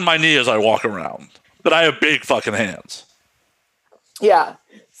slapping my knee as I walk around. But I have big fucking hands. Yeah.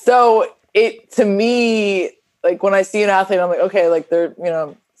 So to me, like when I see an athlete, I'm like, okay, like they're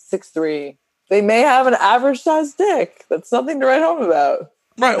 6'3". They may have an average sized dick. That's nothing to write home about.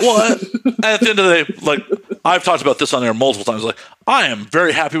 Right. Well, at the end of the day, like I've talked about this on air multiple times. Like I am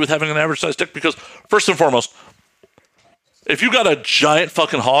very happy with having an average sized dick because first and foremost, if you got a giant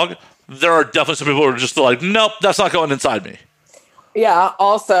fucking hog, there are definitely some people who are just like, nope, that's not going inside me. Yeah.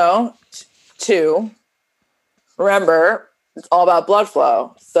 Also, two, remember, it's all about blood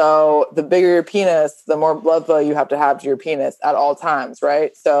flow. So the bigger your penis, the more blood flow you have to your penis at all times,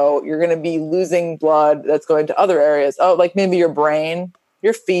 right? So you're going to be losing blood that's going to other areas. Oh, like maybe your brain,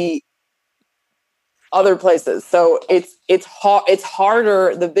 your feet, other places. So it's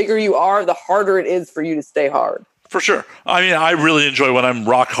harder. The bigger you are, the harder it is for you to stay hard. For sure. I mean, I really enjoy when I'm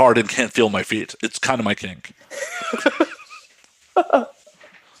rock hard and can't feel my feet. It's kind of my kink.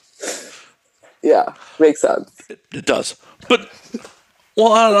 Yeah, makes sense. It does. But,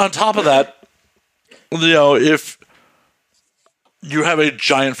 well, on top of that, if you have a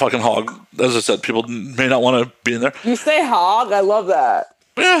giant fucking hog, as I said, people may not want to be in there. You say hog? I love that.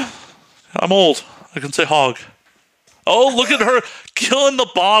 Yeah, I'm old. I can say hog. Oh, look at her killing the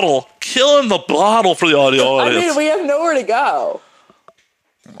bottle for the audio audience. I mean, we have nowhere to go.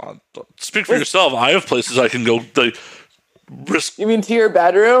 Speak for yourself. I have places I can go. Risk. You mean to your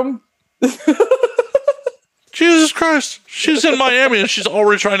bedroom? Jesus Christ. She's in Miami and she's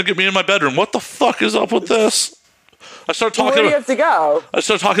already trying to get me in my bedroom. What the fuck is up with this? I start talking Where do you have to go? I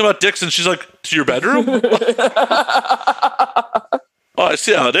start talking about dicks and she's like, to your bedroom? Oh, I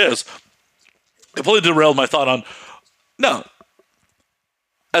see how it is. Completely derailed my thought on. No.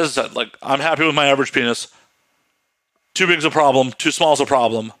 As I said, like, I'm happy with my average penis. Too big's a problem. Too small's a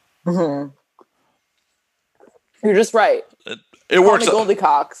problem. Mm-hmm. You're just right. It works out. Goldie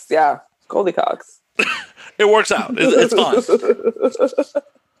Cox. Yeah. Goldie Cox. It works out. It's fun.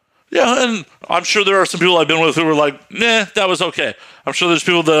 Yeah, and I'm sure there are some people I've been with who were like, nah, that was okay. I'm sure there's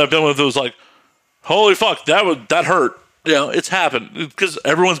people that I've been with who was like, holy fuck, that hurt. It's happened. Because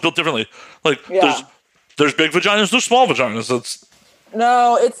everyone's built differently. Like, there's big vaginas, there's small vaginas.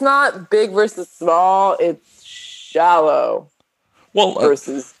 No, it's not big versus small. It's shallow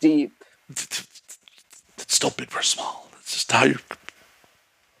versus deep. It's still big versus small. It's just how you...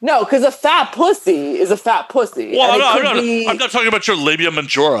 No, because a fat pussy is a fat pussy. Well, I'm not talking about your labia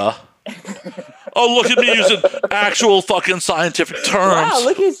majora. Oh, look at me using actual fucking scientific terms. Wow,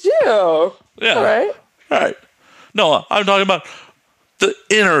 look at you. Yeah. All right. No, I'm talking about the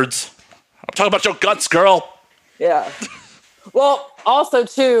innards. I'm talking about your guts, girl. Yeah. Well, also,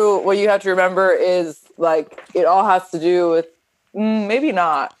 too, what you have to remember is, like, it all has to do with, maybe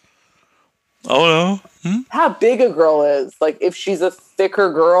not. Oh, no? How big a girl is. Like, if she's a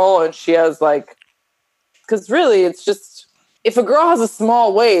thicker girl and she has, like... Because really, it's just... If a girl has a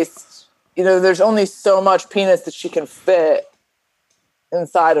small waist, there's only so much penis that she can fit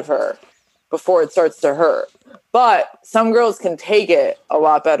inside of her before it starts to hurt. But some girls can take it a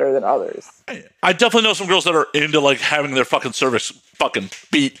lot better than others. I definitely know some girls that are into, like, having their fucking cervix fucking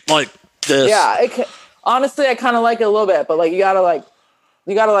beat like this. Yeah, honestly, I kind of like it a little bit, but like you gotta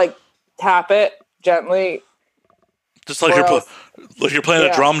tap it gently, just like you're playing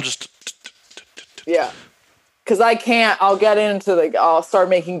a drum. Just because I can't. I'll get into I'll start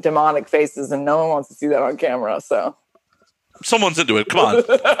making demonic faces, and no one wants to see that on camera. So someone's into it. Come on,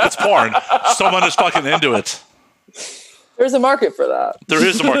 it's porn. Someone is fucking into it. There's a market for that. There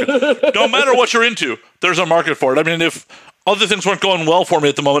is a market. No matter what you're into, there's a market for it. I mean, if other things weren't going well for me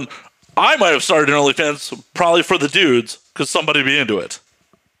at the moment, I might have started an OnlyFans probably for the dudes because somebody be into it.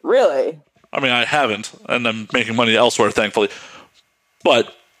 Really? I mean, I haven't, and I'm making money elsewhere, thankfully.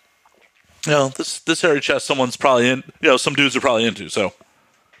 But this hairy chest, someone's probably in. Some dudes are probably into. So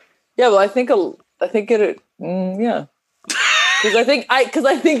yeah, well, I think yeah. Because I think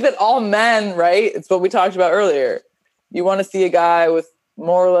that all men, right? It's what we talked about earlier. You want to see a guy with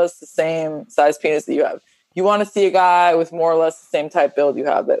more or less the same size penis that you have. You want to see a guy with more or less the same type build you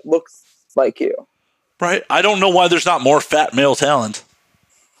have that looks like you. Right. I don't know why there's not more fat male talent.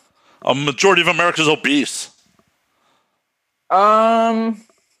 A majority of America's obese. Because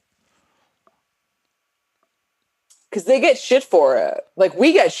they get shit for it. Like,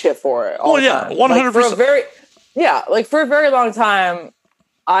 we get shit for it all the time. 100%. For a very long time,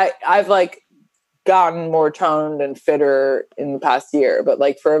 I've gotten more toned and fitter in the past year, but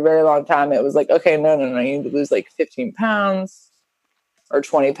for a very long time it was okay, no, you need to lose 15 pounds or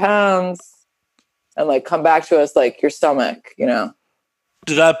 20 pounds and come back to us your stomach, Did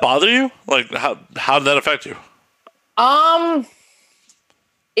that bother you? How did that affect you?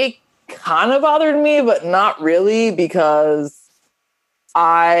 It kind of bothered me, but not really, because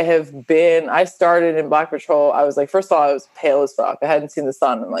I started in Black Patrol. I was first of all, I was pale as fuck. I hadn't seen the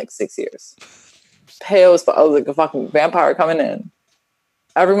sun in 6 years. Pale as fuck. I was like a fucking vampire coming in.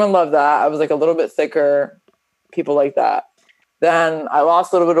 Everyone loved that. I was a little bit thicker. People like that. Then I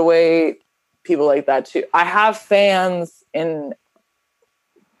lost a little bit of weight. People like that too. I have fans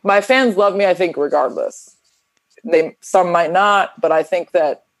my fans love me, I think, regardless. Some might not, but I think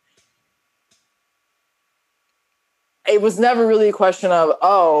that it was never really a question of,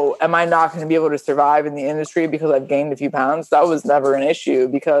 am I not going to be able to survive in the industry because I've gained a few pounds? That was never an issue,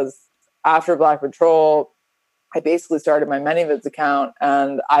 because after Black Patrol, I basically started my ManyVids account,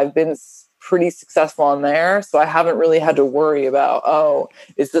 and I've been pretty successful on there. So I haven't really had to worry about,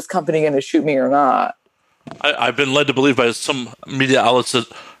 is this company going to shoot me or not? I've been led to believe by some media outlets that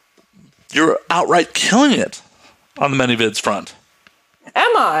you're outright killing it on the ManyVids front.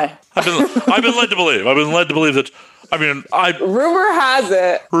 Am I? I've been led to believe. I've been led to believe that. I mean, rumor has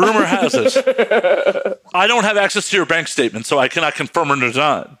it. Rumor has it. I don't have access to your bank statement, so I cannot confirm or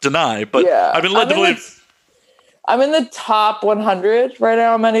deny. But yeah, I've been led to believe. I'm in the top 100 right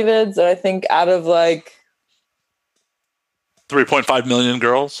now on ManyVids, and I think out of 3.5 million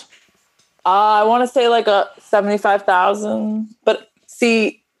girls. I want to say a 75,000. But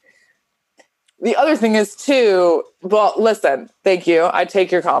see, the other thing is too. Well, listen, thank you. I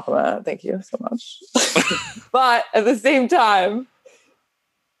take your compliment. Thank you so much. But at the same time,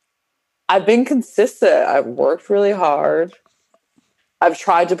 I've been consistent. I've worked really hard. I've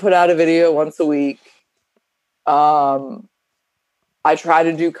tried to put out a video once a week. I try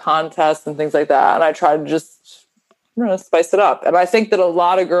to do contests and things like that. And I try to just spice it up. And I think that there are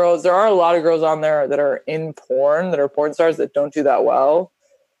a lot of girls on there that are in porn, that are porn stars that don't do that well.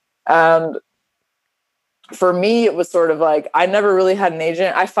 And for me, it was sort of I never really had an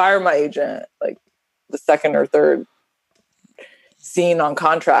agent. I fired my agent the second or third scene on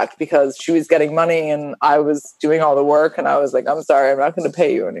contract because she was getting money and I was doing all the work. And I was I'm sorry, I'm not going to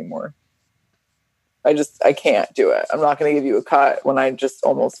pay you anymore. I can't do it. I'm not going to give you a cut when I just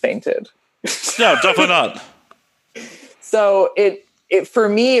almost fainted. No, definitely not. So it for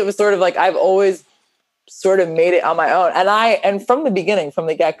me, it was sort of I've always sort of made it on my own. And from the beginning, from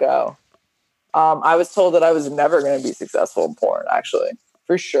the get-go, I was told that I was never going to be successful in porn, actually,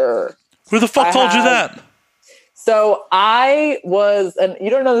 for sure. Who the fuck told you that? So I was, and you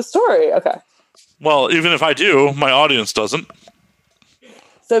don't know the story. Okay. Well, even if I do, my audience doesn't.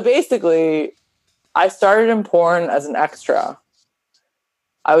 So basically, I started in porn as an extra.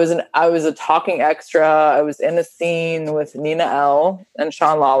 I was a talking extra. I was in a scene with Nina L. and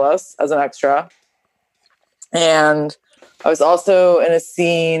Sean Lawless as an extra. And I was also in a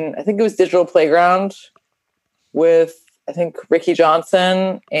scene, I think it was Digital Playground, with, I think, Ricky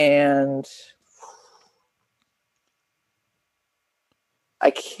Johnson and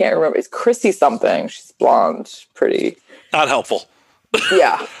I can't remember. It's Chrissy something. She's blonde, pretty. Not helpful.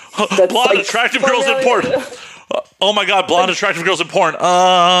 Yeah. Blonde, attractive girls in porn. Oh my God, blonde, attractive girls in porn.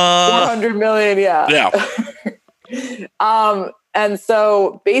 400 million, yeah. Yeah. And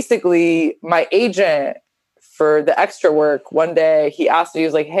so basically my agent for the extra work, one day he asked me, he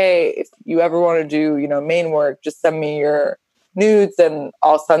was like, hey, if you ever want to do, main work, just send me your nudes and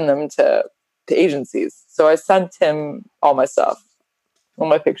I'll send them to agencies. So I sent him all my stuff, all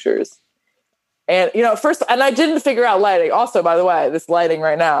my pictures. And, first, and I didn't figure out lighting. Also, by the way, this lighting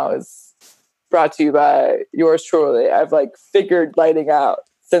right now is brought to you by yours truly. I've figured lighting out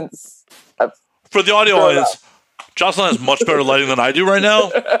since for the audio audience. Jocelyn has much better lighting than I do right now.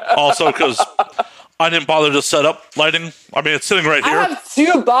 Also, because I didn't bother to set up lighting. I mean, it's sitting right here. I have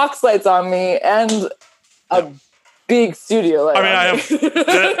 2 box lights on me and a big studio light. I mean,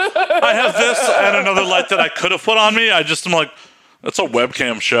 I have this and another light that I could have put on me. I just am like, it's a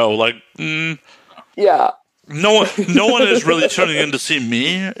webcam show. Yeah. No one is really tuning in to see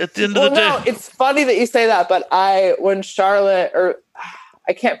me at the end of the day. No, it's funny that you say that, but when Charlotte,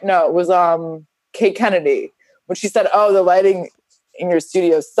 it was Kate Kennedy, when she said, oh, the lighting in your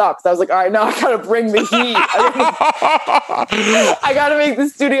studio sucks. I was like, all right, now I gotta bring the heat. I gotta make the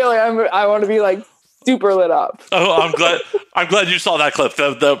studio I want to be super lit up. Oh, I'm glad you saw that clip.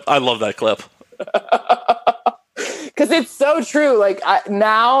 I love that clip. Because it's so true. I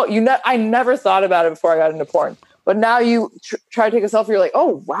never thought about it before I got into porn, but now you try to take a selfie, you're like,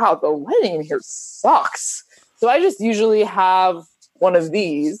 oh wow, the lighting in here sucks. So I just usually have one of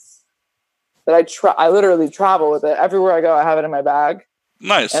these that I literally travel with it everywhere I go. I have it in my bag.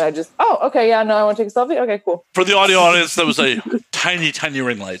 Nice. And I just, I want to take a selfie. Okay, cool. For the audio audience, that was a tiny, tiny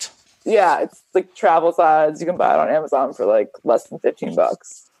ring light. Yeah, it's travel size. You can buy it on Amazon for less than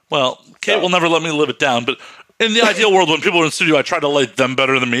 $15. Well, Kate will never let me live it down, but in the ideal world, when people are in the studio, I try to light them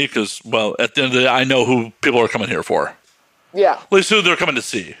better than me because, well, at the end of the day, I know who people are coming here for. Yeah. At least who they're coming to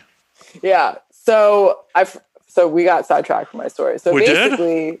see. Yeah. So we got sidetracked from my story. So we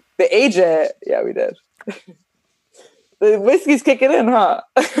basically, the agent, yeah, we did. The whiskey's kicking in, huh?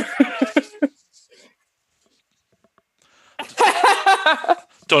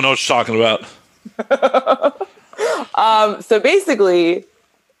 Don't know what you're talking about. So basically,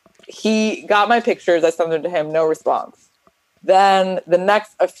 he got my pictures. I sent them to him. No response. Then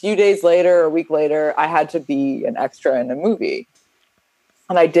a few days later, a week later, I had to be an extra in a movie.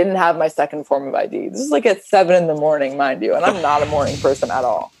 And I didn't have my second form of ID. This is at 7 a.m, mind you. And I'm not a morning person at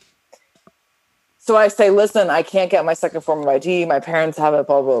all. So I say, listen, I can't get my second form of ID. My parents have it,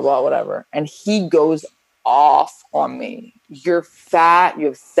 blah, blah, blah, whatever. And he goes off on me. You're fat. You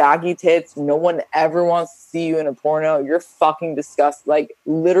have saggy tits. No one ever wants to see you in a porno. You're fucking disgusting.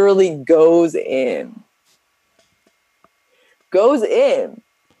 Literally goes in. Goes in.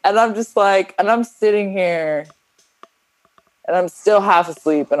 And I'm just and I'm sitting here and I'm still half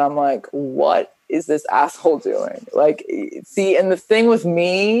asleep. And I'm like, what is this asshole doing? See, and the thing with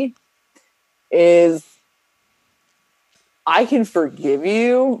me is I can forgive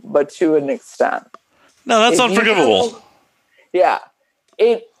you, but to an extent. No, that's unforgivable. Yeah.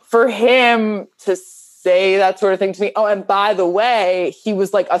 For him to say that sort of thing to me. Oh, and by the way, he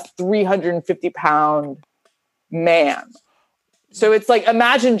was a 350-pound man. So it's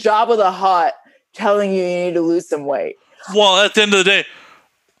imagine Jabba the Hutt telling you need to lose some weight. Well, at the end of the day,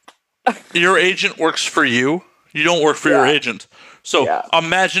 your agent works for you. You don't work for your agent. So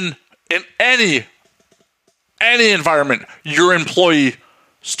imagine in any environment, your employee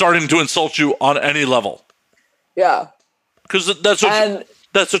starting to insult you on any level. Yeah. Because that's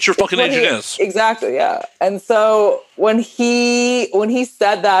what your fucking agent is. Exactly, yeah. And so when he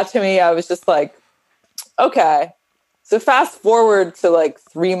said that to me, I was just like, okay. So fast forward to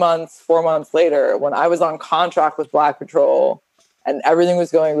 4 months later, when I was on contract with Black Patrol and everything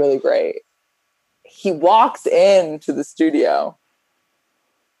was going really great. He walks into the studio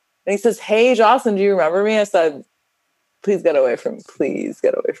and he says, hey, Jocelyn, do you remember me? I said, please get away from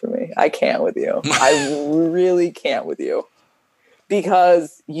me. I can't with you. I really can't with you.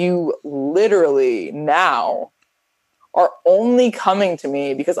 Because you literally now are only coming to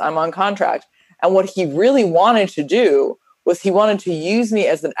me because I'm on contract. And what he really wanted to do was he wanted to use me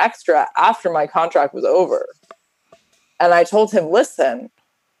as an extra after my contract was over. And I told him, listen,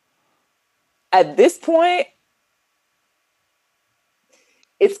 at this point,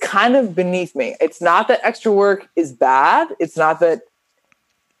 it's kind of beneath me. It's not that extra work is bad. It's not that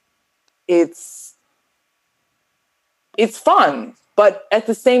it's fun. But at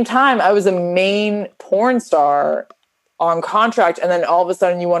the same time, I was a main porn star on contract, and then all of a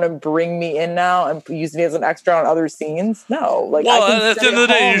sudden you want to bring me in now and use me as an extra on other scenes? No. Well, I can at the end of the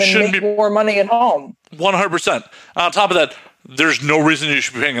day, you shouldn't make more money at home. 100%. On top of that, there's no reason you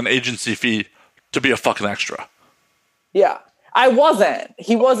should be paying an agency fee to be a fucking extra. Yeah. I wasn't.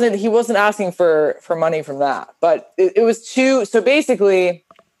 He wasn't asking for money from that. But it was too. So basically,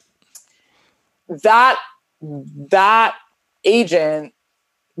 that agent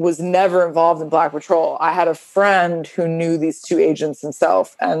was never involved in Black Patrol. I had a friend who knew these two agents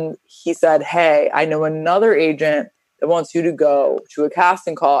himself, and he said, "Hey, I know another agent that wants you to go to a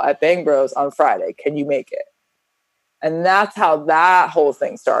casting call at Bang Bros on Friday. Can you make it?" And that's how that whole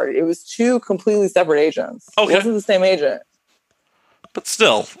thing started. It was two completely separate agents. Okay. It wasn't the same agent. But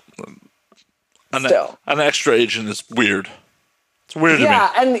still, an extra agent is weird. It's weird to me.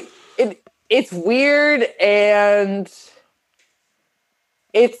 Yeah, and it's weird, and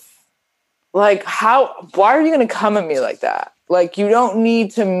it's like, why are you going to come at me like that? Like, you don't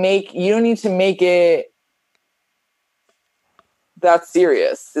need to make it that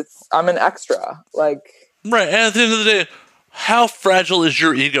serious. I'm an extra. Like, right. And at the end of the day, how fragile is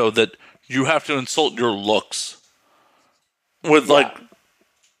your ego that you have to insult your looks with like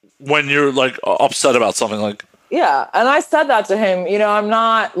when you're like upset about something? Like, yeah. And I said that to him. I'm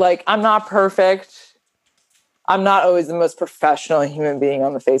not perfect. I'm not always the most professional human being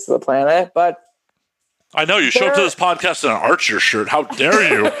on the face of the planet, but I know you showed up to this podcast in an Archer shirt. How dare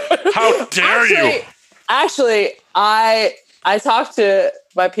you? How dare you? Actually, I talked to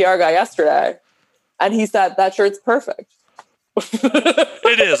my PR guy yesterday, and he said that shirt's perfect.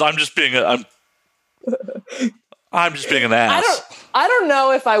 It is. I'm just being an ass. I don't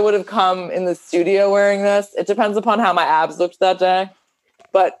know if I would have come in the studio wearing this. It depends upon how my abs looked that day,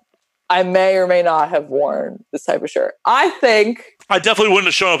 but I may or may not have worn this type of shirt. I think I definitely wouldn't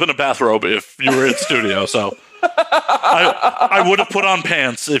have shown up in a bathrobe if you were in studio. So I would have put on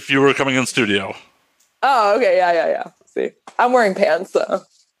pants if you were coming in studio. Oh, okay, yeah. See, I'm wearing pants though.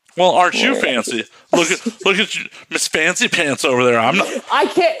 Well, aren't you fancy? Look at you, Miss Fancy Pants over there. I'm not. I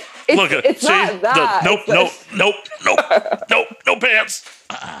can't. It's not that. Nope, no pants.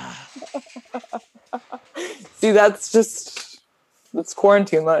 See, that's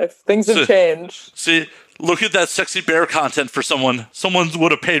quarantine life. Things have changed. See, look at that sexy bear content for someone. Someone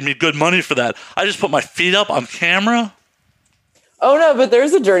would have paid me good money for that. I just put my feet up on camera. Oh no, but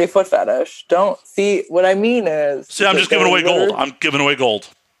there's a dirty foot fetish. Don't see what I mean is. See, I'm just giving away gold. I'm giving away gold.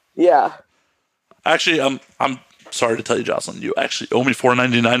 Yeah. Actually, I'm sorry to tell you, Jocelyn. You actually owe me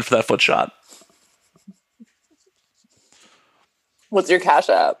 $4.99 for that foot shot. What's your Cash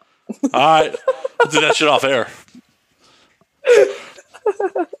App? All right, we'll do that shit off air.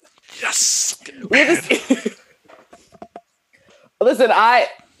 Yes. Listen,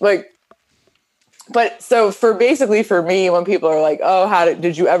 but so for me, when people are like, "Oh,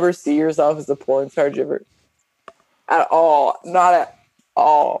 did you ever see yourself as a porn star?" Did you ever? At all, not at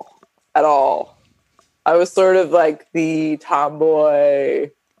all, at all. I was sort of like the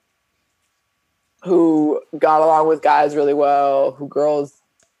tomboy who got along with guys really well, who girls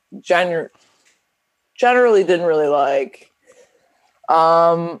generally didn't really like.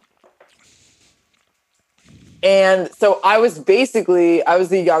 And so I was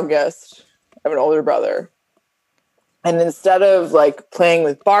the youngest. I have an older brother. And instead of like playing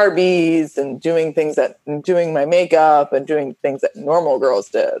with Barbies and doing my makeup and doing things that normal girls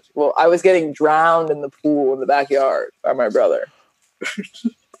did, well, I was getting drowned in the pool in the backyard by my brother.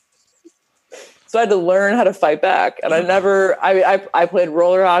 So I had to learn how to fight back. And I played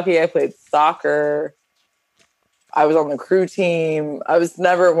roller hockey. I played soccer. I was on the crew team. I was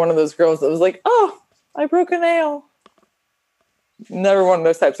never one of those girls that was like, "Oh, I broke a nail." Never one of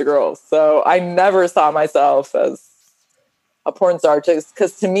those types of girls. So I never saw myself as a porn star,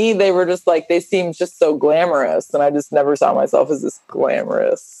 because to me, they were just like, they seemed just so glamorous. And I just never saw myself as this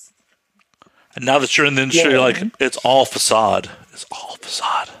glamorous. And now that you're in the industry, you're like, it's all facade. It's all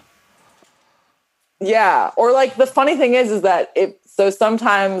facade. Yeah. Or like, the funny thing is that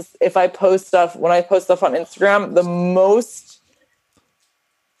sometimes if when I post stuff on Instagram, the most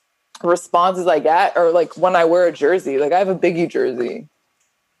responses I get are like when I wear a jersey. Like, I have a Biggie jersey.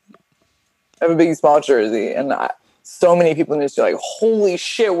 I have a Biggie Small jersey. And so many people in the industry are like, "Holy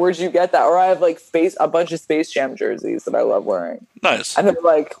shit, where'd you get that?" Or I have like a bunch of Space Jam jerseys that I love wearing. Nice. And they're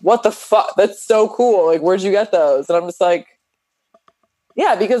like, "What the fuck? That's so cool. Like, where'd you get those?" And I'm just like,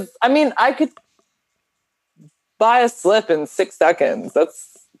 yeah, because I mean, I could buy a slip in 6 seconds.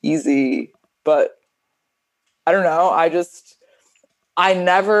 That's easy. But I don't know. I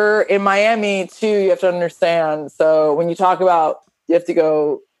never, in Miami too, you have to understand. So when you talk about, you have to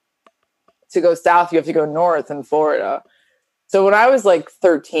go south, you have to go north in Florida. So when I was like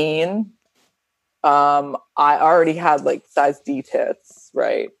 13, I already had like size D tits,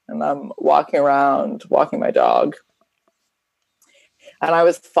 right? And I'm walking my dog. And I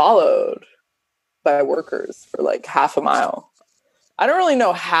was followed by workers for like half a mile. I don't really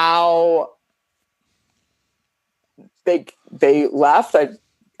know how they left. I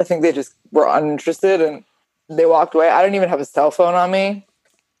think they just were uninterested and they walked away. I didn't even have a cell phone on me.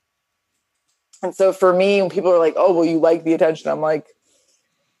 And so for me, when people are like, oh, well, you like the attention, I'm like,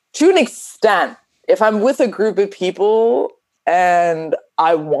 to an extent, if I'm with a group of people and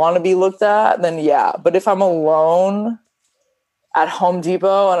I want to be looked at, then yeah. But if I'm alone at Home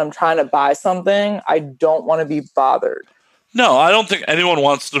Depot and I'm trying to buy something, I don't want to be bothered. No, I don't think anyone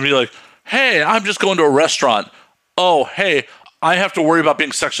wants to be like, hey, I'm just going to a restaurant. Oh, hey, I have to worry about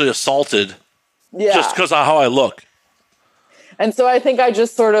being sexually assaulted just because of how I look. And so I think I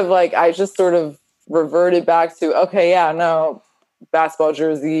just sort of reverted back to, okay, yeah, no, basketball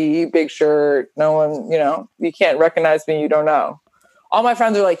jersey, big shirt, no one, you can't recognize me, you don't know. All my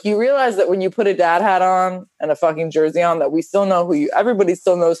friends are like, you realize that when you put a dad hat on and a fucking jersey on, that we still know everybody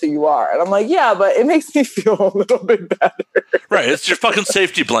still knows who you are. And I'm like, yeah, but it makes me feel a little bit better. Right. It's your fucking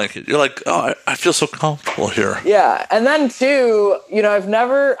safety blanket. You're like, oh, I feel so comfortable here. Yeah. And then too, I've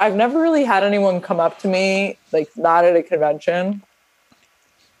never really had anyone come up to me, like not at a convention,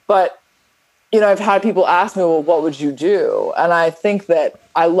 but I've had people ask me, well, what would you do? And I think that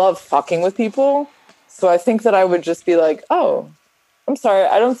I love fucking with people. So I think that I would just be like, oh, I'm sorry,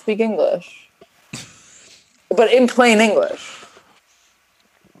 I don't speak English. But in plain English.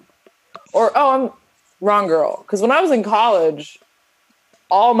 Or, oh, I'm wrong girl. Because when I was in college,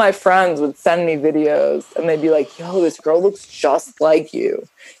 all my friends would send me videos and they'd be like, yo, this girl looks just like you.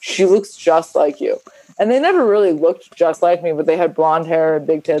 She looks just like you. And they never really looked just like me, but they had blonde hair,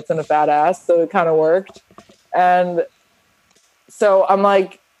 big tits, and a fat ass. So it kind of worked. And so I'm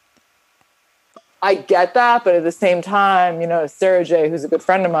like, I get that, but at the same time, Sarah J., who's a good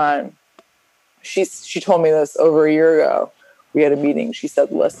friend of mine, she told me this over a year ago. We had a meeting. She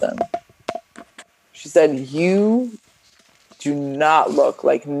said, listen, she said, you do not look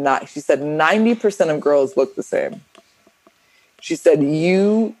like she said 90% of girls look the same. She said,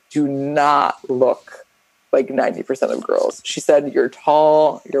 you do not look like 90% of girls. She said, you're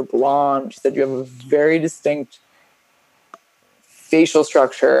tall, you're blonde. She said, you have a very distinct facial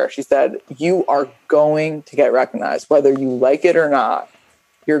structure. She said, you are going to get recognized, whether you like it or not.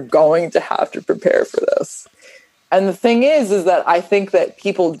 You're going to have to prepare for this. And the thing is that I think that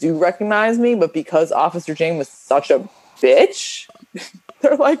people do recognize me, but because Officer Jane was such a bitch,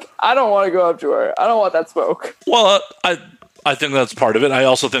 they're like, I don't want to go up to her. I don't want that smoke. Well, I think that's part of it. I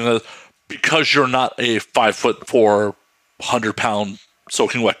also think that because you're not a 5'4", 100-pound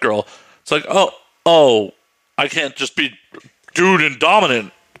soaking wet girl, it's like, oh, I can't just be dude and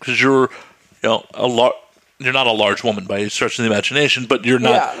dominant because you're not a large woman by any stretch of the imagination, but you're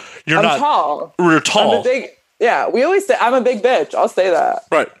not. Yeah. You're not tall. You're tall. We always say I'm a big bitch. I'll say that.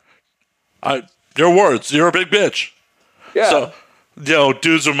 Right. Your words. You're a big bitch. Yeah. So,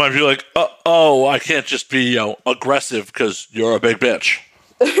 dudes might be like, oh, I can't just be aggressive because you're a big bitch.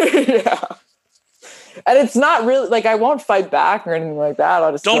 Yeah. And it's not really like I won't fight back or anything like that.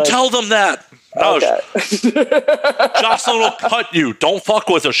 I'll just don't tell them that. No, okay. Jocelyn will cut you. Don't fuck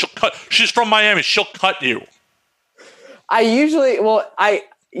with her. She's from Miami. She'll cut you. Usually I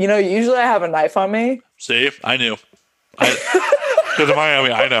have a knife on me. See, I knew. Because of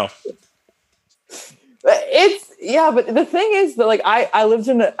Miami, I know. But the thing is that like I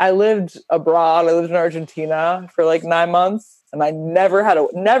lived abroad. I lived in Argentina for like 9 months. And I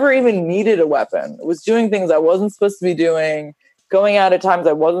never even needed a weapon. I was doing things I wasn't supposed to be doing, going out at times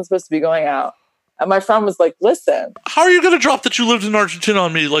I wasn't supposed to be going out. And my friend was like, listen. How are you going to drop that you lived in Argentina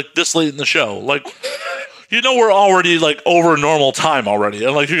on me like this late in the show? Like, we're already like over normal time already.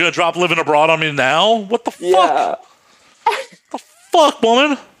 And like, you're going to drop living abroad on me now? What the fuck? Yeah. The fuck,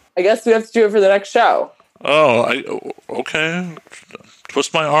 woman? I guess we have to do it for the next show. Oh, okay.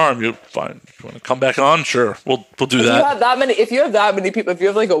 Twist my arm. You fine? You want to come back on? Sure, we'll do that. If you have that many people, if you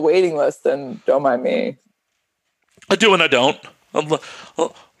have like a waiting list, then don't mind me. I do and I don't.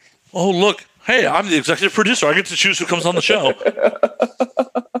 Oh, look! Hey, I'm the executive producer. I get to choose who comes on the show.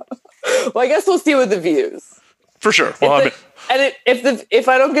 Well, I guess we'll see with the views. For sure. If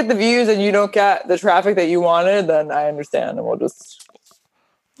I don't get the views and you don't get the traffic that you wanted, then I understand, and we'll just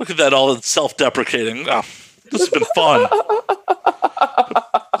look at that. All self-deprecating. Oh, this has been fun.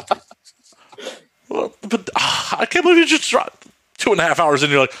 But I can't believe you just dropped 2.5 hours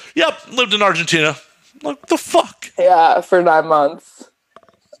and you're like, yep, lived in Argentina. Like, the fuck? Yeah, for 9 months.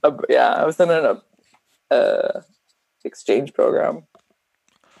 I was in an exchange program.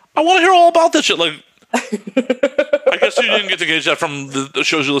 I want to hear all about this shit. Like, I guess you didn't get to gauge that from the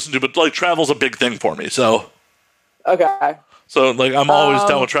shows you listen to, but like, travel's a big thing for me. So, okay. So, like, I'm always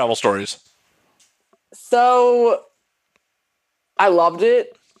down with travel stories. So, I loved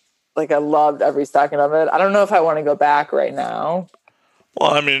it. Like, I loved every second of it. I don't know if I want to go back right now.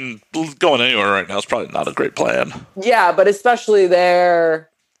 Well, I mean, going anywhere right now is probably not a great plan. Yeah, but especially there,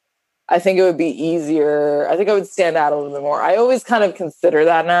 I think it would be easier. I think I would stand out a little bit more. I always kind of consider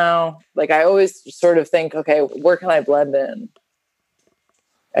that now. Like, I always sort of think, okay, where can I blend in?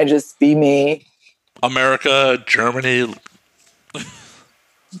 And just be me. America, Germany,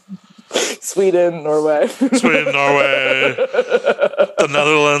 Sweden, Norway. the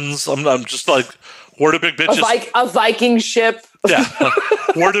Netherlands. I'm just like, where do big bitches? A Viking ship. Yeah.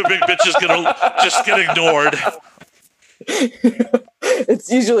 Where do big bitches just get ignored?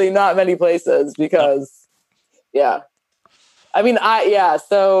 It's usually not many places because, yeah. I mean,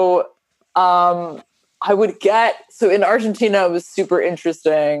 so I would so in Argentina, it was super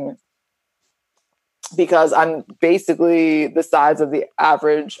interesting because I'm basically the size of the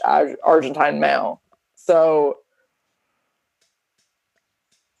average Argentine male. So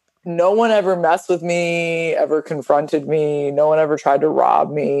no one ever messed with me, ever confronted me. No one ever tried to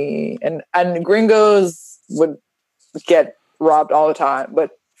rob me. And gringos would get robbed all the time.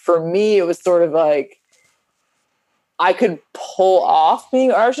 But for me, it was sort of like I could pull off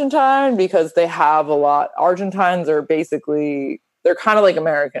being Argentine because they have a lot. Argentines are basically, they're kind of like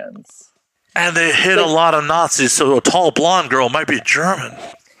Americans. And they hit a lot of Nazis, so a tall blonde girl might be German.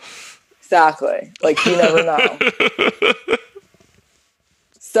 Exactly. Like, you never know.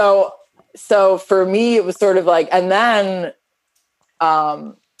 So for me, it was sort of like, and then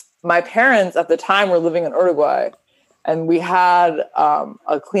my parents at the time were living in Uruguay, and we had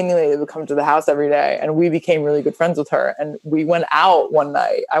a cleaning lady that would come to the house every day, and we became really good friends with her. And we went out one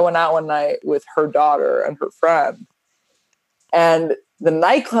night. I went out one night with her daughter and her friend. And the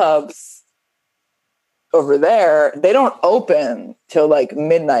nightclubs over there, they don't open till like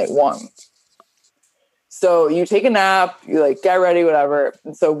midnight 1. So you take a nap, you like get ready, whatever.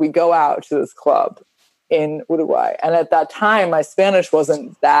 And so we go out to this club in Uruguay. And at that time, my Spanish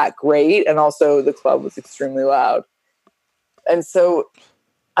wasn't that great. And also the club was extremely loud. And so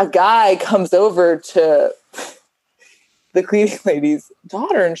a guy comes over to the cleaning lady's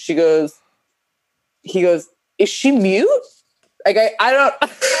daughter and he goes, is she mute? Like, I don't,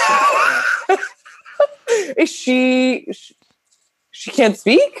 is she can't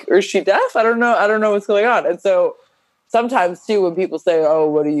speak, or is she deaf? I don't know what's going on. And so sometimes too, when people say, oh,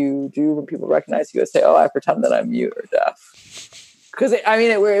 what do you do when people recognize you? I say, oh, I pretend that I'm mute or deaf. Because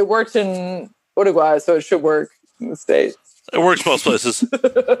it works in Uruguay, so it should work in the States. It works most places.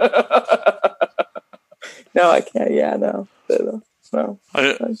 No, I can't. Yeah, no.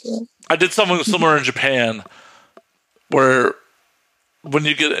 I did something similar in Japan where when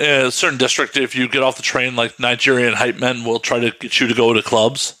you get in a certain district, if you get off the train, like Nigerian hype men will try to get you to go to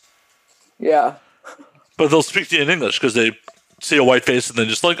clubs. Yeah. But they'll speak to you in English because they see a white face and they're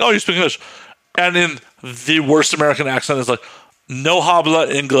just like, oh, you speak English. And in the worst American accent, it's like, no habla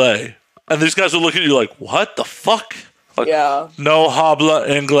inglés. And these guys will look at you like, what the fuck? Like, yeah. No habla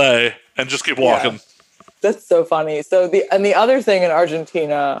inglés. And just keep walking. Yeah. That's so funny. So the other thing in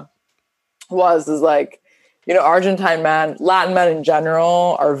Argentina is like, you know, Argentine men, Latin men in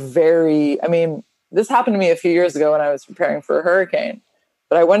general are very, I mean, this happened to me a few years ago when I was preparing for a hurricane,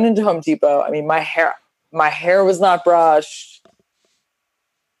 but I went into Home Depot. I mean, my hair was not brushed.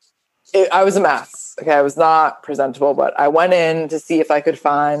 I was a mess. Okay. I was not presentable, but I went in to see if I could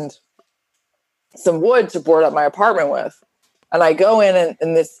find some wood to board up my apartment with. And I go in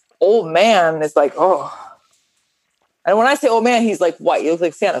and this old man is like, oh. And when I say old man, he's like white. He looks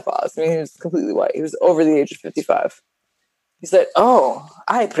like Santa Claus. I mean, he was completely white. He was over the age of 55. He said, oh,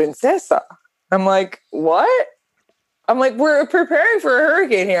 ay, princesa. I'm like, what? I'm like, we're preparing for a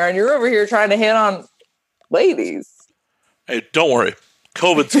hurricane here, and you're over here trying to hit on ladies. Hey, don't worry.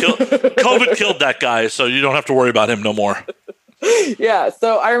 COVID killed that guy, so you don't have to worry about him no more. Yeah.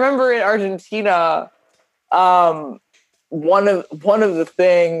 So I remember in Argentina, one of the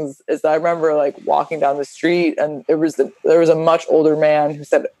things is I remember like walking down the street, and there was a much older man who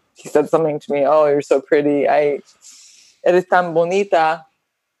said something to me. Oh, you're so pretty. Eres tan bonita.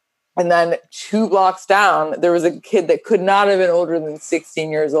 And then 2 blocks down, there was a kid that could not have been older than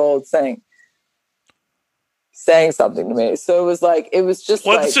 16 years old saying something to me. So it was just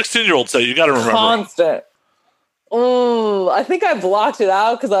what did the 16-year-old say? You got to remember. Constant. Oh, I think I blocked it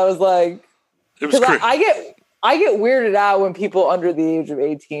out because I was like, it was crazy. I get weirded out when people under the age of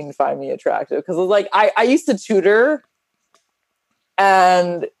 18 find me attractive. Because it was like, I used to tutor,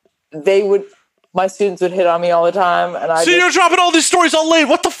 and my students would hit on me all the time. And you're dropping all these stories all late.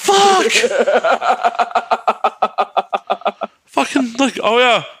 What the fuck? Fucking like, oh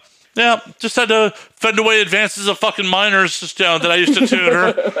yeah. Yeah, just had to fend away advances of fucking minors just that I used to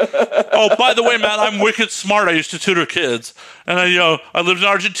tutor. Oh, by the way, Matt, I'm wicked smart. I used to tutor kids, and I lived in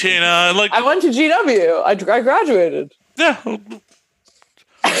Argentina. And I went to GW. I graduated. Yeah,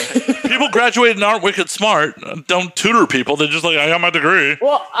 people graduate and aren't wicked smart. Don't tutor people. They're just like, I got my degree.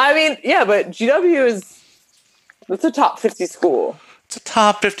 Well, I mean, yeah, but GW it's a top 50 school. It's a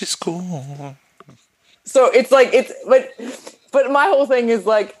top 50 school. So it's like but my whole thing is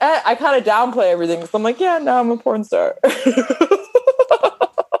like I kind of downplay everything. So I'm like, yeah, no, I'm a porn star.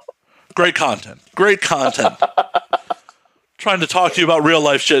 Great content. Trying to talk to you about real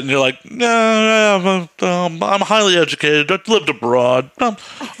life shit, and you're like, no, I'm highly educated. I lived abroad. I'm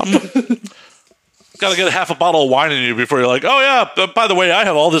gotta get half a bottle of wine in you before you're like, oh yeah, by the way, I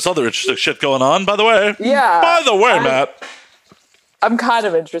have all this other interesting shit going on. By the way, Matt, I'm kind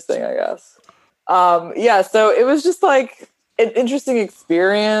of interesting, I guess. Yeah, so it was just like an interesting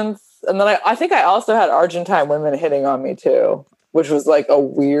experience. And then I think I also had Argentine women hitting on me too, which was like a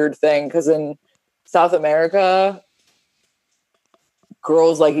weird thing because in South America,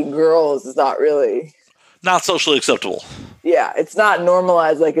 girls liking girls is not socially acceptable. Yeah, it's not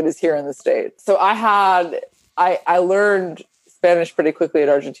normalized like it is here in the States. So I learned Spanish pretty quickly in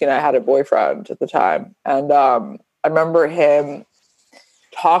Argentina. I had a boyfriend at the time. And I remember him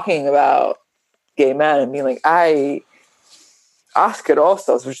talking about gay men and being like, I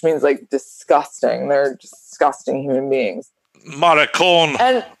asquerosos, which means like disgusting. They're disgusting human beings. Maricón.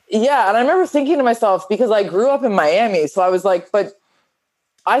 And yeah, and I remember thinking to myself, because I grew up in Miami, so I was like, but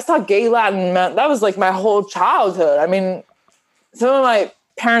I saw gay Latin men. That was like my whole childhood. I mean, some of my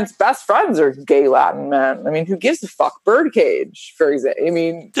parents' best friends are gay Latin men. I mean, who gives a fuck? Birdcage, for example. I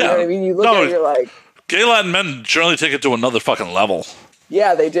mean, you know what I mean? You look at it, you're like... Gay Latin men generally take it to another fucking level.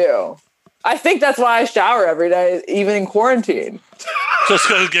 Yeah, they do. I think that's why I shower every day, even in quarantine. Just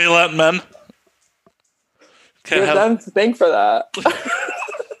because gay Latin men? Can't have them to thank for that.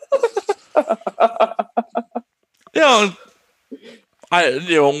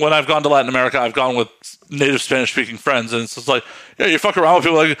 When I've gone to Latin America, I've gone with native Spanish-speaking friends, and it's just like, yeah, you fuck around with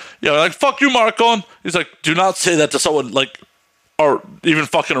people like fuck you, Marcon. He's like, do not say that to someone, like, or even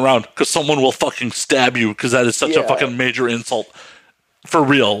fucking around, because someone will fucking stab you, because that is such a fucking major insult. For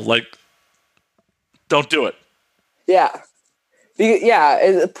real, like, don't do it. Yeah.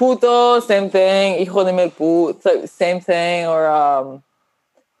 Yeah, puto, same thing. Hijo de mil puto, same thing. Or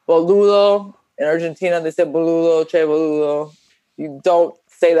boludo. In Argentina, they say boludo, che boludo. You don't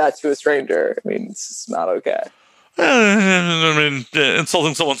say that to a stranger. I mean, it's just not okay. I mean,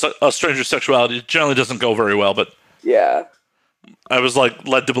 insulting a stranger's sexuality generally doesn't go very well, but... Yeah. I was, like,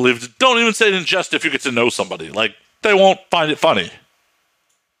 led to believe, don't even say it in jest if you get to know somebody. Like, they won't find it funny.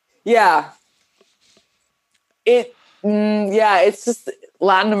 Yeah. It's just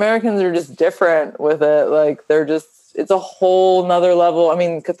Latin Americans are just different with it. Like it's a whole nother level. I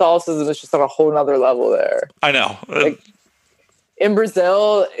mean, Catholicism is just on a whole nother level there. I know. Like in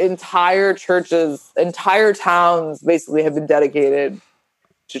Brazil, entire towns basically have been dedicated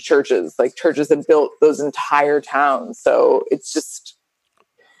to churches. Like churches have built those entire towns. So it's just.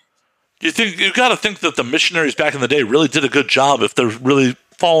 You got to think that the missionaries back in the day really did a good job if they're really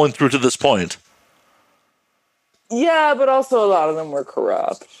following through to this point. Yeah, but also a lot of them were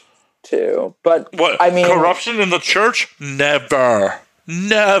corrupt too. But what? I mean, corruption in the church? Never.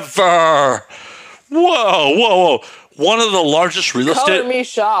 Whoa. One of the largest real estate. Color me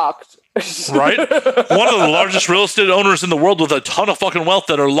shocked. Right? One of the largest real estate owners in the world with a ton of fucking wealth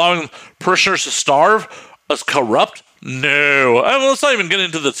that are allowing parishioners to starve is corrupt? No. I mean, let's not even get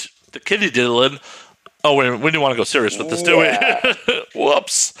into the kitty diddling. Oh, wait, we didn't want to go serious with this, do we?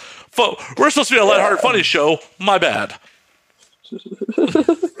 Whoops. We're supposed to be a lighthearted, funny show. My bad.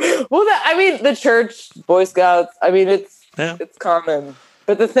 Well, the church, Boy Scouts, I mean, it's common.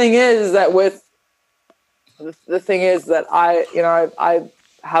 But the thing is that I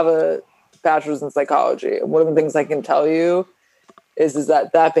have a bachelor's in psychology. And one of the things I can tell you is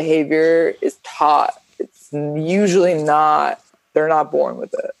that behavior is taught. It's usually they're not born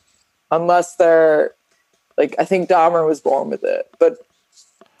with it. Unless they're, like, I think Dahmer was born with it. But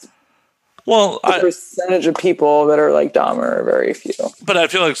the percentage of people that are like Dahmer are very few. But I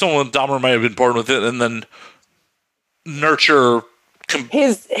feel like someone with Dahmer might have been born with it and then nurture.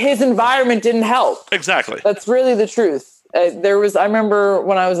 His environment didn't help. Exactly. That's really the truth. I remember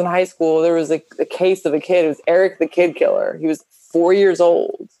when I was in high school, there was a case of a kid. It was Eric the Kid Killer. He was 5 years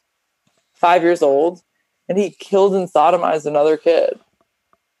old, and he killed and sodomized another kid.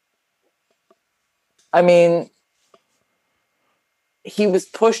 I mean, he was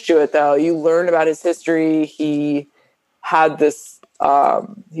pushed to it, though. You learn about his history. He had this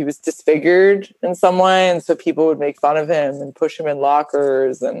he was disfigured in some way, and so people would make fun of him and push him in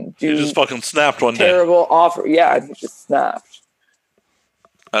lockers and do He just fucking snapped one day. terrible offer. Yeah, he just snapped.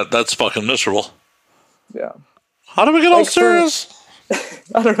 That's fucking miserable. Yeah. How do we get all serious?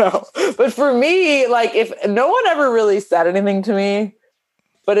 I don't know. But for me, like, if no one ever really said anything to me,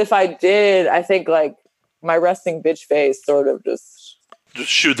 but if I did, I think like my resting bitch face sort of just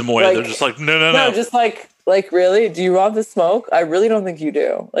shoot them away. Like, They're just like, no. just like really? Do you want the smoke? I really don't think you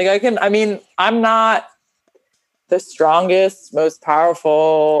do. Like, I'm not the strongest, most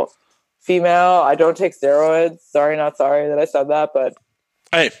powerful female. I don't take steroids. Sorry, not sorry that I said that, but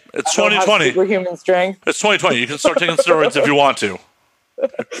hey, it's 2020. Superhuman strength. It's 2020. You can start taking steroids if you want to.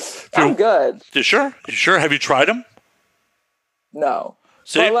 I'm good. You sure? You sure? Have you tried them? No.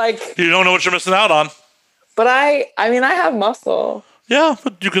 See, but like, you don't know what you're missing out on. But I have muscle. Yeah,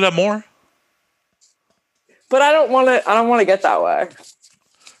 but you could have more. But I don't want to get that way.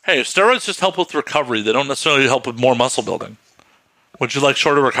 Hey, steroids just help with recovery. They don't necessarily help with more muscle building. Would you like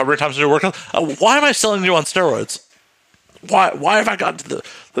shorter recovery times in your workout? Why am I selling you on steroids? Why have I gotten to the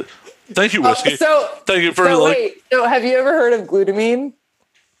thank you, Whiskey. Thank you for So have you ever heard of glutamine?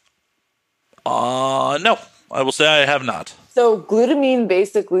 No. I will say I have not. So glutamine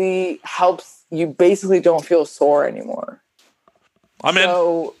basically helps you don't feel sore anymore. I'm in.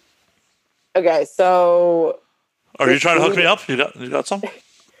 Okay, so are you trying to hook me up? You got some?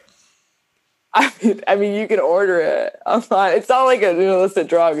 I mean, you can order it. It's not like an illicit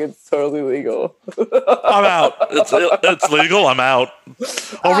drug. It's totally legal. I'm out. It's legal. I'm out.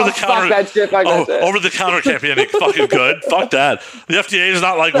 Over the counter. Fuck that shit. Over the counter can't be any fucking good. Fuck that. The FDA is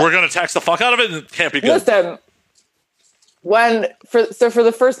not like we're going to tax the fuck out of it. It can't be good. Listen, for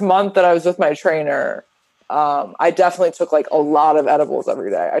the first month that I was with my trainer, I definitely took like a lot of edibles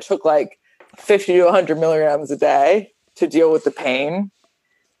every day. I took like 50 to 100 milligrams a day to deal with the pain.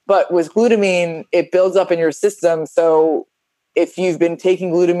 But with glutamine, it builds up in your system. So if you've been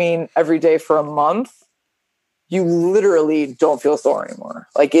taking glutamine every day for a month, you literally don't feel sore anymore.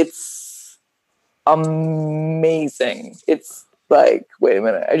 Like, it's amazing. It's like, wait a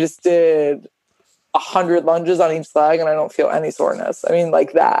minute, I just did 100 lunges on each leg and I don't feel any soreness. I mean,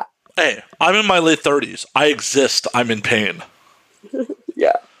 like that. Hey, I'm in my late 30s. I exist. I'm in pain.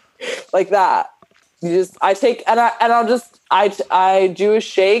 Yeah. Like that. I do a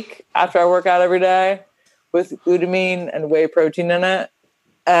shake after I work out every day with glutamine and whey protein in it.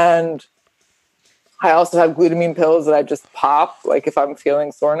 And I also have glutamine pills that I just pop, like if I'm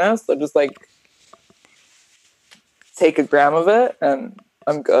feeling soreness. So just like take a gram of it and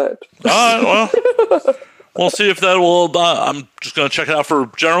I'm good. All right, well, we'll see if that will. I'm just going to check it out for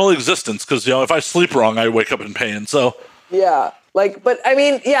general existence because, if I sleep wrong, I wake up in pain. So, yeah. But I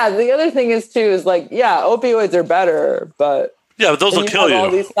mean, yeah, the other thing is opioids are better, but those will kill you. All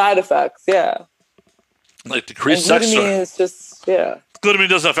these side effects, yeah. Like decreased sex drive. Glutamine is just, yeah. Glutamine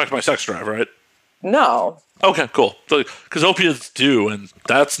doesn't affect my sex drive, right? No. Okay, cool. Because opiates do, and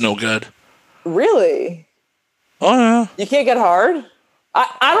that's no good. Really? Oh, yeah. You can't get hard?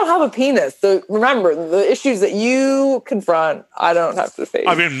 I don't have a penis. So remember, the issues that you confront, I don't have to face.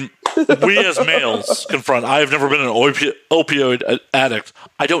 I mean, we as males confront. I have never been an opioid addict.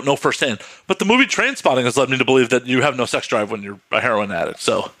 I don't know firsthand. But the movie Trainspotting has led me to believe that you have no sex drive when you're a heroin addict.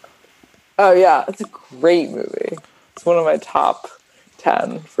 So. Oh, yeah. It's a great movie. It's one of my top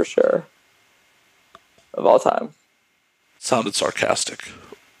 10 for sure of all time. Sounded sarcastic.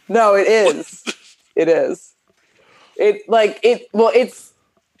 No, it is. It is. It's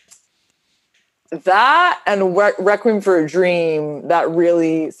that and Requiem for a Dream that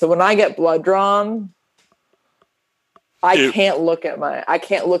really. So when I get blood drawn, I can't look at my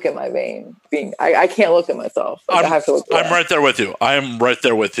vein. I can't look at myself. I have to look away. I'm right there with you. I am right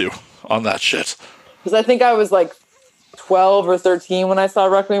there with you on that shit. Because I think I was like 12 or 13 when I saw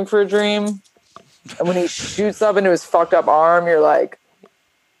Requiem for a Dream, and when he shoots up into his fucked up arm, you're like,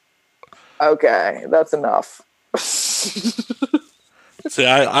 okay, that's enough. See,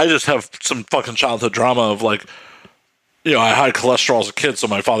 I just have some fucking childhood drama of like, I had cholesterol as a kid, so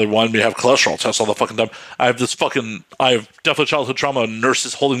my father wanted me to have cholesterol tests all the fucking time. I have definitely childhood trauma of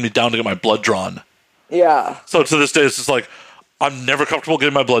nurses holding me down to get my blood drawn. Yeah. So to this day, it's just like, I'm never comfortable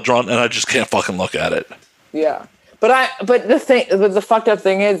getting my blood drawn, and I just can't fucking look at it. Yeah. But the fucked up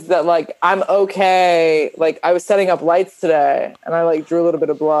thing is that like, I'm okay. Like I was setting up lights today and I like drew a little bit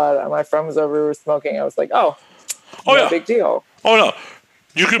of blood and my friend was over, we were smoking. I was like, no big deal. Oh no.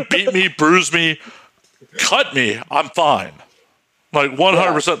 You could beat me, bruise me, cut me. I'm fine. Like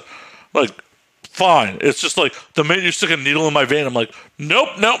 100%. Like fine. It's just like the minute you stick a needle in my vein, I'm like, nope.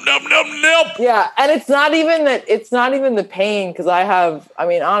 Yeah, and it's not even the pain, because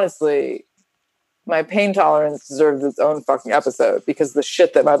honestly, my pain tolerance deserves its own fucking episode, because the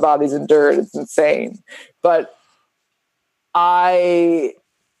shit that my body's endured is insane. But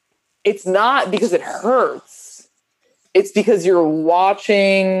it's not because it hurts. It's because you're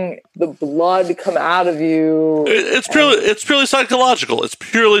watching the blood come out of you. It's purely psychological. It's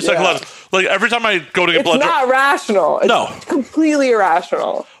purely psychological. Like every time I go to get blood, it's not rational. It's completely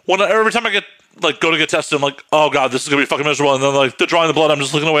irrational. Every time I go to get tested, I'm like, oh god, this is gonna be fucking miserable. And then like they're drawing the blood, I'm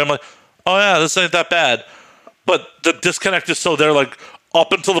just looking away. I'm like, oh yeah, this ain't that bad. But the disconnect is so there. Like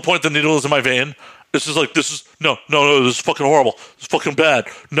up until the point the needle is in my vein, it's just like this is no. This is fucking horrible. This is fucking bad.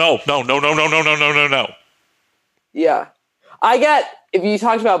 No. Yeah. If you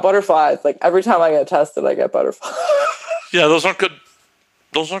talked about butterflies, like every time I get tested, I get butterflies. Yeah, those aren't good.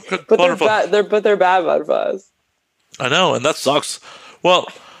 Those aren't good but butterflies. They're bad butterflies. I know, and that sucks. Well,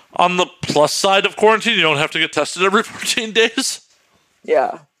 on the plus side of quarantine, you don't have to get tested every 14 days.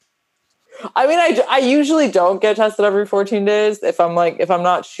 Yeah. I mean, I usually don't get tested every 14 days if I'm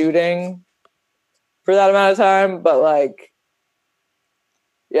not shooting for that amount of time. But like,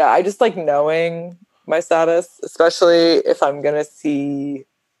 yeah, I just like knowing my status, especially if I'm gonna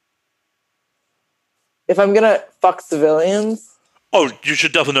fuck civilians. Oh, you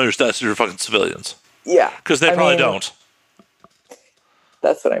should definitely know your status if you're fucking civilians. Yeah. Because they probably don't.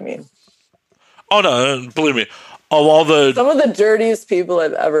 That's what I mean. Oh, no, believe me. Some of the dirtiest people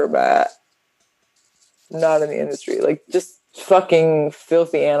I've ever met, not in the industry, like just fucking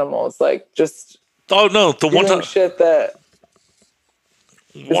filthy animals, like just... Oh, no, the one time... shit that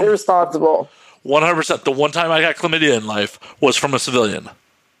is irresponsible. 100%. The one time I got chlamydia in life was from a civilian.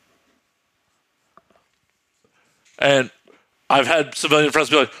 And I've had civilian friends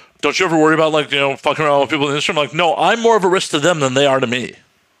be like, don't you ever worry about, like, fucking around with people in the industry? I'm like, no, I'm more of a risk to them than they are to me.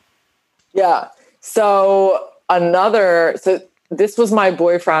 Yeah. So this was my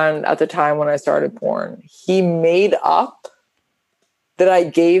boyfriend at the time when I started porn. He made up that I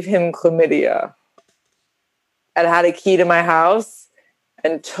gave him chlamydia and had a key to my house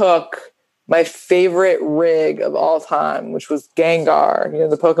and took my favorite rig of all time, which was Gengar,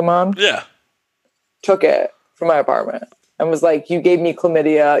 the Pokemon? Yeah. Took it from my apartment and was like, you gave me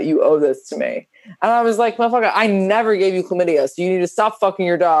chlamydia, you owe this to me. And I was like, motherfucker, I never gave you chlamydia, so you need to stop fucking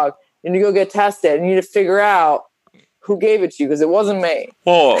your dog. You need to go get tested. You need to figure out who gave it to you, because it wasn't me.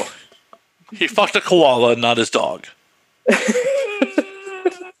 Whoa. He fucked a koala, not his dog.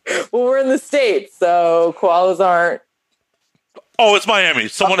 Well, we're in the States, so koalas aren't... Oh, it's Miami.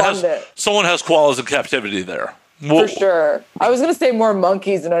 Someone has koalas in captivity there. For sure. I was going to say more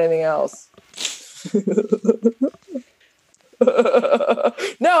monkeys than anything else.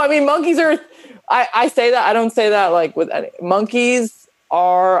 No, I mean, monkeys are... I say that. I don't say that like with any... Monkeys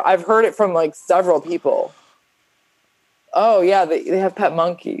are... I've heard it from like several people. Oh, yeah, they have pet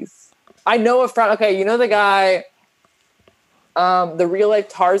monkeys. I know a friend... Okay, you know the guy... the real life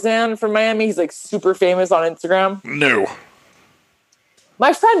Tarzan from Miami? He's like super famous on Instagram. No.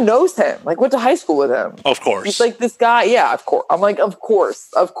 My friend knows him. Like, went to high school with him. Of course. He's like, this guy, yeah, of course. I'm like, of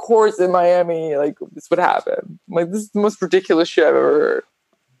course in Miami, like, this would happen. I'm like, this is the most ridiculous shit I've ever heard.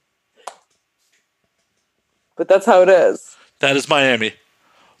 But that's how it is. That is Miami.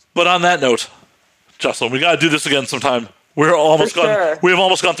 But on that note, Jocelyn, we got to do this again sometime. We're almost gone. Sure. We have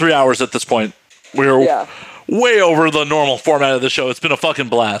almost gone 3 hours at this point. We're way over the normal format of the show. It's been a fucking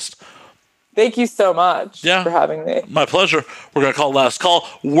blast. Thank you so much for having me. My pleasure. We're going to call it last call.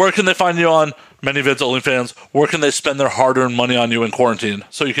 Where can they find you on ManyVids OnlyFans? Where can they spend their hard-earned money on you in quarantine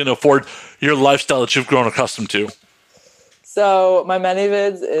so you can afford your lifestyle that you've grown accustomed to? So my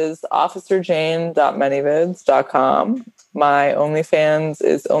ManyVids is officerjane.manyvids.com. My OnlyFans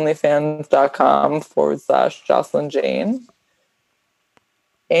is onlyfans.com/Jocelyn Jane.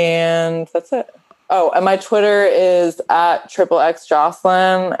 And that's it. Oh, and my Twitter is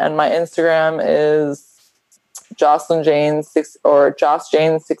 @XXJocelyn, and my Instagram is Jocelyn Jane Josh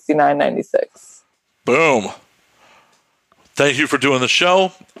Jane 6996. Boom. Thank you for doing the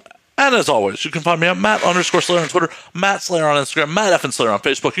show. And as always, you can find me at Matt_Slayer on Twitter, Matt Slayer on Instagram, Matt F. Slayer on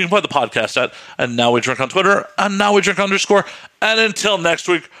Facebook. You can find the podcast at And Now We Drink on Twitter, and Now We Drink _. And until next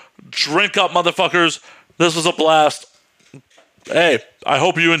week, drink up, motherfuckers. This was a blast. Hey, I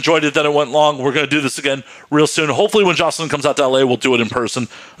hope you enjoyed it, that it went long. We're going to do this again real soon. Hopefully when Jocelyn comes out to LA, we'll do it in person,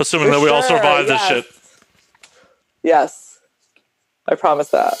 assuming that we all survive this shit. Yes. I promise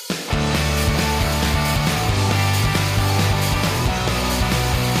that.